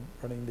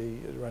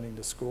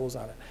the schools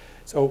on it.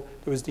 So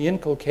there was the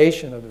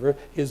inculcation of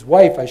his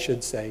wife, I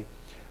should say,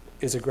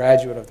 is a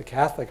graduate of the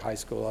Catholic high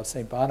school, of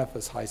St.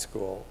 Boniface High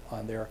School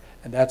on there,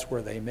 and that's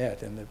where they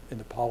met, in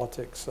the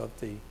politics of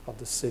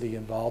the city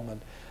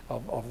involvement,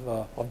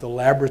 of the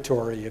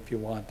laboratory, if you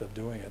want, of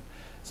doing it.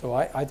 So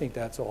I think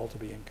that's all to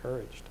be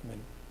encouraged. I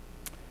mean,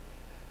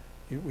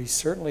 we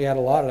certainly had a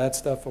lot of that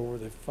stuff over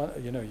the fun,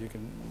 you know, you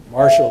can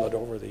marshal it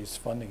over these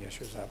funding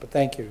issues now. But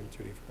thank you,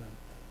 Judy, for that.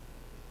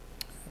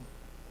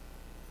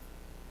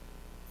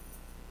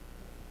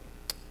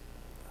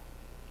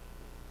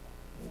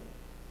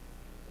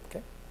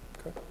 Okay,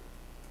 good.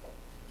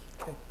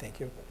 Okay, thank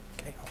you.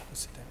 Okay, I'll go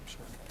sit down,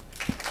 sure.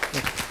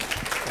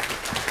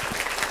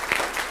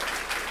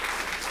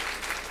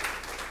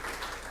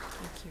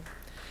 Thank you.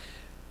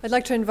 I'd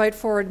like to invite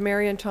forward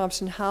Marian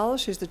Thompson-Howell.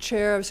 She's the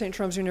chair of St.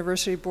 Jerome's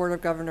University Board of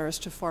Governors,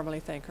 to formally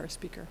thank our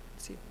speaker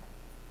this evening.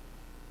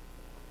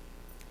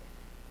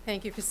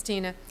 Thank you,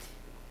 Christina.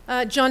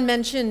 John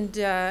mentioned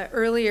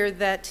earlier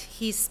that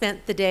he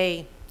spent the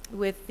day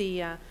with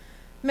the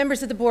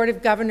members of the Board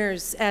of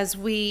Governors as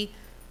we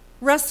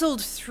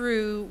wrestled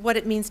through what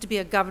it means to be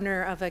a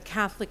governor of a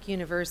Catholic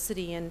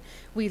university, and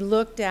we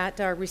looked at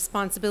our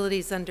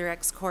responsibilities under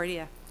Ex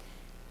Cordia.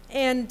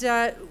 And,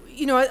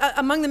 you know,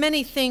 among the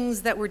many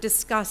things that were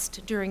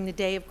discussed during the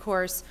day, of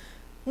course,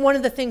 one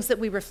of the things that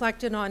we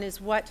reflected on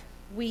is what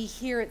we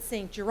here at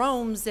St.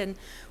 Jerome's and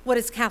what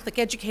as Catholic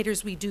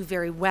educators we do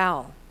very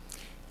well.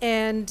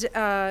 And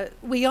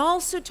we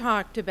also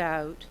talked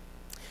about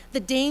the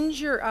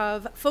danger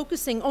of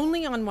focusing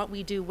only on what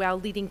we do well,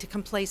 leading to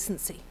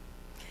complacency,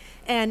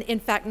 and in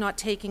fact not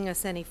taking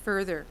us any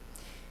further.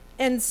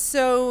 And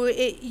so,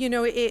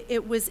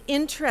 it was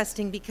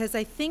interesting because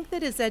I think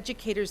that as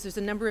educators, there's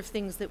a number of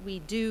things that we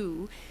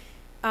do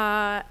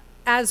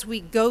as we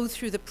go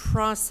through the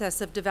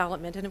process of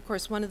development. And of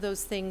course, one of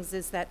those things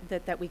is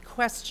that we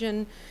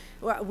question,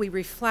 we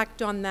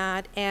reflect on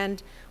that.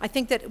 And I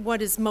think that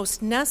what is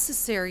most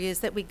necessary is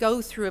that we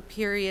go through a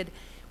period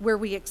where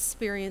we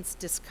experience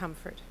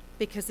discomfort,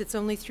 because it's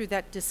only through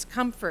that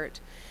discomfort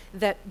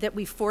that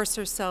we force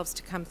ourselves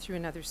to come through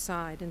another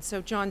side. And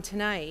so, John,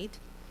 tonight,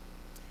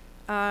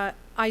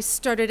 I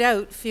started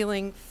out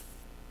feeling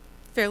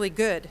fairly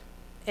good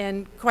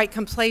and quite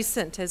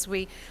complacent as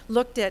we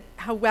looked at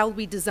how well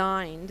we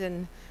designed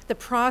and the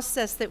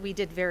process that we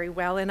did very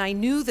well. And I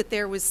knew that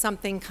there was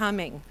something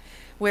coming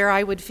where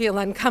I would feel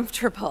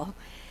uncomfortable.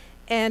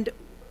 And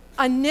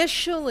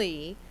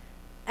initially,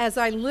 as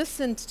I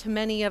listened to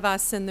many of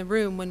us in the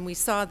room when we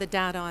saw the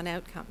data on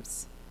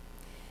outcomes,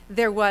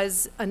 there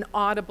was an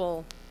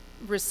audible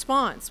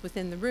response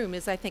within the room,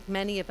 as I think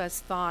many of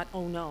us thought,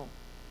 oh no.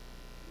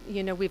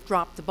 You know, we've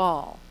dropped the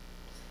ball.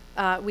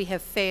 We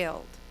have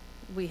failed.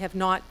 We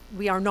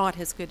are not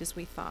as good as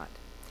we thought.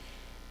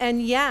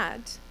 And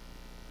yet,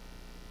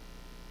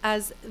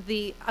 as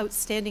the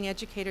outstanding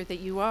educator that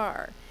you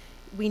are,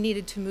 we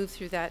needed to move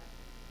through that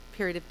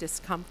period of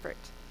discomfort,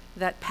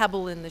 that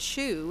pebble in the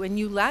shoe, and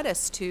you led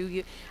us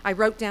to, I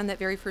wrote down that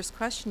very first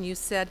question. You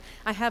said,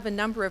 I have a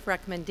number of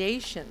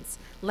recommendations.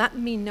 Let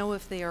me know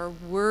if they are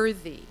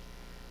worthy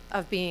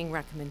of being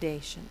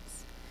recommendations.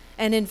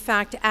 And in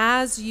fact,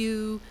 as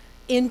you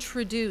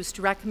introduced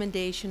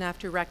recommendation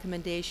after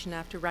recommendation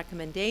after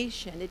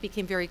recommendation, it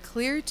became very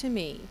clear to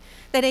me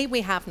that A,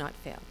 we have not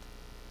failed,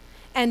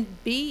 and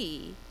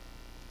B,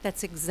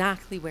 that's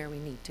exactly where we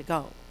need to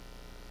go.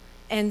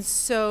 And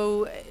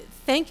so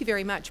thank you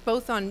very much,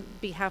 both on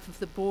behalf of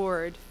the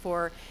board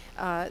for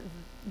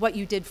what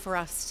you did for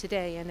us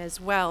today, and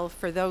as well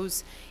for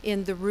those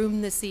in the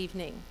room this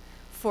evening,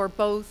 for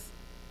both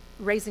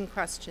raising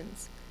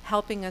questions,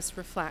 helping us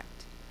reflect,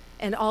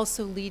 and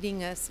also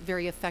leading us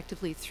very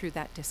effectively through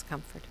that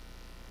discomfort.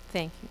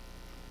 Thank you.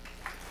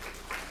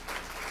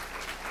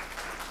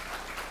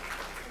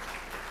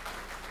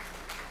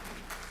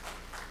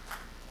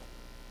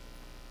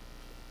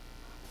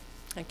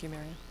 Thank you,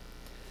 Marian.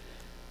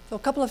 So a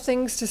couple of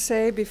things to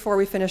say before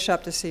we finish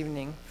up this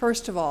evening.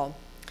 First of all,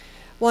 I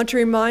want to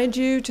remind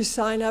you to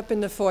sign up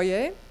in the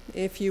foyer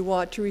if you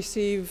want to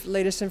receive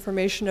latest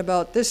information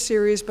about this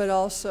series, but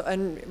also,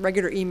 and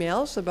regular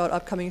emails about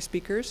upcoming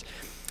speakers,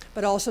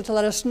 but also to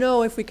let us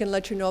know if we can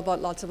let you know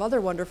about lots of other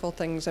wonderful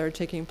things that are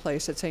taking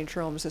place at St.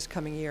 Jerome's this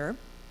coming year.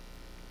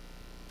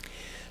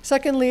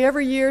 Secondly,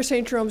 every year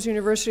St. Jerome's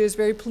University is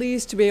very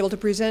pleased to be able to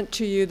present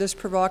to you this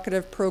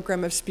provocative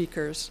program of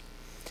speakers.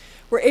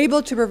 We're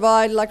able to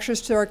provide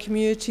lectures to our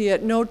community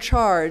at no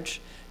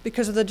charge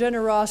because of the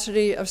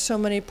generosity of so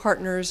many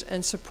partners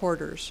and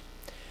supporters.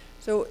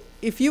 So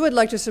if you would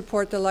like to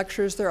support the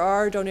lectures, there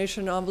are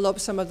donation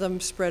envelopes, some of them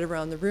spread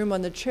around the room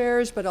on the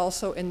chairs, but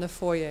also in the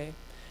foyer.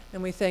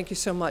 And we thank you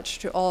so much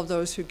to all of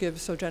those who give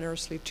so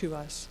generously to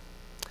us.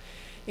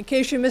 In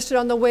case you missed it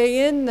on the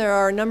way in, there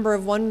are a number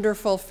of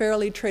wonderful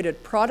fairly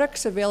traded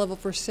products available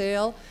for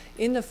sale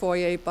in the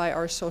foyer by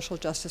our Social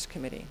Justice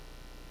Committee.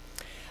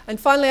 And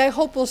finally, I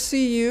hope we'll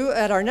see you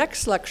at our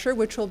next lecture,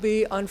 which will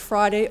be on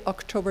Friday,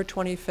 October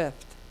 25th.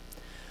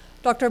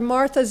 Dr.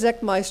 Martha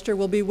Zeckmeister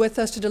will be with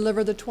us to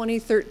deliver the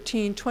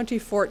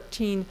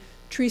 2013-2014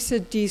 Teresa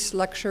Deese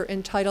lecture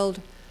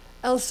entitled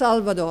El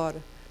Salvador,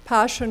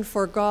 Passion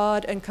for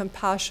God and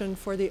Compassion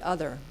for the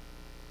Other.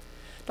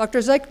 Dr.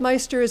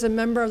 Zeckmeister is a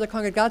member of the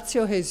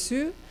Congregatio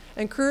Jesus,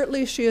 and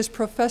currently she is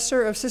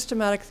Professor of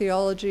Systematic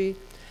Theology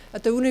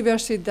at the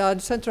Universidad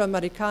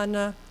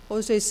Centroamericana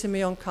Jose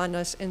Simeon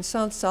Canas in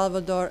San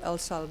Salvador, El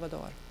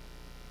Salvador.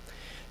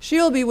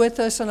 She'll be with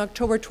us on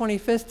October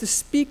 25th to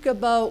speak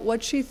about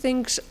what she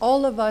thinks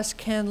all of us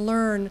can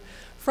learn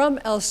from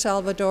El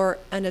Salvador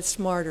and its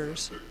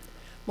martyrs,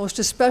 most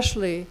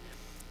especially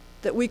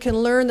that we can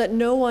learn that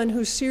no one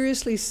who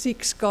seriously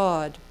seeks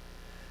God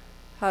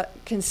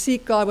can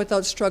seek God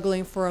without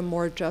struggling for a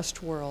more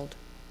just world.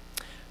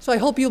 So I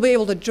hope you'll be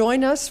able to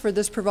join us for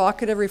this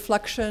provocative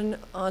reflection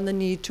on the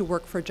need to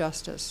work for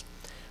justice.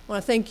 I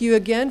want to thank you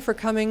again for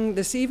coming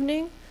this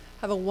evening.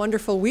 Have a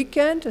wonderful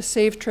weekend, a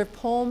safe trip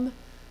home,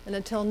 and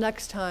until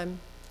next time,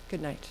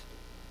 good night.